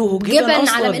دي بيعملوا جبن على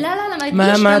اصلا. لا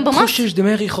ما تجيش جنب مصر. تخشش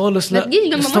دماغي خالص. ما لا تجيش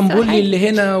جنب مصر اسطنبولي حاجة. اللي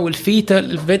هنا والفيتا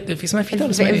في اسمها فيتا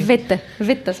ولا اسمها ايه؟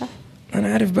 فيتا صح.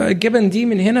 انا عارف بقى الجبن دي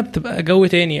من هنا بتبقى جو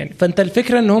تاني يعني. فانت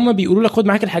الفكره ان هم بيقولوا لك خد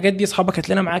معاك الحاجات دي، اصحابك هات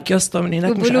لنا معاك يا اسطى من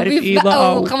هناك مش عارف ايه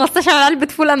بقى 15 علبه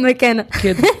فول امريكانا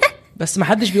كده. بس ما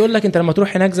حدش بيقول لك انت لما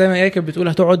تروح هناك زي ما هي كانت بتقول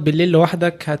هتقعد بالليل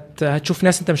لوحدك، هتشوف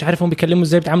ناس انت مش عارف هم بيتكلموا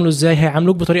ازاي، بيتعاملوا ازاي،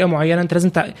 هيعاملوك بطريقه معينه انت لازم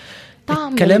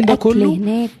طعم الكلام ده كله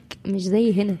هناك مش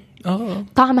زي هنا.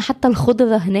 طعم حتى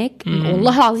الخضره هناك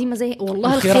والله العظيم زي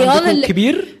والله الخيار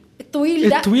الكبير الطويل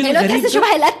ده اللي تحس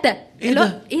شبه القته.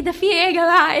 ايه ده في ايه يا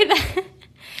جماعه ايه ده؟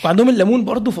 وعندهم الليمون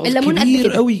برضو الليمون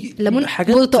كبير قوي، الليمون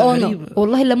برتقانه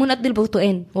والله الليمون قد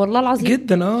البرتقان والله العظيم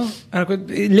جدا. انا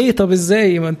كنت ليه طب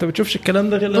ازاي ما انت بتشوفش الكلام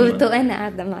ده غير لما برتقانه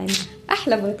قاعده معانا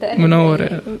احلى برتقانه. منور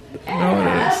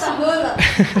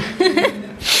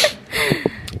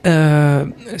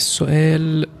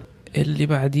السؤال اللي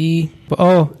بعديه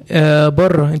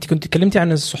بره انت كنت اتكلمتي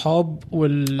عن الصحاب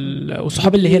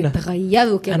والصحاب اللي هنا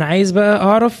تغيروا كده. انا عايز بقى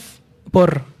اعرف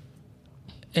بره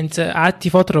انت قعدتي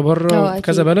فتره بره في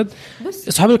كذا بلد،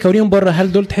 الصحاب اللي كونيهم بره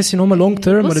هل دول تحسي ان هم لونج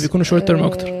تيرم ولا بيكونوا شورت تيرم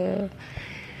اكتر؟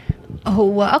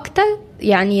 هو اكتر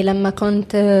يعني لما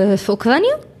كنت في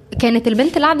اوكرانيا كانت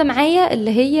البنت اللي قاعده معايا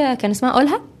اللي هي كان اسمها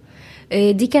أولها،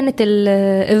 دي كانت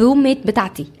الروم ميت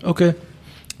بتاعتي. اوكي.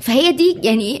 فهي دي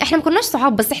يعني احنا ما كناش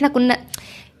صحاب بس احنا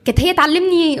كانت هي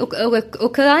تعلمني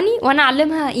اوكراني وانا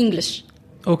اعلمها انجلش.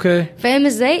 اوكي. فاهم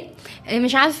ازاي؟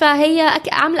 مش عارفه هي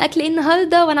عامله اكل ايه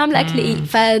النهارده وانا عامله اكل ايه،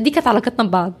 فدي كانت علاقتنا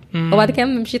ببعض. وبعد كده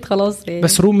مشيت خلاص يعني.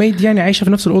 بس روم ميت يعني عايشه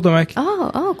في نفس الاوضه معاكي؟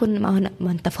 كنا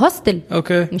ما انت في هوستل.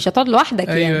 اوكي. مش هتقعد لوحدك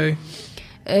يعني.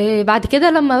 ايوه. بعد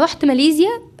كده لما رحت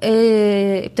ماليزيا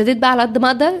ابتديت بقى على قد ما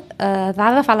اقدر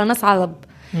اتعرف على ناس عرب.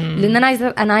 لان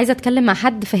انا عايزه اتكلم مع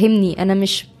حد فهمني. انا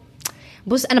مش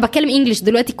بص انا بتكلم انجليش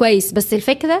دلوقتي كويس بس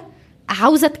الفكره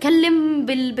عاوزه اتكلم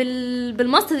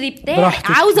بالمصري بتاعي،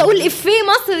 عاوزه اقول افيه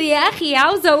مصري يا اخي،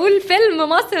 عاوزه اقول فيلم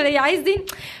مصري، عايزين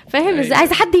فاهم ازاي،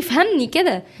 عايزه حد يفهمني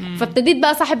كده. فابتديت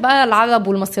بقى صاحب بقى العرب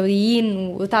والمصريين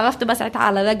وتعرفت بقى ساعتها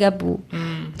على رجب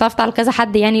وتعرفت على كذا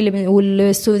حد يعني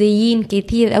والسوريين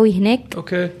كتير قوي هناك.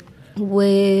 اوكي.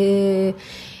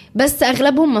 بس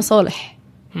اغلبهم مصالح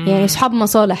يعني صحاب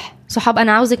مصالح، صحاب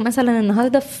انا عاوزك مثلا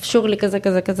النهارده في شغل كذا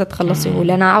كذا كذا تخلصي،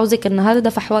 ولا انا عاوزك النهارده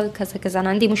في حوار كذا كذا، انا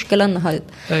عندي مشكله النهارده.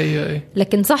 ايوه.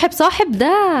 لكن صاحب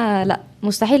ده لا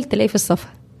مستحيل تلاقيه في السفر،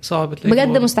 صعب تلاقيه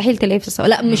بجد مستحيل تلاقيه في السفر.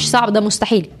 لا مش صعب، ده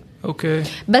مستحيل. اوكي.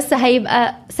 بس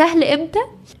هيبقى سهل امتى؟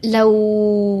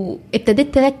 لو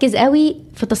ابتديت تركز قوي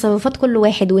في تصرفات كل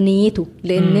واحد ونيته،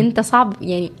 لان انت صعب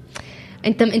يعني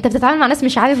انت بتتعامل مع ناس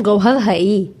مش عارف جوهرها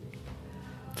ايه،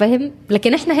 فاهم؟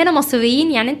 لكن احنا هنا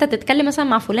مصريين يعني انت تتكلم مثلا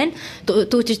مع فلان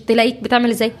تلاقيك بتعمل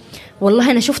ازاي،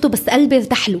 والله انا شفته بس قلبي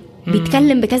ارتاح له،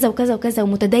 بيتكلم بكذا وكذا وكذا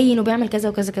ومتدين وبيعمل كذا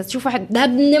وكذا كذا. شوف واحد ده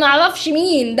ابن ما اعرفش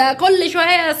مين، ده كل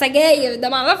شويه سجاير، ده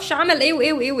ما اعرفش عمل ايه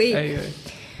وايه وايه وايه. ايوه.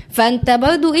 فانت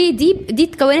برضو ايه دي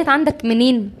اتكونت عندك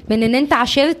منين؟ من ان انت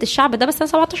عاشرت الشعب ده بس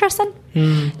 17 سنه.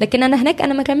 لكن انا هناك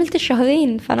انا ما كملتش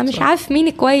شهرين، فانا مش عارف مين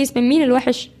الكويس من مين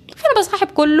الوحش، فانا بصاحب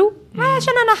كله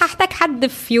عشان انا هحتاج حد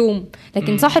في يوم.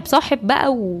 لكن صاحب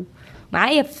بقى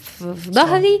ومعايا في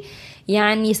ظهري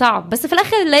يعني صعب. بس في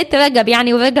الاخر لقيت رجب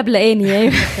يعني، ورجب لقاني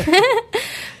يعني.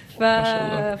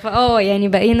 يعني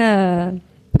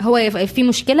بقينا هو في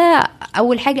مشكله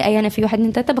اول حاجه انا في 1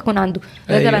 2 3 بكون عنده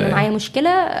رجب. انا معايا مشكله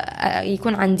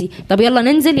يكون عندي، طب يلا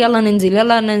ننزل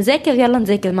يلا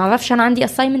نذاكر، ما اعرفش انا عندي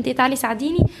اساينمنت ايه، تعالي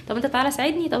ساعديني، طب انت تعالى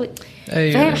ساعدني، طب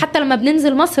فاهم؟ حتى لما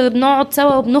بننزل مصر بنقعد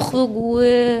سوا وبنخرج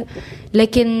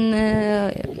لكن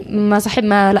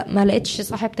ما لقيتش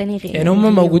صاحب تاني غير يعني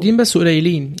هم موجودين بس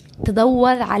قليلين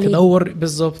تدور عليه،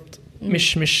 بالظبط.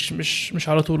 مش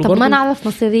على طول. طب ما انا اعرف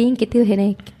مصريين كتير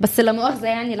هناك، بس لا مؤاخذه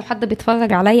يعني لو حد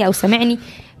بيتفرج عليا او سمعني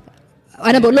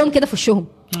انا بقول لهم كده في وشهم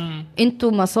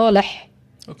انتوا مصالح.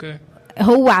 اوكي.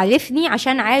 هو عارفني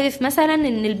عشان عارف مثلا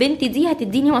ان البنت دي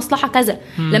هتديني مصلحه كذا،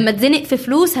 لما اتزنق في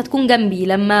فلوس هتكون جنبي،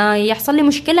 لما يحصل لي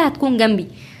مشكله هتكون جنبي،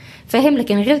 فاهم؟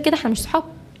 لكن غير كده احنا مش صحاب.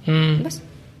 بس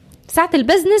ساعه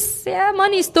البيزنس يا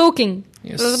ماني ستوكينج،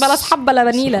 بلا صحاب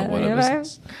بلا بنيله.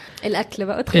 الاكل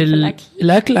بقى ادخل في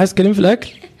الاكل عايز اتكلم في الاكل.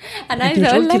 انا عايزه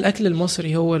اقول لك الاكل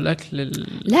المصري هو الاكل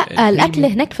لا الاكل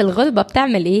هناك في الغربه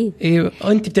بتعمل ايه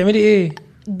انت بتعملي ايه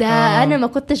ده؟ انا ما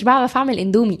كنتش بعرف اعمل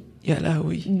اندومي يا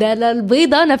لهوي، ده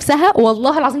البيضه نفسها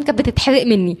والله العظيم كانت بتتحرق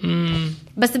مني.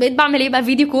 بس بقيت بعمل ايه بقى؟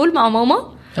 فيديو كول مع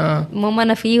ماما. ماما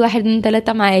انا في 1 2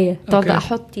 3 معايا، تقعد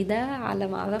احطي ده على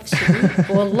ما اعرفش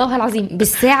والله العظيم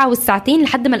بالساعه والساعتين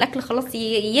لحد ما الاكل خلاص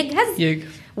يجهز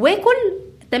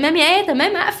واكل. تمام يا ايه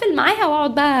تمام، اقفل معاها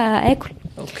واقعد بقى اكل.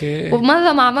 اوكي.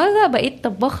 ومره مع مره بقيت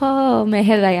طباخه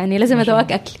ماهره، يعني لازم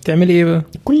ادوقك اكل. تعملي ايه بقى؟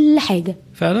 كل حاجه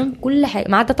فعلا كل حاجه،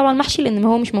 ما عدا طبعا محشي لان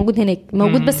هو مش موجود هناك،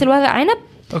 موجود بس الورق عنب.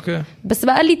 اوكي. بس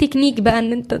بقى لي تكنيك بقى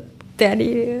ان انت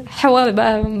يعني حوار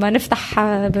بقى ما نفتح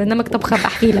برنامج طبخه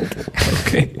بحكي لك.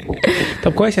 اوكي.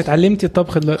 طب كويس، اتعلمتي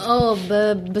الطبخ دلوقتي؟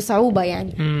 بصعوبه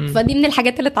يعني. فدي من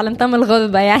الحاجات اللي اتعلمتها من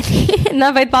الغربه يعني. ان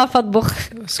انا بقيت بعرف اطبخ.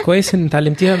 بس كويس ان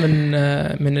اتعلمتيها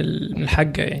من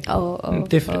الحاجه يعني.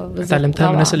 بتفرق. اتعلمتها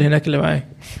من الناس اللي هناك اللي معايا.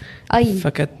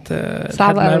 فكانت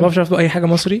صعبه. ما بعرفش اطبخ اي حاجه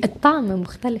مصري. الطعم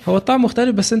مختلف. هو الطعم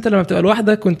مختلف، بس انت لما بتبقى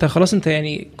لوحدك وانت خلاص انت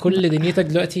يعني كل دنيتك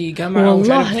دلوقتي جامعه ومش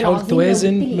عارف تحاول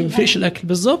توازن، ما بيفرقش الاكل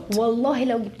بالظبط. والله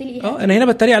لو جبت لي انا هنا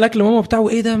بتريق على اكل ماما بتاعه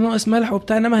ايه ده ناقص ملح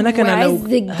وبتاع، انما هناك انا لو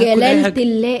جلالة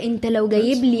الله انت لو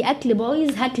جايب لي اكل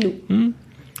بايظ هاكله.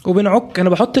 وبنعك انا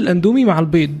بحط الاندومي مع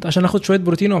البيض عشان اخد شويه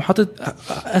بروتين، وحاطط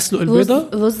اسلق البيضه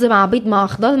رز مع بيض مع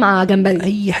خضار مع جمبري،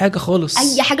 اي حاجه خالص،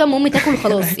 اي حاجه المهم تاكل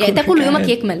خلاص. يعني تاكل يومك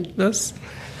يكمل بس.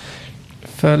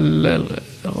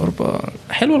 فالغربه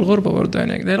حلوه، الغربه برضه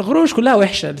يعني الغربه مش كلها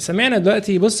وحشه اللي سمعنا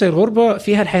دلوقتي. بص الغربه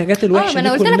فيها الحاجات الوحشه، ما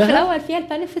انا قلت لك في الاول فيها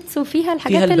البنفيتس وفيها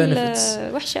الحاجات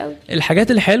الوحشه قوي.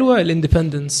 الحاجات الحلوه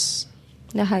الاندبندنس،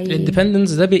 ده حقيقي.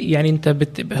 الاندبندنس ده يعني انت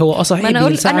هو صحيح انا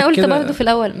قلت برضه في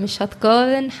الاول مش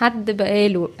هتقارن حد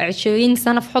بقاله 20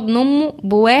 سنه في حضن امه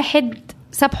بواحد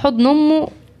ساب حضن امه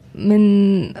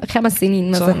من 5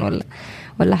 سنين مثلا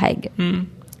ولا حاجه.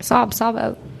 صعب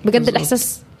قوي بجد.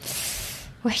 الاحساس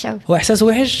وحش قوي. هو احساس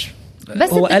وحش،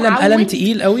 بس هو ألم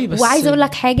تقيل قوي. بس وعايزه اقول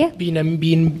لك حاجه،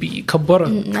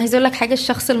 بيكبرها. عايزه اقول لك حاجه،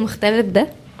 الشخص المغترب ده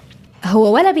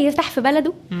هو ولا بيرتاح في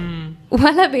بلده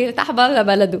ولا بيرتاح بره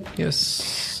بلده.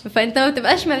 فانت ما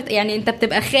بتبقاش يعني انت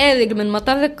بتبقى خارج من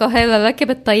مطار القاهره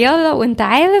راكب الطياره وانت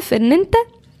عارف ان انت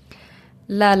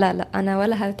لا انا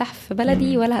ولا هرتاح في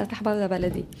بلدي ولا هرتاح بره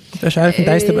بلدي. انت مش عارف انت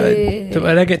عايز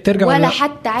تبقى راجع ترجع ولا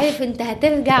حتى عارف انت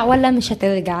هترجع ولا مش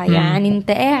هترجع. يعني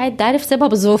انت قاعد عارف سيبها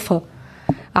بظروفها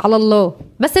على الله.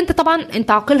 بس انت طبعا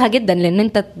انت عاقلها جدا لان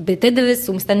انت بتدرس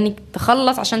ومستنيك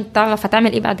تخلص عشان تعرف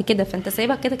هتعمل ايه بعد كده، فانت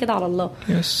سايبها كده على الله.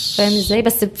 فاهم ازاي؟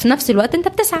 بس في نفس الوقت انت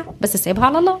بتسعى، بس سايبها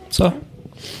على الله. صح.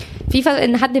 في فرق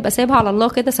ان حد يبقى سايبها على الله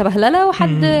كده سبهلله،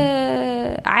 وحد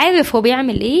عارف هو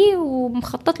بيعمل ايه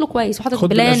ومخطط له كويس وحاطط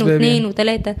بلان و2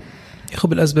 و3 ياخد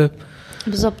بالاسباب.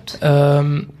 بالظبط.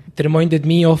 reminded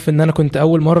me of ان انا كنت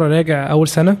اول مره راجع اول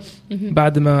سنه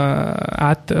بعد ما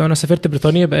قعدت. انا سافرت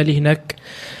بريطانيا بقالي هناك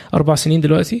 4 سنين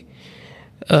دلوقتي،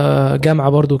 جامعه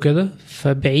برضو كده،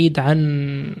 فبعيد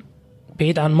عن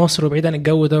مصر وبعيد عن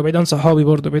الجو ده وبعيد عن صحابي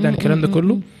برضو بعيد عن الكلام ده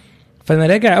كله. فانا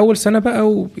راجع اول سنه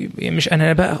بقى مش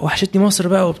انا بقى وحشتني مصر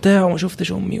بقى وبتاع وما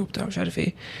شفتش امي وبتاع مش عارف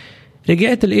ايه.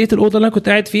 رجعت لقيت الاوضه اللي انا كنت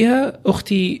قاعد فيها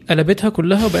اختي قلبتها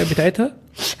كلها وبقت بتاعتها.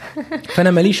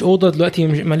 فانا ماليش اوضه دلوقتي،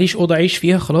 ماليش اوضه اعيش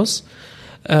فيها خلاص.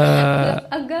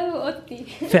 اجروا اوضتي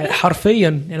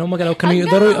حرفيا يعني هم لو كانوا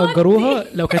يقدروا ياجروها،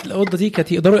 لو كانت الاوضه دي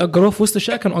كانت يقدروا ياجروها في وسط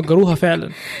الشقه كانوا اجروها فعلا،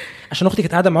 عشان اختي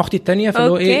كانت قاعده مع اختي التانية. فاللي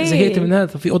هو ايه زهقت منها،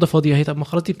 طب في اوضه فاضيه اهي، طب ما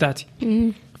خلاص دي بتاعتي.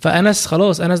 فانس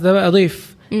خلاص انس ده بقى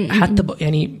ضيف. حتى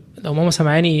يعني لو ماما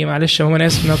سمعاني معلش يا ماما انا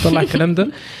اسف ان انا اطلع الكلام ده،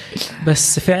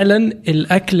 بس فعلا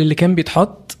الاكل اللي كان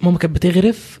بيتحط ماما كانت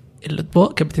بتغرف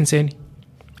الاطباق، كانت بتنساني،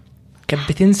 كانت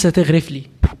بتنسى تغرف لي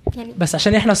يعني. بس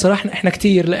عشان احنا صراحه احنا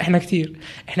كتير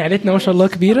احنا عيلتنا ما شاء الله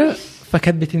كبيره،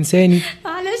 فكانت بتنساني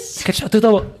معلش، كانتش حاطه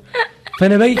طبق.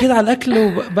 فانا باجي كده على الاكل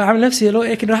وبعمل نفسي اللي هو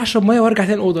ايه كده راح اشرب ميه وارجع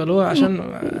تاني الاوضه اللي هو عشان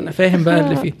انا فاهم بقى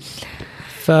اللي فيه.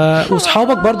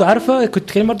 واصحابك برضو عارفه، كنت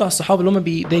بتكلم برضو على الصحاب اللي هم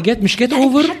بيجات مش جات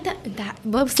اوفر. حتى انت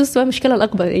بص المشكله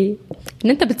الاكبر ايه، ان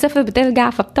انت بتسافر بترجع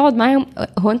فبتقعد معاهم.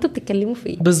 هو انتوا بتتكلموا في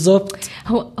ايه بالظبط؟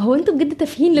 هو انتوا بجد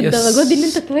تافهين للدرجه دي ان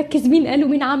انت تركز مين قال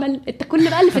ومين عمل؟ انت كل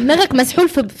بقى اللي في دماغك مسحول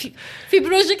في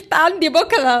بروجكت عندي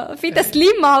بكره، في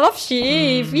تسليم ما اعرفش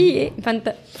ايه في ايه،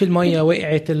 فانت في الميه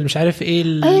وقعت مش عارف ايه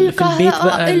في البيت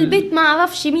بقى البيت ما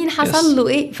اعرفش مين حصل له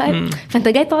ايه، فانت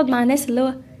جاي تقعد مع ناس اللي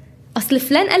هو اصل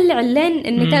فلان قال لعلان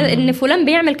ان فلان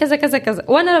بيعمل كذا كذا كذا،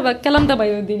 وانا الكلام ده ما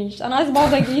يودينيش. انا عايز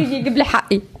بقعد يجي يجيب لي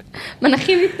حقي،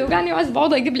 مناخيري بتوجعني وعايز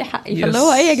بقعد يجيب لي حقي. فاللي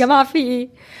هو ايه يا جماعه في ايه؟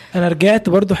 انا رجعت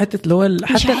برضو حته اللي هو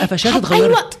حتى القفشات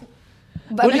اتغيرت.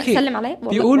 بقول لك سلم عليا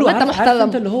بيقولوا انت محترم،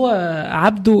 انت اللي هو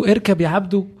عبده اركب يا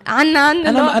عبده.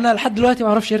 انا لحد دلوقتي ما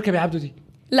اعرفش يركب يا عبده دي.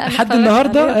 لا لحد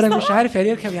النهارده انا مش عارف يعني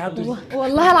يركب يا عبده دي.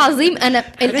 والله العظيم انا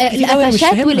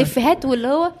القفشات والافيهات واللي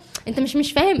هو انت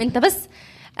مش فاهم، انت بس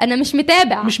انا مش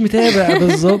متابع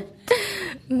بالظبط.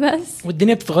 بس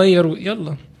والدنيا بتتغير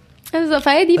ويلا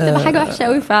فهي دي بتبقى حاجه وحشه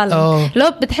قوي فعلا.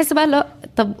 لو بتحس بقى لو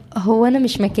طب هو انا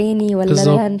مش مكاني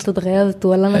ولا انت اتغيرت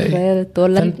ولا انا اتغيرت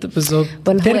ولا انت بالظبط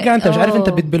ترجع انت مش عارف انت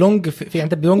بتبلونج في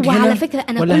انت بتبلونج هنا. وعلى فكره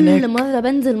انا كل مره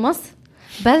بنزل مصر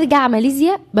برجع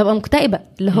ماليزيا ببقى مكتئبه،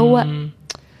 اللي هو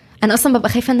انا اصلا ببقى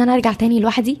خايفه ان انا ارجع تاني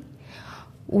لوحدي،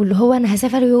 واللي هو انا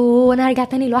هسافر وانا ارجع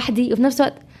تاني لوحدي، وفي نفس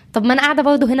الوقت طب ما انا قاعده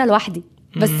برضه هنا لوحدي،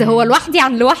 بس هو لوحدي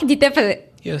عن لوحدي تفرق.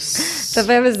 يس انت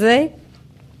فاهم ازاي؟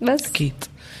 بس اكيد.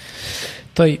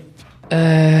 طيب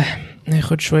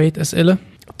ناخد شويه اسئله.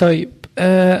 طيب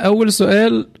اول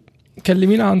سؤال،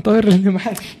 كلمينا عن طاهر اللي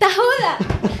معاك. تهورة.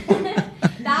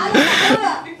 تعالوا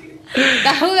تهورة.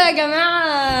 تهورة يا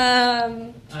جماعة.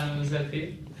 انا نزلت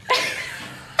فين؟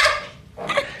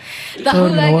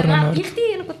 تهورة يا جماعة. يا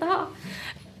اختي انا كنت هقع.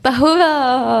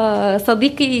 تهورة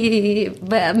صديقي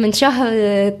من شهر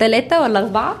 3 ولا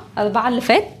 4 اللي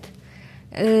فات.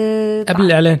 قبل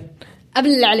الاعلان. قبل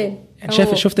الاعلان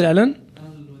يعني شفت الاعلان؟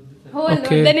 هو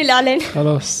اللي اداني الاعلان.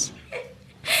 خلاص.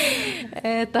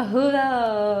 طهورة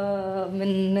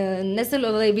من الناس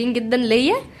القريبين جدا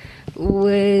ليا،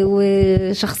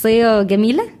 وشخصية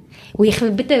جميلة،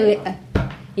 ويخرب بيت الرقة،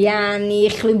 يعني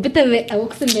يخرب بيت الرقة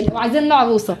واقسم بالله. وعايزين له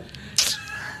عروسة،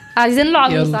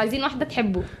 عايزين واحدة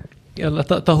تحبه. يلا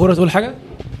طهورة تقول حاجة.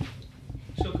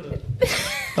 شكرا.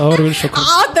 طهورة شكرا.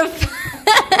 عاطف.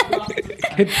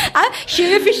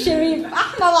 شريف الشريف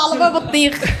احمر على باب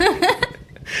الطيخ.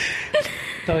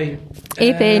 طيب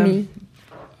ايه تاني؟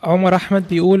 عمر احمد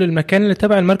بيقول المكان اللي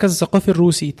تبع المركز الثقافي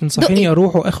الروسي تنصحيني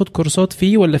اروح واخد كورسات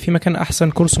فيه، ولا في مكان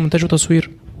احسن كورس مونتاج وتصوير؟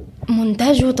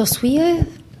 مونتاج وتصوير،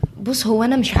 بص هو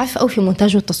انا مش عارفه قوي في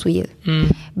مونتاج والتصوير،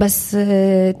 بس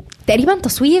تقريبا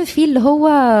تصوير فيه اللي هو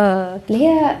اللي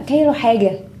هي كايرو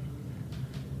حاجه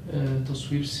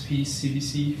تصوير في سي بي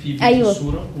سي، في بيت أيوة.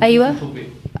 الصوره، ايوه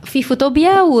في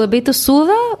فوتوبيا وبيت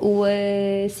الصوره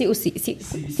وسي او سي سي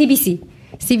بي سي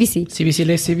سي بي سي سي بي سي.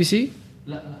 ليه سي بي سي؟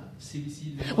 لا سي بي سي.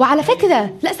 وعلى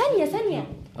فكره لا ثانيه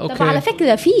أوكي. طب على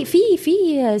فكره في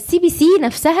سي بي سي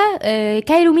نفسها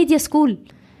كايرو ميديا سكول،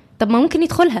 طب ما ممكن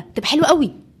يدخلها، تبقى حلوه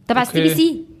قوي تبع السي بي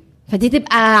سي، فدي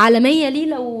تبقى عالميه ليه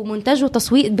لو مونتاج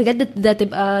وتصوير بجد. ده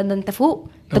تبقى ده انت فوق.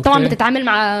 انت طبعا بتتعامل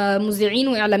مع مذيعين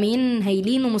واعلاميين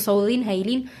هايلين ومصورين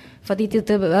هايلين، فدي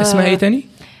تبقى اسمها ايه تاني؟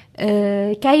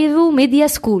 كايرو ميديا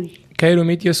سكول. كايرو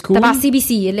ميديا سكول تبع سي بي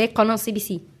سي، اللي هي قناه سي بي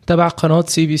سي، تبع قناه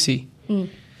سي بي سي.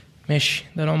 ماشي.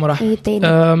 ده انا عمر احمد. ايه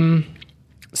تاني؟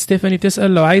 ستيفاني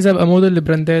بتسأل لو عايزه ابقى موديل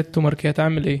لبراندات وماركات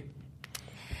اعمل ايه؟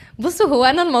 بصوا هو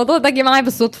انا الموضوع ده جه معايا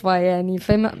بالصدفه يعني،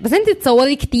 فاهمه؟ بس انت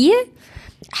تصوري كتير،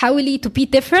 حاولي تو بي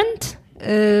ديفرنت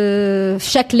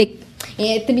في شكلك،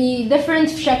 يعني تبي ديفرنت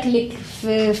في شكلك،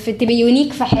 في تبي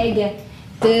يونيك في حاجه،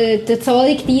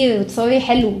 تتصوري كتير وتصوري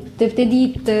حلو،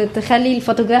 تبتدي تخلي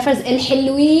الفوتوغرافرز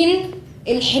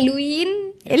الحلوين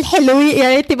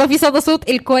يعني تبقى في صدى صوت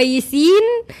الكويسين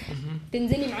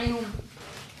تنزلي معاهم.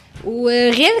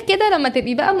 وغير كده لما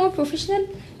تبقي بقى مور بروفيشنال،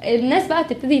 الناس بقى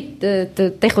تبتدي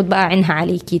تاخد بقى عينها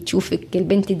عليكي، تشوفك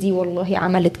البنت دي والله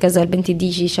عملت كذا، البنت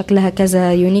دي شكلها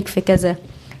كذا، يونيك في كذا،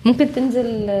 ممكن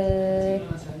تنزل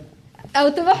او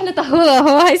تروح لطهورة،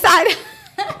 هو هيساعد.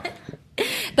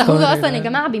 طهورة اصلا يا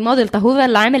جماعة بيموديل، طهورة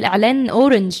اللي عامل اعلان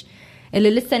اورنج اللي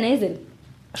لسه نازل،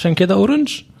 عشان كده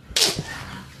اورنج.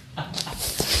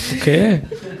 اوكي.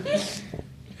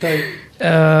 طيب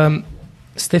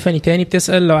ستيفاني تاني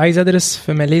بتسأل لو عايز ادرس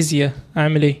في ماليزيا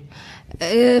اعمل ايه؟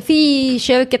 في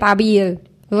شركة عبير،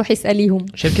 روحي اسأليهم.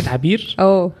 شركة عبير؟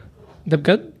 ده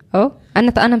بجد؟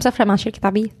 انا مسافرة مع شركة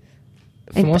عبير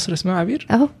في مصر اسمها عبير؟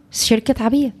 شركة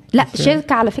عبير. لا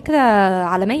شركة على فكرة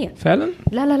عالمية فعلا.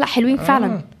 لا حلوين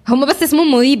فعلا. هم بس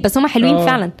اسمهم مريب، بس هم حلوين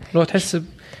فعلا. لو تحس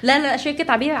لا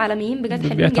شركة عبير عالميين بجد،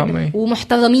 حلوين جدا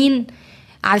ومحترمين،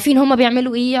 عارفين هم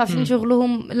بيعملوا ايه، عارفين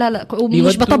شغلهم. لا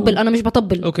ومش بطبل، انا مش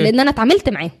بطبل. أوكي. لان انا اتعاملت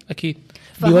معاه. اكيد.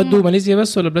 بيودوا ماليزيا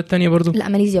بس ولا بلاد تانية برضو؟ لا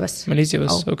ماليزيا بس.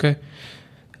 اوكي.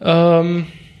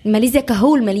 ماليزيا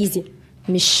كهول، ماليزيا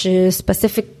مش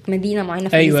سبيسيفيك مدينة معينة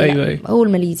في ماليزيا. أيوة.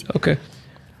 هول ماليزيا. اوكي.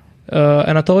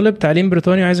 انا طالب تعليم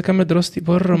بريطاني وعايز اكمل دراستي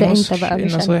بره مصر، ايه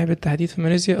النصايح بالتحديد في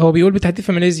ماليزيا؟ هو بيقول بالتحديد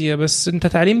في ماليزيا، بس انت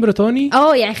تعليم بريطاني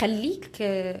يعني خليك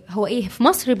هو ايه في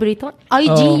مصر بريطاني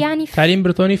IG يعني تعليم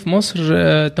بريطاني في مصر.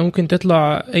 انت ممكن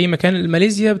تطلع اي مكان.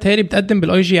 ماليزيا بتهيألي بتقدم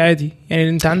بالاي جي عادي، يعني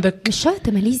انت عندك مش شرط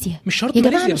ماليزيا، مش شرط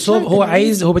ماليزيا، بس هو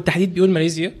عايز، هو بالتحديد بيقول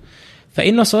ماليزيا. فايه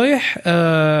النصايح؟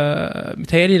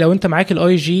 بتهيألي لو انت معاك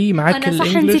الاي جي معاك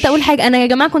الانجليش. انا صح نسيت اقول حاجه، انا يا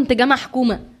جماعه كنت جامعه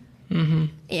حكومه،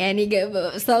 يعني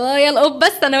صرايا الاب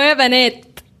بس ثانويه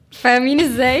بنات، فاهمين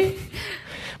ازاي؟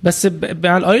 بس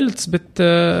مع الايلتس لو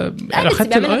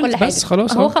خدت الايلتس بس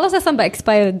خلاص. هو خلاص اصلا بقى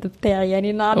اكسبايرد بتاعي،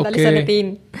 يعني انا عدى لي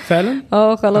سنتين فعلا.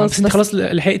 خلاص بس انت خلاص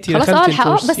لحقتي خلاص دخلتي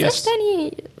الكورس. بس ايش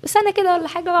تاني سنه كده ولا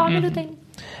حاجه واعمله تاني.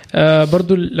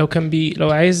 برضو لو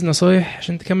عايز نصايح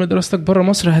عشان تكمل دراستك بره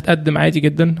مصر هتقدم عادي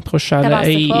جدا، تخش على تبع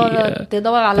اي السفارة،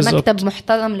 تدور على بالزبط. مكتب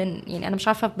محترم يعني انا مش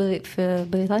عارفه في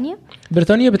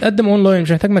بريطانيا بتقدم اونلاين،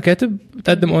 مش محتاج مكاتب،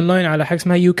 بتقدم اونلاين على حاجه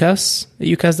اسمها يوكاس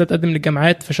ده بتقدم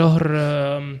للجامعات في شهر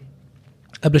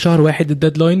قبل شهر واحد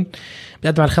الديدلاين،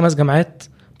 بتقدم على 5 جامعات،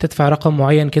 تدفع رقم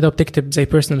معين كده وبتكتب زي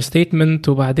personal statement،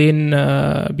 وبعدين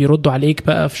بيردوا عليك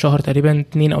بقى في شهر تقريبا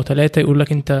 2 أو 3 يقول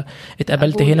لك انت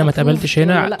اتقبلت هنا ما اتقبلتش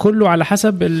هنا، كله على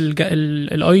حسب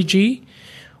الاي جي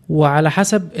وعلى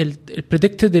حسب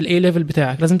البريدكتد الاي ليفل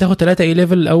بتاعك. لازم تاخد 3 اي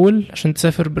ليفل الاول عشان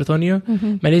تسافر بريطانيا.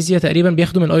 ماليزيا تقريبا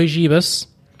بياخدوا من الاي جي بس،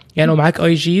 يعني لو معاك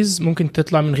اي جيز ممكن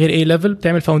تطلع من غير اي ليفل،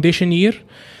 بتعمل فاونديشن يير.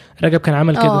 رجب كان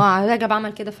عمل كده. رجب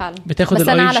عمل كده فعلا، بتاخد بس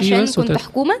انا الاي جي علشان بس كنت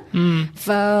حكومه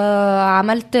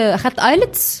اخدت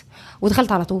ايلتس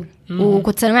ودخلت على طول.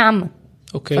 وكنت ثانويه عامه.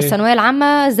 اوكي. فالثانويه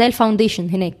العامه زي الفاونديشن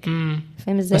هناك.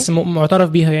 فاهم ازاي؟ بس معترف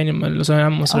بيها يعني الثانويه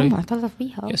العامه المصريه. معترف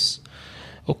بيها. يس.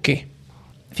 اوكي.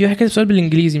 في واحد كده سؤال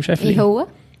بالانجليزي مش عارف ايه هو.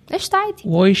 قشطة عادي.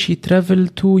 Why she traveled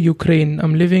to Ukraine?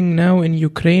 I'm living now in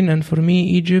Ukraine and for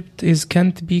me Egypt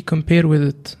can't be compared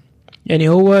with it. يعني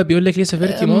هو بيقول لك ليه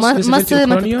سافرتي مصر؟ مصر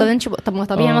ما تتقارنش طب ما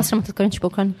طبيعي مصر ما تتقارنش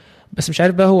بأوكرانيا. بس مش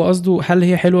عارف بقى هو قصده هل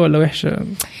هي حلوة ولا وحشة.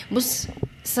 بص،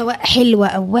 سواء حلوة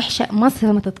أو وحشة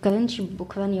مصر ما تتقارنش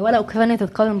بأوكرانيا ولا أوكرانيا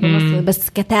تتقارن بمصر. بس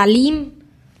كتعليم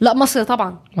لا، مصر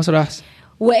طبعا مصر أحسن.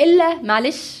 وإلا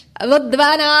معلش رد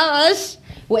بقى أنا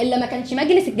وإلا ما كانش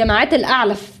مجلس الجامعات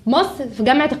الأعلى في مصر في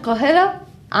جامعة القاهرة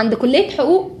عند كلية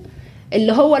حقوق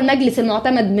اللي هو المجلس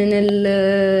المعتمد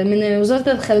من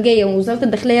وزارة الخارجية ووزارة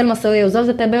الداخلية المصرية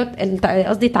ووزارة التربية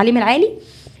قصدي التعليم العالي،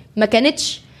 ما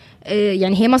كانتش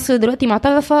يعني هي مصر دلوقتي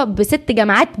معترفة ب6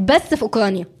 جامعات بس في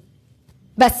أوكرانيا.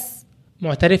 بس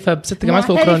معترفة ب6 جامعات في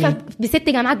أوكرانيا. ب6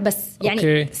 جامعات بس يعني.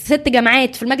 أوكي. 6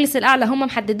 جامعات في المجلس الأعلى هم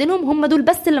محددينهم، هم دول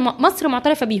بس اللي مصر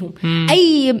معترفة بيهم.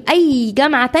 أي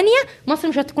جامعة تانية مصر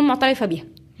مش هتكون معترفة بيها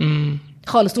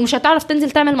خالص، ومش هتعرف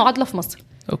تنزل تعمل معادلة في مصر.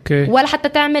 اوكي. ولا حتى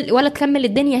تعمل ولا تكمل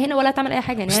الدنيا هنا ولا تعمل اي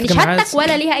حاجه يعني شهادتك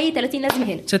ولا ليها اي 30 لازمه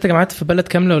هنا. 6 جامعات في بلد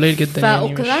كامله قليل جدا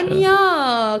يعني. فاوكرانيا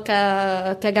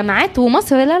كجامعات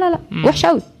ومصر لا وحشه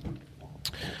قوي.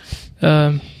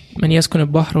 من يسكن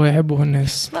البحر ويحبه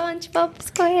الناس. سبونج بوب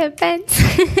سكوير بانس.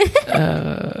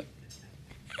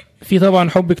 في طبعا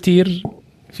حب كتير،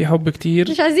 في حب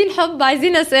كتير. مش عايزين حب،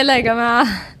 عايزين اسئله يا جماعه.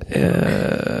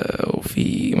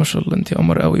 وفي ما شاء الله انت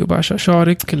قمر قوي وبعشق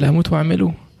شعرك اللي هموت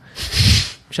واعمله.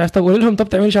 مش عارف طب قولي لهم طب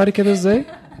تعملي شعرك كده ازاي؟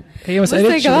 هي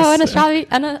مسألة بس انا شعري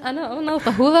انا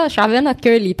طهوره، شعرنا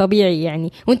كيرلي طبيعي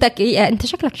يعني. وانت انت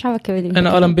شكلك شعرك كيرلي.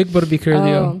 انا قلم بيكبر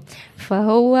بكيرلي.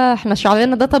 فهو احنا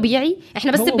شعرنا ده طبيعي،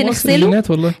 احنا بس بنغسله.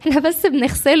 احنا بس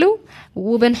بنغسله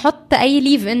وبنحط اي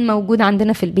ليف ان موجود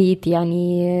عندنا في البيت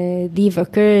يعني ديفا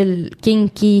كيرل،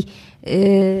 كينكي،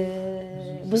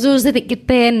 بذور زيت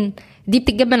الكتان دي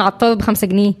بتتجاب من عطار ب5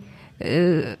 جنيه.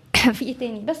 في ايه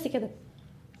تاني بس كده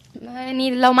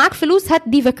يعني. لو معاك فلوس هات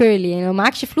ديفا كيرلي، يعني لو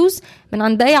معاكش فلوس من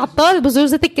عند اي عطار بذور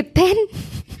زيت الكتان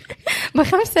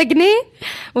ب5 جنيه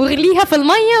واغليها في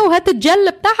الميه وهات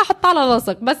الجل بتاعها حطها على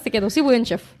راسك بس كده وسيبه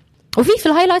ينشف. وفي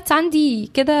الهايلايتس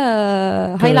عندي كده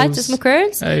هايلايتس اسمه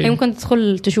كيرلز. ممكن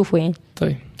تدخل تشوفه يعني.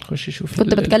 طيب خشي شوفي.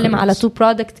 كنت بتكلم على 2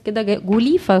 برودكت كده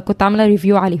جولي فكنت عامله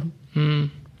ريفيو عليهم.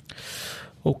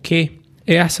 اوكي.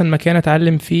 ايه احسن مكان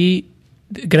اتعلم فيه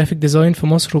جرافيك ديزاين في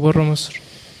مصر وبره مصر؟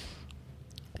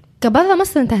 كبره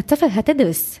مصر انت هتسافر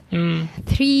هتدرس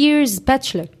 3 years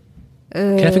bachelor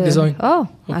جرافيك ديزاين.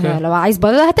 لو عايز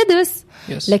بره هتدرس.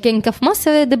 لكن كف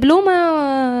مصر دبلومه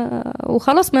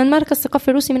وخلاص من المركز الثقافي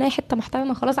الروسي من اي حته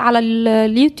محترمه خلاص على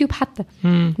اليوتيوب حتى.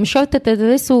 مش شرط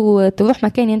تدرسه وتروح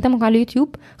مكان، يعني انت ممكن على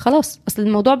اليوتيوب خلاص. اصل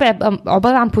الموضوع بيبقى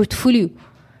عباره عن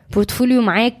بورتفوليو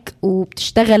معاك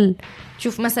وبتشتغل.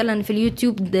 شوف مثلا في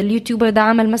اليوتيوب اليوتيوبر ده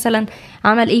عمل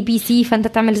ABC فانت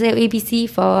تعمل زي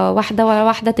ABC، فواحده ورا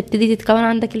واحده تبتدي تتكون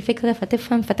عندك الفكره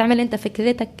فتفهم فتعمل انت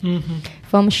فكرتك.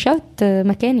 فمش شرط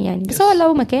مكان يعني. بس هو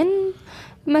لو مكان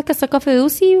مركز ثقافي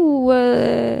روسي و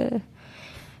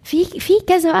في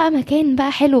كذا بقى مكان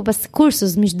بقى حلو بس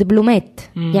كورسز مش دبلومات.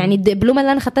 يعني الدبلومه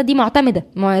اللي انا خدتها دي معتمده،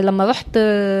 لما رحت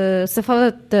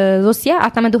سفاره روسيا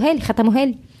اعتمدوها لي ختموها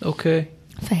لي. اوكي.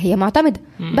 فهي معتمده.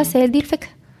 بس هي دي الفكره،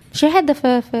 شهاده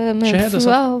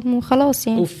شهاده خلاص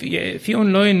يعني. وفي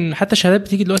اونلاين حتى شهادات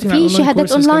بتيجي دلوقتي في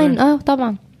شهادات اونلاين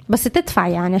طبعا، بس تدفع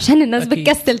يعني عشان الناس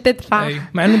بتكسل تدفع. أيوه.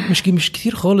 مع انه مش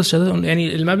كتير خالص شهادات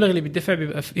يعني. المبلغ اللي بيدفع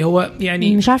بيبقى هو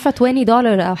يعني مش عارفه $20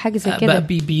 او حاجه زي كده.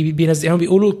 بينزلوا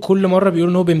بيقولوا كل مره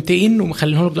بيقولوا ان هو ب200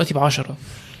 ومخلينه لك دلوقتي ب10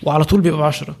 وعلى طول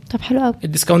بيبقى ب10. طب حلو قوي.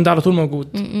 الديسكاونت ده على طول موجود.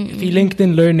 في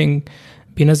لينكدين ليرنينج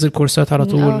بينزل كورسات على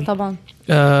طول. طبعا.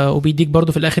 وبيديك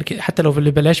برضو في الاخر حتى لو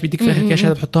اللي بلاش بيديك في الاخر كده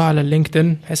شهاده بتحطها على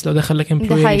اللينكدين بحيث لو دخل لك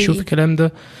امبلوير يشوف الكلام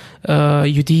ده.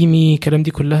 يوديمي الكلام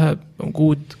دي كلها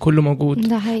موجود، كله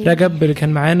موجود. رجب اللي كان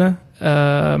معانا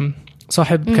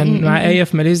صاحب كان مع آية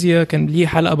في ماليزيا، كان ليه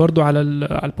حلقه برضو على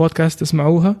البودكاست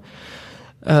اسمعوها.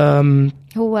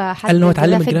 هو قال انه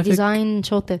اتعلم الجرافيك ديزاين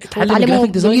شاطر،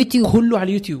 اتعلم اليوتيوب كله على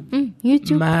اليوتيوب.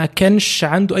 ما كانش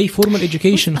عنده اي فورمال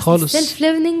اديوكيشن خالص. سيلف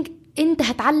ليرنينج انت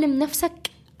هتعلم نفسك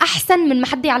احسن من ما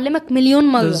حد يعلمك مليون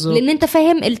مره بالزبط. لان انت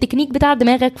فاهم التكنيك بتاع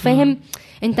دماغك، فاهم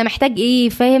انت محتاج ايه،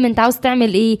 فاهم انت عاوز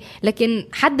تعمل ايه. لكن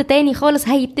حد تاني خالص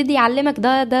هيبتدي يعلمك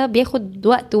ده بياخد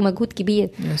وقت ومجهود كبير.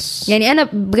 يعني انا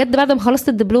بجد بعد ما خلصت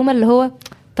الدبلومه اللي هو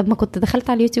طب ما كنت دخلت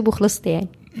على اليوتيوب وخلصت يعني.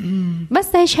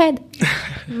 بس هي شهاده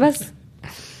بس.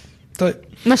 طيب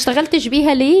ما اشتغلتش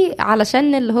بيها ليه؟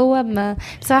 علشان اللي هو ما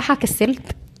بصراحه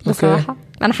كسلت بصراحه.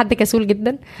 انا حد كسول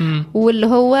جدا واللي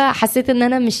هو حسيت ان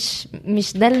انا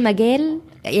مش ده المجال.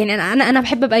 يعني انا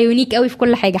بحب ابقى يونيك قوي في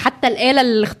كل حاجه، حتى الآلة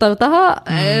اللي اخترتها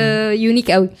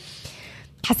يونيك قوي.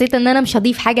 حسيت ان انا مش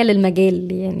هضيف حاجه للمجال.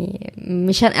 يعني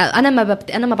مش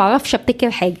انا ما بعرفش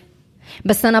ابتكر حاجه،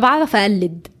 بس انا بعرف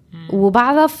اقلد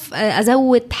وبعرف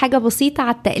ازود حاجه بسيطه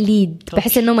على التقليد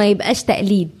بحيث انه ما يبقاش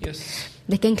تقليد.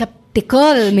 لكن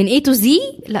كابتكار من A to Z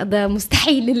لا، ده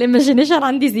مستحيل. الايماجينيشن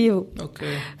عندي زيرو.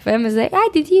 فاهم ازاي؟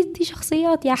 عادي، دي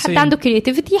شخصيات يعني. حد عنده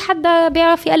كرياتيفيتي، حد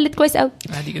بيعرف يقلد كويس قوي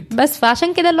عادي جدا. بس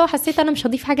فعشان كده اللي هو حسيت انا مش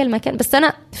هضيف حاجه للمكان. بس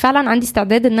انا فعلا عندي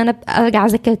استعداد ان انا ارجع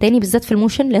اذاكر تاني، بالذات في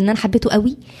الموشن لان انا حبيته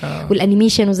قوي.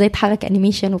 والانيميشن وازاي يتحرك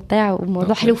انيميشن وبتاع،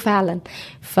 والموضوع حلو فعلا.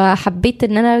 فحبيت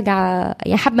ان انا ارجع،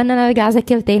 يعني حابه ان انا ارجع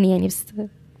اذاكر تاني يعني. بس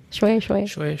شوية.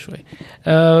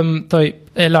 طيب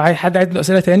لو حد عنده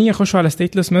أسئلة تانية خشوا على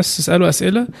ستيتلس مس اسألوا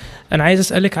أسئلة. أنا عايز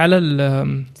أسألك على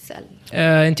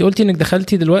أنت قلتي إنك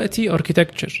دخلتي دلوقتي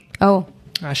architecture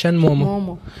عشان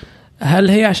مومو. هل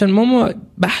هي عشان مومو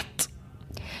بحت؟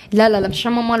 لا مش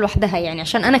عشان ماما لوحدها يعني.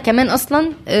 عشان انا كمان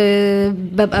اصلا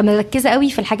ببقى مركزه قوي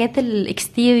في الحاجات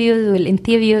الاكستيريور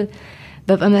والانتيريور.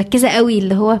 ببقى مركزه قوي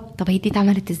اللي هو طب هي دي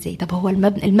اتعملت ازاي، طب هو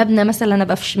المبنى مثلا انا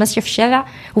ببقى ماشيه في الشارع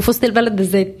وفي وسط البلد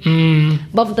ازاي.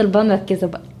 بفضل بقى مركزه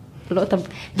بقى اللي هو طب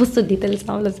بصوا الديتيلز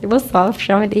عامله ازاي، بص ما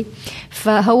اعرفش اعمل ايه.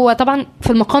 فهو طبعا في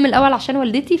المقام الاول عشان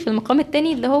والدتي، في المقام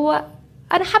الثاني اللي هو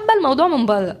انا حابه الموضوع من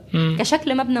بره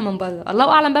كشكل مبنى من بره. الله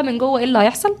اعلم بقى من جوه ايه اللي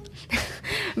هيحصل.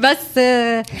 بس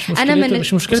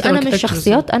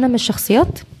انا مش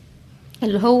شخصيات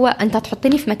اللي هو انت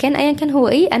هتحطني في مكان ايا كان هو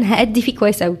ايه انا هأدي فيه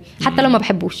كويس قوي حتى لو ما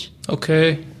بحبوش.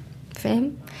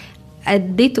 فاهم؟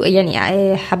 اديته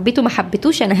يعني حبيته ما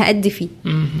حبيتوش انا هأدي فيه.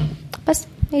 بس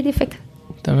هي دي الفكره.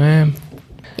 تمام.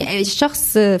 يعني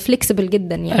الشخص فليكسبل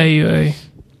جدا يعني. ايوه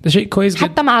ده شيء كويس جدا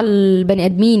حتى مع البني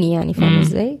ادمين يعني. فاهم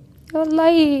ازاي؟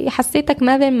 والله حسيتك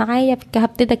مرن معايا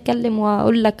هبتدي اتكلم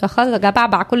واقول لك اخرج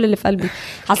ابعبع كل اللي في قلبي.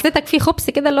 حسيتك في خبص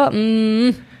كده اللي هو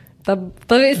طب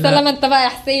طريق السلامه انت بقى يا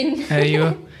حسين.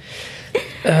 ايوه.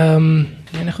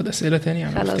 ناخد اسئله تانية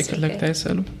عم افتكر لك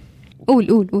تساله.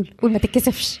 قول ما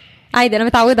تتكسفش عادي. انا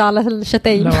متعوده على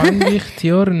الشتايم. لو عندي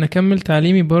اختيار ان اكمل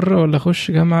تعليمي بره ولا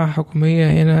اخش جامعه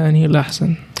حكوميه هنا انهي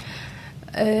الاحسن؟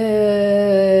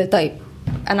 طيب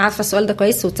انا عارفه السؤال ده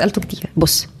كويس واتسالته كتير.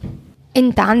 بص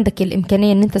انت عندك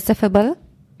الامكانيه ان انت تسافر بره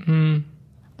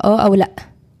او لا؟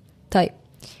 طيب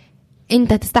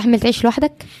انت هتستحمل تعيش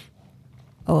لوحدك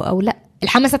او لا؟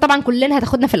 الحماسه طبعا كلنا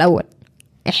هتاخدنا في الاول.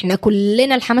 احنا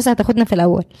كلنا الحماسه هتاخدنا في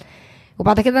الاول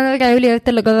وبعد كده نرجع يقول لي ريت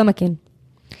اللي جرى مكان.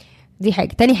 دي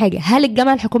حاجه. تاني حاجه، هل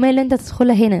الجامعه الحكوميه اللي انت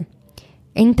تدخلها هنا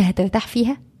انت هترتاح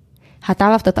فيها؟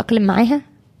 هتعرف تتاقلم معاها؟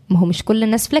 ما هو مش كل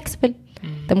الناس فلكسبل.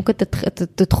 انت ممكن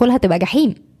تدخلها تبقى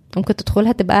جحيم، ممكن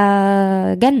تدخلها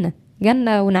تبقى جنه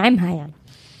ونعيمها يعني.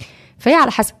 فهي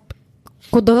على حسب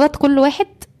قدرات كل واحد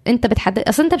انت بتحدد.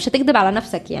 اصلا انت مش هتكذب على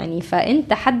نفسك يعني.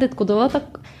 فانت حدد قدراتك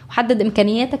وحدد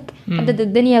امكانياتك، حدد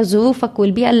الدنيا وظروفك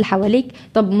والبيئه اللي حواليك.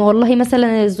 طب ما والله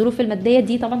مثلا الظروف الماديه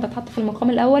دي طبعا تتحط في المقام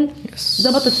الاول،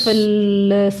 ضبطت في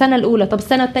السنه الاولى. طب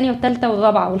السنه الثانيه والثالثه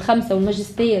والرابعه والخامسه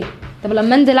والماجستير، طب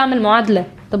لما انزل اعمل معادله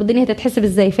طب الدنيا هتتحسب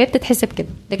ازاي؟ فهي بتتحسب كده.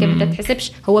 لكن ما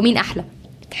تتحسبش هو مين احلى،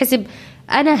 تحسب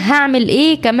انا هعمل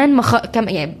ايه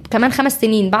كمان 5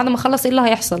 سنين بعد ما اخلص ايه اللي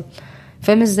هيحصل.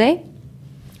 فاهم ازاي؟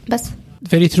 بس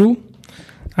very true.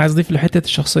 عايز اضيف لحته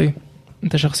الشخصيه.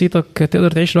 انت شخصيتك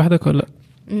تقدر تعيش لوحدك ولا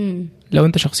لا؟ لو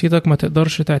انت شخصيتك ما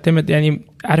تقدرش تعتمد يعني.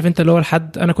 عارف انت اللي هو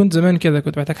الحد، انا كنت زمان كده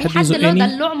كنت محتاج حد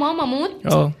يزقني. دلوع ماما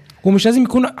موت. ومش لازم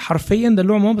يكون حرفيا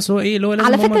دلوع ماما، بس هو ايه اللي هو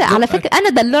لازم. على فكره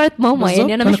انا دلوعت ماما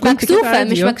يعني. انا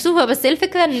مش مكسوفه بس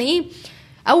الفكره ان ايه،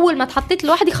 اول ما اتحطيت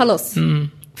لوحدي خلاص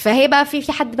فهي بقى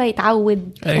في حد بقى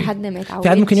يتعود، في أيوة. حد ما يتعود، في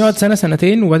حد ممكن يقعد سنة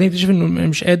سنتين وبعدين يكتشف انه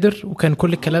مش قادر، وكان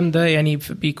كل الكلام ده يعني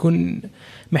بيكون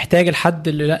محتاج الحد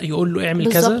اللي لا يقول له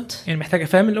اعمل كذا بالزبط. يعني محتاج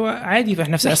فاهم اللي هو عادي.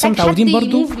 فاحنا اصلا محتاج متعودين حد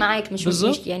برضو يموف معاك، مش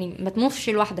بالظبط. يعني ما تموفش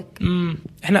لوحدك.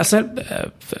 احنا اصلا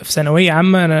في ثانويه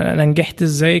عامه انا نجحت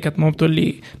ازاي؟ كانت ماما بتقول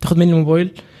لي تاخد مني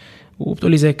الموبايل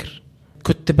وبتقول لي ذاكر.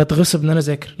 كنت بتغصب ان انا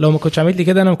اذاكر، لو ما كنتش عملت لي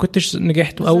كده انا ما كنتش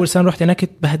نجحت. واول سنه رحت هناك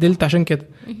اتبهدلت عشان كده،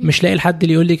 مش لاقي الحد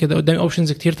اللي يقول لي كده. قدامي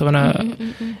اوبشنز كتير، طب انا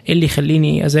ايه اللي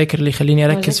يخليني اذاكر، اللي يخليني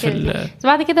اركز في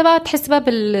بعد كده بقى تحس بقى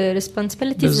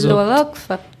بالريسبونسبيلتيز اللي وراك،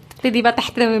 فتبتدي بقى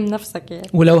تحترم نفسك يعني.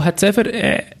 ولو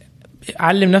هتسافر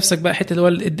علم نفسك بقى حته اللي هو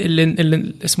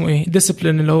اللي اسمه ايه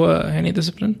ديسيبلين، اللي هو يعني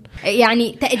ديسيبلين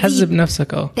يعني تأديب، حزب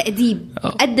نفسك. تأديب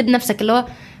أدب نفسك، اللي هو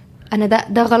انا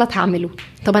ده غلط هعمله،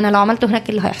 طب انا لو عملته هناك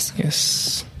اللي هيحصل.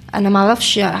 يس. انا ما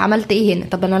اعرفش عملت ايه هنا،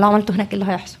 طب انا لو عملته هناك اللي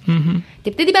هيحصل.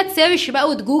 تبتدي بقى تسيرش بقى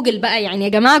وتجوجل بقى، يعني يا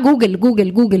جماعه جوجل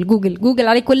جوجل جوجل جوجل جوجل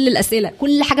عليه كل الاسئله،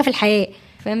 كل حاجه في الحياه.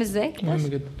 فاهم ازاي؟ مهم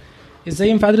جدا. ازاي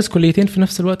ينفع ادرس كليتين في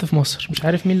نفس الوقت في مصر؟ مش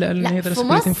عارف مين اللي قال ان هي درس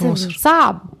كليتين في مصر.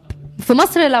 صعب. في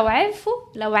مصر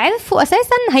لو عرفوا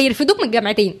اساسا هيرفدوك من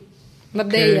الجامعتين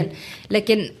مبدئيا.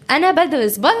 لكن انا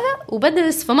بدرس بره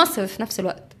وبدرس في مصر في نفس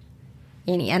الوقت.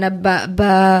 يعني انا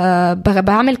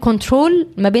بعمل كنترول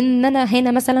ما بين ان انا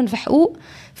هنا مثلا في حقوق،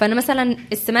 فانا مثلا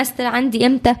السمستر عندي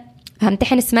امتى،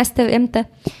 همتحن السمستر امتى،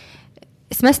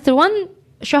 سمستر 1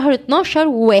 شهر 12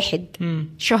 و1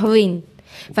 شهرين.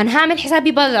 فانا هعمل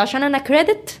حسابي بره عشان انا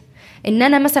كريدت ان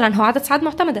انا مثلا هو عدد ساعات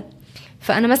معتمده،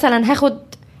 فانا مثلا هاخد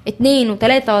 2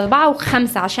 و3 و4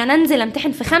 و5 عشان انزل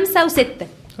امتحن في 5 و6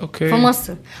 في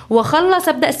مصر، واخلص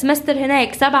ابدا السمستر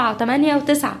هناك 7 و8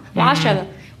 و9 و10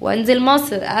 وانزل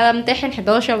مصر امتحن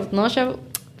 11 و12.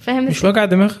 فاهم؟ مش وجع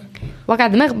دماغ؟ وجع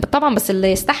دماغ طبعا، بس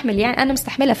اللي يستحمل يعني انا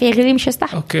مستحمله، في غيري مش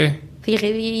هيستحمل. اوكي. في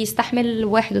غيري يستحمل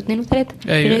 1 و2 و3. في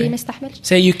غيري ما يستحملش.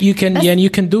 say you can يعني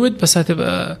you can do it، بس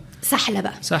هتبقى سهله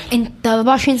بقى. انت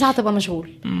 24 ساعه تبقى مشغول،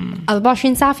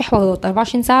 24 ساعه في حوارات،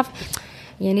 24 ساعه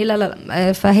يعني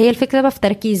لا. فهي الفكره بقى في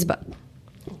تركيز بقى.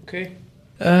 اوكي.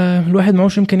 الواحد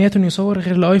معوش امكانيات انه يصور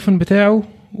غير الايفون بتاعه،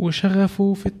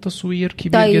 وشغفه في التصوير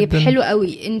كبير طيب جدا. طيب حلو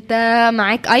قوي. انت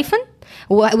معاك ايفون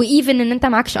وايفن ان انت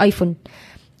معكش ايفون،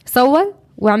 صور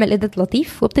واعمل اديت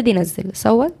لطيف وابتدي نزل،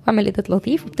 صور واعمل اديت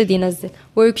لطيف وابتدي نزل.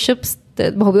 ورك شوبس،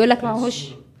 ما هو بيقول لك معهوش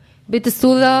بيت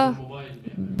الصوره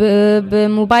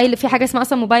بموبايل، في حاجه اسمها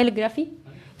اصلا موبايل جرافي.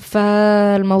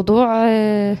 فالموضوع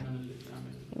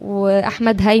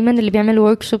واحمد هيمن اللي بيعمل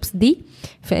ورك شوبس دي،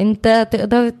 فانت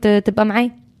تقدر تبقى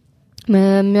معاه.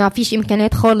 ما فيش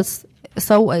امكانيات خالص.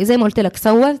 زي ما قلت لك،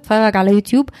 صور، اتفرج على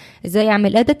يوتيوب ازاي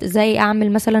اعمل اديت، ازاي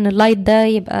اعمل مثلا اللايت ده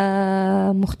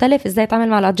يبقى مختلف، ازاي اتعامل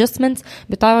مع الادجستمنتس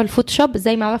بتاع الفوتوشوب،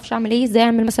 ازاي ما اعرفش اعمل ايه، ازاي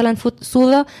اعمل مثلا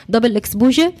صوره دبل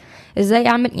اكسبوجر، ازاي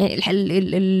اعمل يعني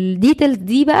الديتيلز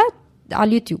دي بقى على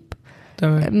اليوتيوب.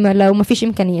 تمام. لو ما فيش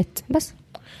امكانيات بس.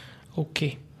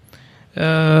 اوكي.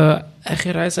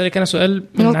 اخر عايز اسالك انا سؤال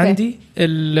من أوكي. عندي.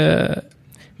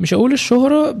 مش اقول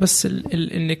الشهرة، بس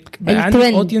انك بقى عندك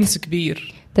اودينس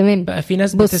كبير. تمام. بقى في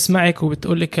ناس بتسمعك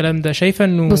وبتقول لك الكلام ده، شايفه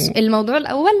انه بص، الموضوع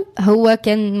الاول هو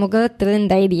كان مجرد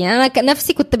ترند عادي. يعني انا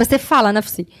نفسي كنت بسف على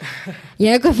نفسي.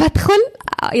 يعني كنت بدخل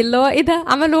اللي هو ايه ده،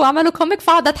 عملوا كوميك،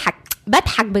 فاقعد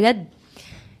بضحك بجد.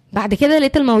 بعد كده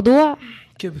لقيت الموضوع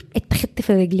كبر، اتخدت في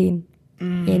الرجلين.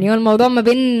 يعني هو الموضوع ما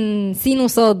بين سين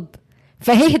وصاد،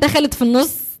 فهي دخلت في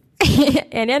النص.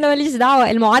 يعني انا ماليش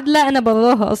دعوه، المعادله انا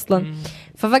براها اصلا.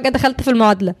 ففجاه دخلت في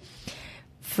المعادله.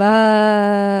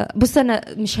 فبص، انا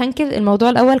مش هنكر الموضوع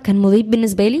الاول كان مريب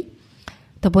بالنسبه لي.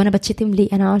 طب وانا بتشتم ليه؟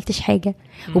 انا ما عملتش حاجه.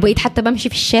 وبقيت حتى بمشي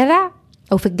في الشارع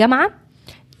او في الجامعه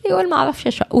يقول ما اعرفش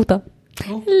يا شقوطه،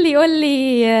 اللي يقول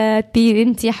لي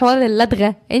انتي حوار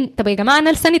اللدغه. طب يا جماعه انا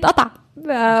لساني اتقطع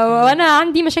وانا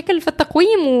عندي مشاكل في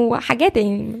التقويم وحاجات،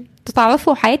 يعني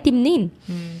تعرفوا حياتي منين.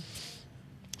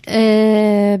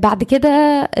 بعد كده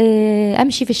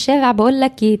امشي في الشارع بقول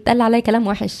لك يتقال عليا كلام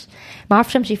وحش، ما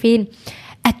اعرفش امشي فين.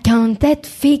 اكاونتات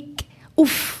فيك،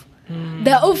 اوف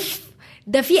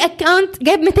ده في اكاونت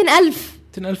جايب 200,000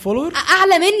 فولور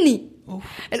اعلى مني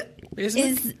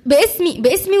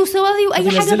باسمي وصوري واي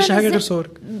حاجه غير صورك.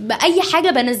 باي حاجه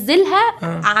بنزلها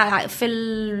في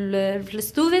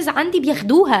الستوريز عندي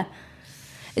بياخدوها.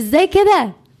 ازاي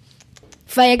كده؟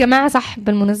 فيا جماعه صح،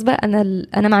 بالمناسبه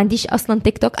انا ما عنديش اصلا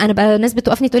تيك توك. انا بقى ناس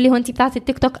بتوقفني تقول لي هو انت بتاعه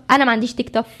التيك توك؟ انا ما عنديش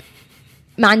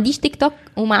تيك توك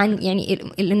يعني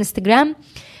الانستجرام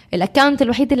الاكونت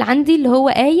الوحيد اللي عندي اللي هو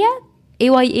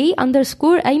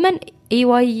AYA_أيمن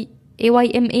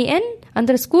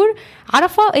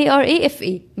AYMAN_عرفة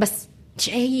ARAFA بس، مش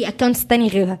اي اكونت تاني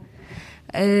غيرها.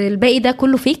 الباقي ده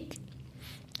كله فيك.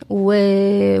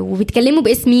 وبيتكلموا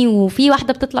باسمي، وفي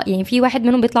واحده بتطلع يعني في واحد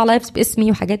منهم بيطلع لايف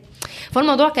باسمي وحاجات.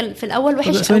 فالموضوع كان في الاول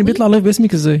وحش ثواني، بيطلع لايف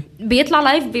باسمك ازاي؟ بيطلع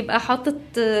لايف بيبقى حاطط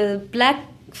بلاك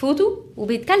فوتو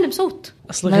وبيتكلم صوت.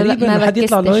 اصل غريب ان حد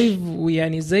يطلع لايف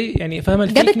ويعني ازاي يعني فاهمه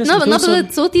جابت نبره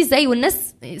صوتي ازاي،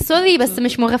 والناس سوري بس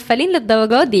مش مغفلين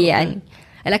للدرجه دي يعني.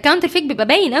 الاكونت الفيك بيبقى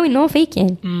باين قوي ان هو فيك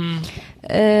يعني.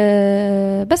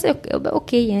 بس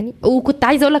اوكي يعني. وكنت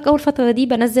عايزه اقول لك اول فتره دي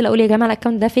بنزل اقول يا جماعه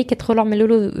الاكونت ده فيك، ادخلوا اعملوا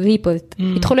له ريبورت،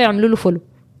 ادخلوا يعملوا له فولو.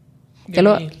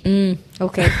 قالوا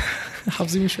اوكي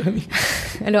حافظين مش فاهمين.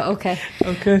 قالوا اوكي.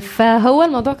 فهو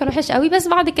الموضوع كان وحش قوي، بس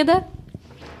بعد كده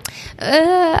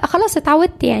خلاص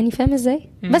اتعودت يعني، فاهم ازاي.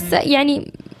 بس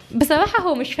يعني بصراحه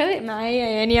هو مش فارق معايا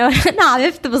يعني. انا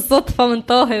عرفت بالصدفه من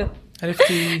طاهر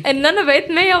عرفتي ان انا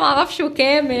بقيت 100 ما اعرفش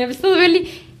وكام يعني. بس هو بيقول لي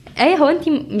ايه هو انت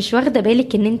مش واخده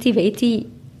بالك ان انت بقيتي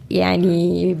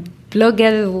يعني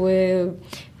بلوجر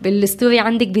وبالستوري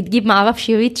عندك بتجيب ما اعرفش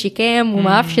ريتش كام وما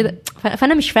اعرفش.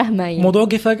 فانا مش فاهمه يعني. الموضوع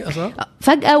جه فجاه صح؟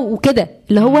 فجاه وكده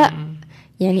اللي هو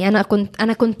يعني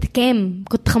انا كنت كام؟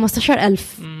 كنت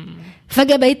 15,000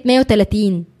 فجاه بقيت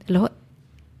 130. اللي هو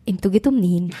انتوا جيتوا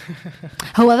منين؟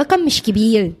 هو رقم مش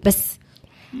كبير بس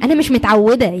انا مش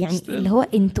متعوده يعني. اللي هو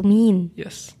انتوا مين؟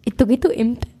 انتوا جيتوا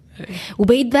امتى؟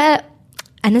 وبقيت بقى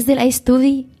انزل اي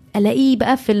ستوري الاقي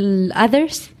بقى في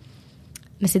الاذرز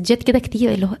مسجات كده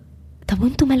كتير اللي هو طب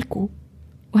وانتوا مالكوا؟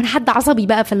 وانا حد عصبي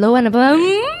بقى، فاللي هو انا بقى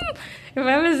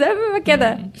فاهم ازاي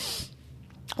كده.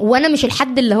 وانا مش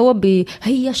الحد اللي هو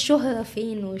هي الشهرة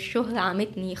فين والشهرة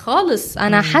عمتني خالص.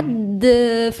 انا حد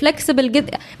فلكسبل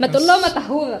جدا. ما تقول لهم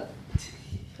متهورة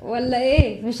ولا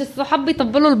ايه؟ مش الصحاب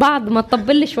بيطبلوا لبعض؟ ما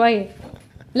تطبل لي شويه.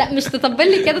 لا مش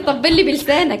تطبل لي كده، طبل لي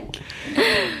بلسانك.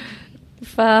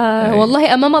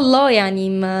 والله امام الله يعني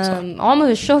ما عمر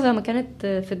الشهرة ما كانت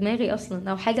في دماغي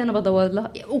اصلا او حاجه انا بدور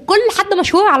لها. وكل حد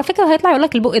مشهور على فكره هيطلع يقول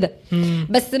لك البق ده.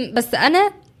 بس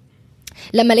انا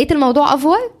لما لقيت الموضوع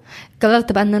افور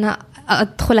قررت بقى ان انا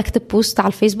ادخل اكتب بوست على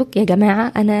الفيسبوك يا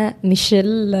جماعه انا مش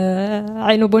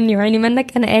عينه بني وعيني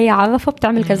منك، انا ايه عرفه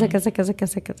بتعمل كذا كذا كذا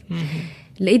كذا كذا.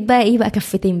 لقيت بقى ايه بقى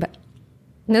كفتين بقى،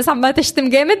 ناس عماله تشتم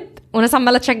جامد وناس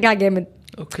عماله تشجع جامد.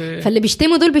 اوكي. فاللي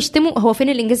بيشتموا دول بيشتموا هو فين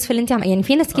الانجاز في اللي انت يعني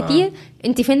في ناس كتير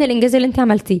انت فين الانجاز اللي انت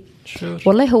عملتيه.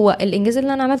 والله هو الانجاز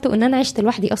اللي انا عملته ان انا عشت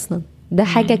لوحدي اصلا، ده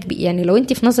حاجه كبيره يعني. لو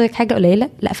انت في نظرك حاجه قليله،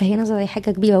 لا فهي نظري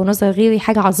حاجه كبيره ونظر غيري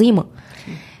حاجه عظيمه،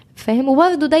 فاهم.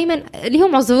 وبرضه دايما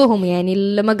ليهم عذرهم يعني،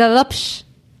 اللي ما جربش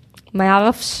ما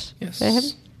يعرفش، فاهم.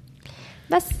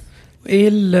 بس ايه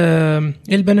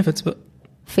البنفيتس بقى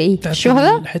في ايه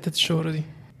الشهرة؟ حتة الشهرة دي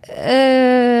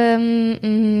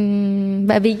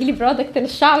بقى بيجي لي برودكت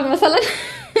للشعر مثلا.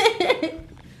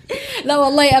 لا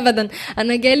والله ابدا،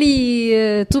 انا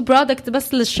جالي 2 برودكت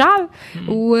بس للشعر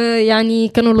ويعني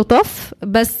كانوا لطاف،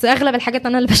 بس اغلب الحاجات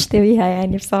انا اللي بشتريها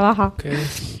يعني بصراحه.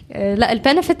 لا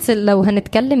البنفيتس لو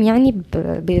هنتكلم يعني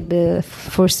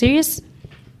فور سيريس،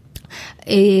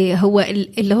 هو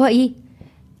اللي هو ايه،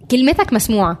 كلمتك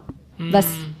مسموعه. بس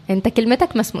انت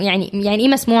كلمتك مسموعه يعني ايه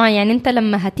مسموعه؟ يعني انت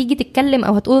لما هتيجي تتكلم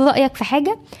او هتقول رايك في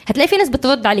حاجه هتلاقي في ناس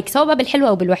بترد عليك سواء بقى بالحلو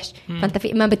او بالوحش. فانت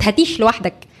ما بتهتيش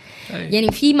لوحدك.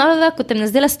 يعني في مره كنت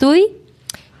منزله ستوري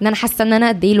ان انا حاسه ان انا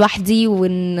قد ايه لوحدي،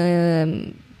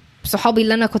 وان صحابي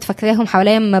اللي انا كنت فاكراهم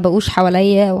حواليا ما بقوش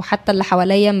حواليا، وحتى اللي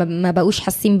حواليا ما بقوش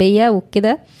حاسين بيا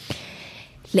وكده.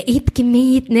 لقيت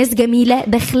كميه ناس جميله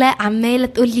داخله عماله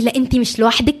تقول لي لا انتي مش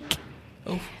لوحدك.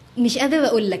 مش قادره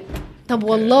اقول لك. طب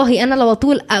والله انا لو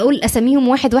اقول اساميهم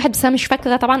واحد واحد بس انا مش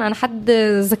فاكره طبعا، انا حد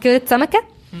ذاكره سمكه.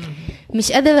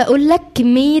 مش قادره اقول لك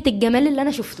كميه الجمال اللي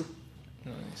انا شفته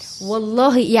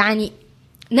والله. يعني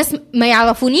ناس ما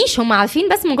يعرفونيش، هم عارفين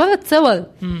بس مجرد صور،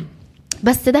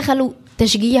 بس دخلوا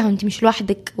تشجيع وانت مش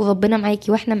لوحدك وربنا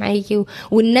معاكي واحنا معاكي.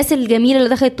 والناس الجميله اللي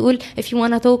دخلت تقول if you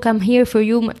wanna talk I'm here for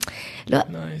you. لا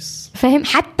فاهم.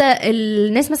 حتى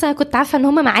الناس مثلا كنت عارفه ان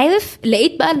هم معارف،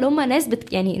 لقيت بقى اللي هم ناس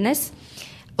يعني ناس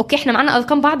اوكي احنا معانا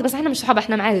ارقام بعض بس احنا مش صحاب،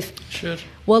 احنا معارف.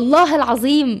 والله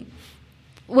العظيم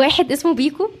واحد اسمه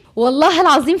بيكو، والله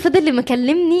العظيم فضل اللي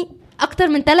مكلمني اكتر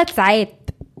من 3 ساعات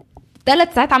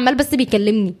 3 ساعات عمال بس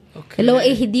بيكلمني. اللي هو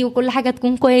ايه دي وكل حاجه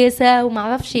تكون كويسه وما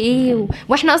اعرفش ايه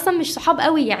واحنا اصلا مش صحاب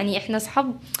قوي يعني، احنا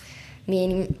صحاب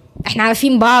يعني احنا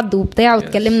عارفين بعض وبتاع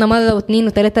واتكلمنا مره واثنين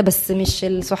وثلاثه بس مش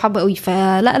الصحاب قوي.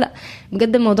 فلا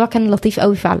بجد الموضوع كان لطيف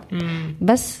قوي فعلا.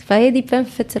 بس فهي دي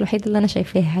بنفيتس الوحيده اللي انا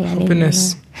شايفاها يعني. حب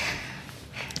الناس.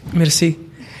 ميرسي.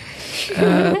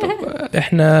 طب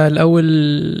احنا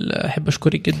الاول احب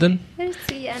اشكرك جدا.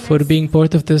 ميرسي you, for being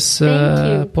part of this you.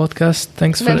 podcast.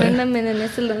 Thanks for بأمانة من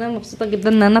الناس اللي أنا مبسوطة جدا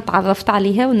إن أنا اتعرفت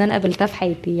عليها وإن أنا قابلتها في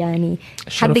حياتي يعني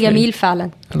الشرف حد ليا. جميل فعلا.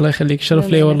 الله يخليك، شرف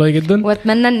ليا والله جدا.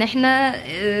 وأتمنى إن إحنا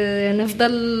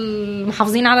نفضل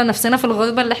محافظين على نفسنا في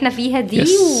الغربة اللي إحنا فيها دي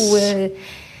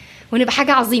ونبقى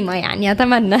حاجة عظيمة يعني.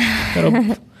 أتمنى يا رب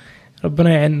ربنا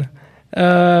يعيننا.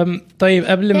 طيب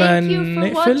قبل ما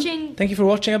نقفل thank you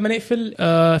for watching. قبل ما نقفل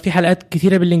في حلقات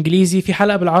كتيرة بالإنجليزي، في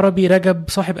حلقة بالعربي. رجب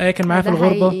صاحب آية كان معايا في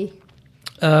الغربة،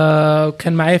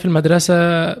 كان معايا في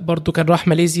المدرسة برضو، كان راح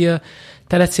ماليزيا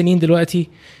 3 سنين دلوقتي،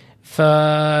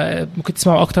 فممكن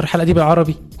تسمعوا أكتر. الحلقة دي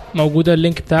بالعربي موجودة،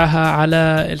 اللينك بتاعها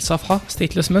على الصفحة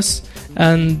Statelessness.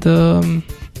 and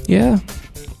yeah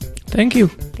thank you.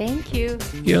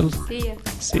 يلا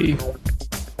see you.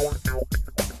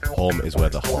 Home is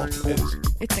where the heart is.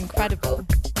 It's incredible.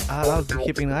 I'll be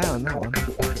keeping an eye on that one.